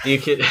you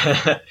could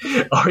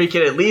or you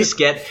can at least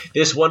get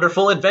this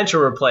wonderful adventure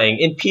we're playing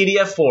in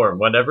PDF form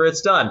whenever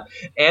it's done,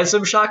 and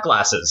some shot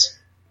glasses.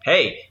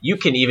 Hey, you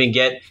can even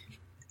get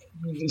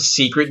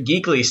secret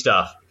geekly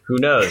stuff. Who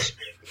knows?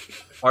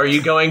 Are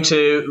you going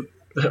to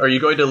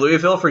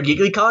Louisville for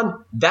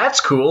GeeklyCon?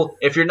 That's cool.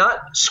 If you're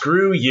not,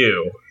 screw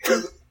you.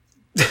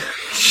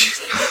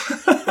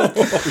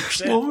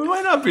 Well, we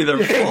might not be there.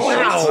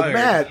 Wow, Fired.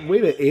 Matt,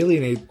 way to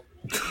alienate.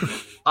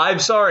 I'm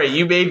sorry.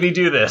 You made me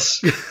do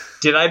this.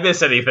 Did I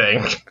miss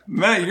anything?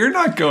 Matt, you're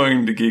not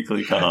going to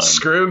GeeklyCon.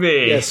 Screw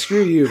me. Yeah,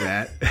 screw you,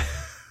 Matt.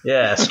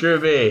 Yeah, screw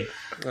me.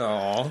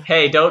 Aw.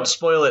 Hey, don't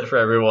spoil it for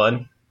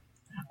everyone.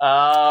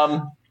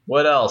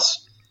 What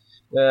else?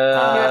 New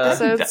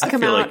episodes I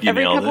come feel out like you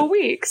every nailed couple it.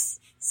 weeks.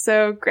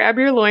 So grab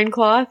your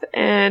loincloth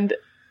and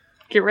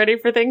get ready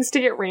for things to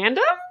get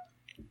random.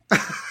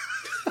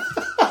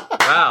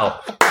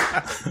 Wow.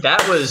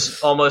 That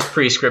was almost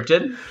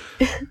pre-scripted.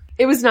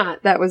 It was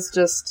not. That's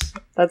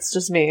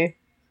just me.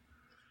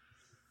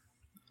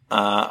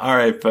 All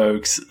right,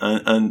 folks,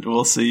 and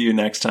we'll see you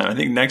next time. I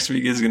think next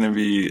week is going to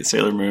be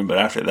Sailor Moon, but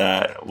after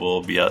that,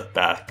 we'll be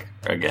back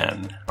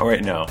again. Oh,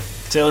 wait, no.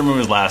 Sailor Moon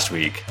was last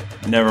week.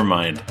 Never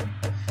mind.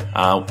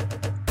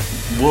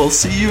 We'll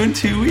see you in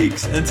 2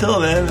 weeks. Until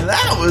then,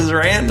 that was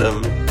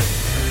random.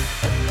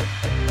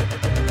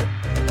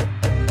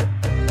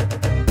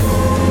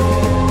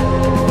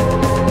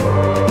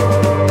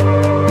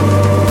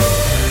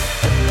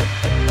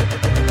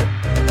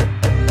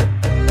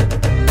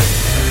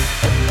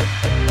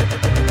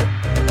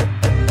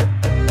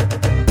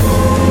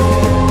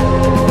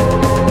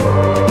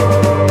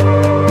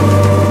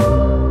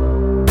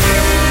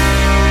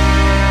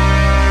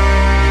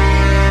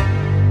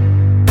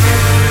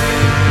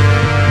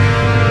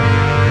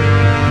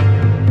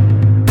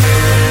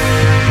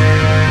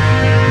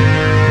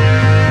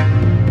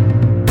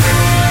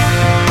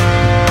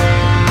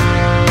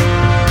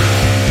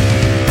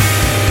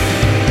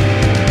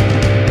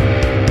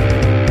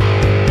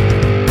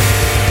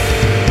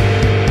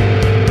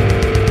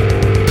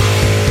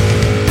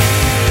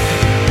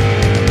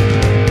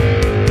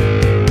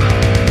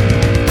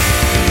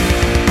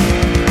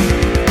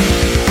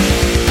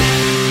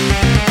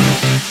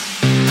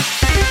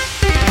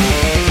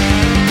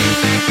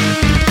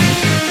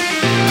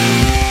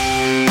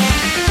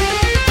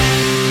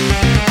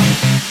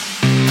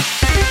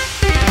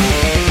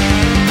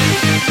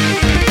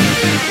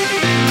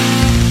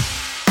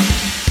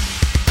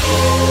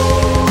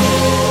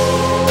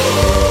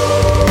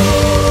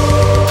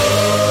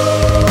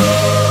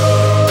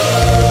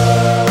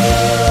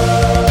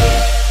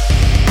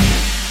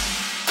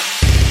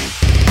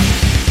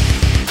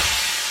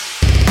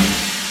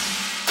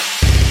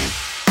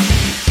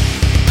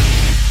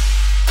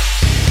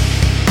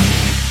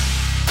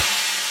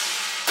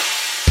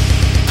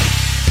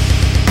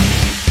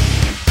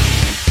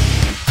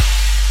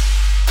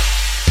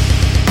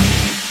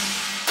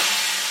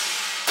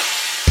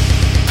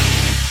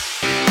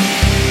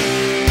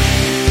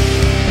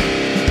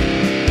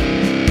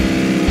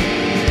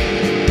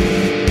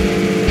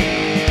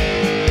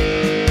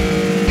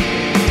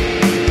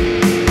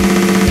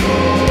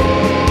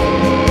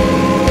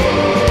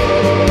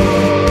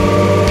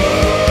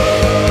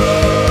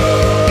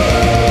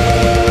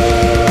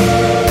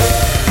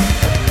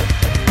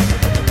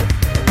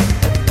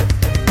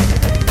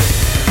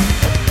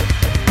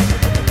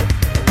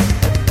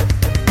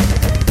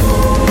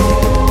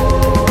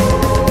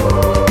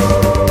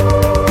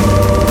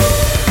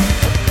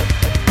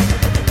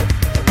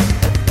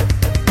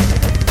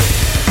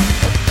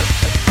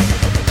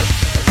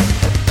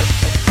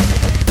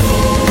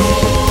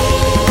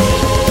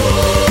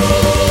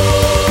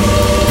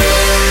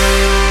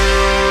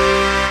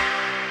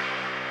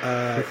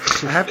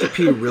 I have to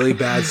pee really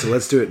bad, so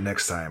let's do it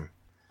next time.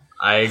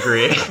 I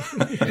agree.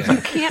 You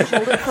can't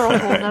hold it for a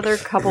whole another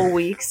couple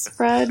weeks,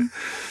 Fred.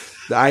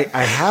 I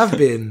have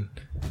been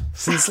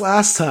since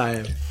last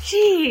time.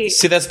 Gee.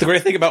 See, that's the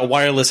great thing about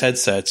wireless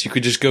headsets. You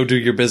could just go do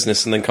your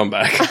business and then come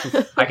back.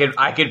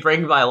 I could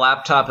bring my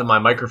laptop and my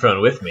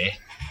microphone with me.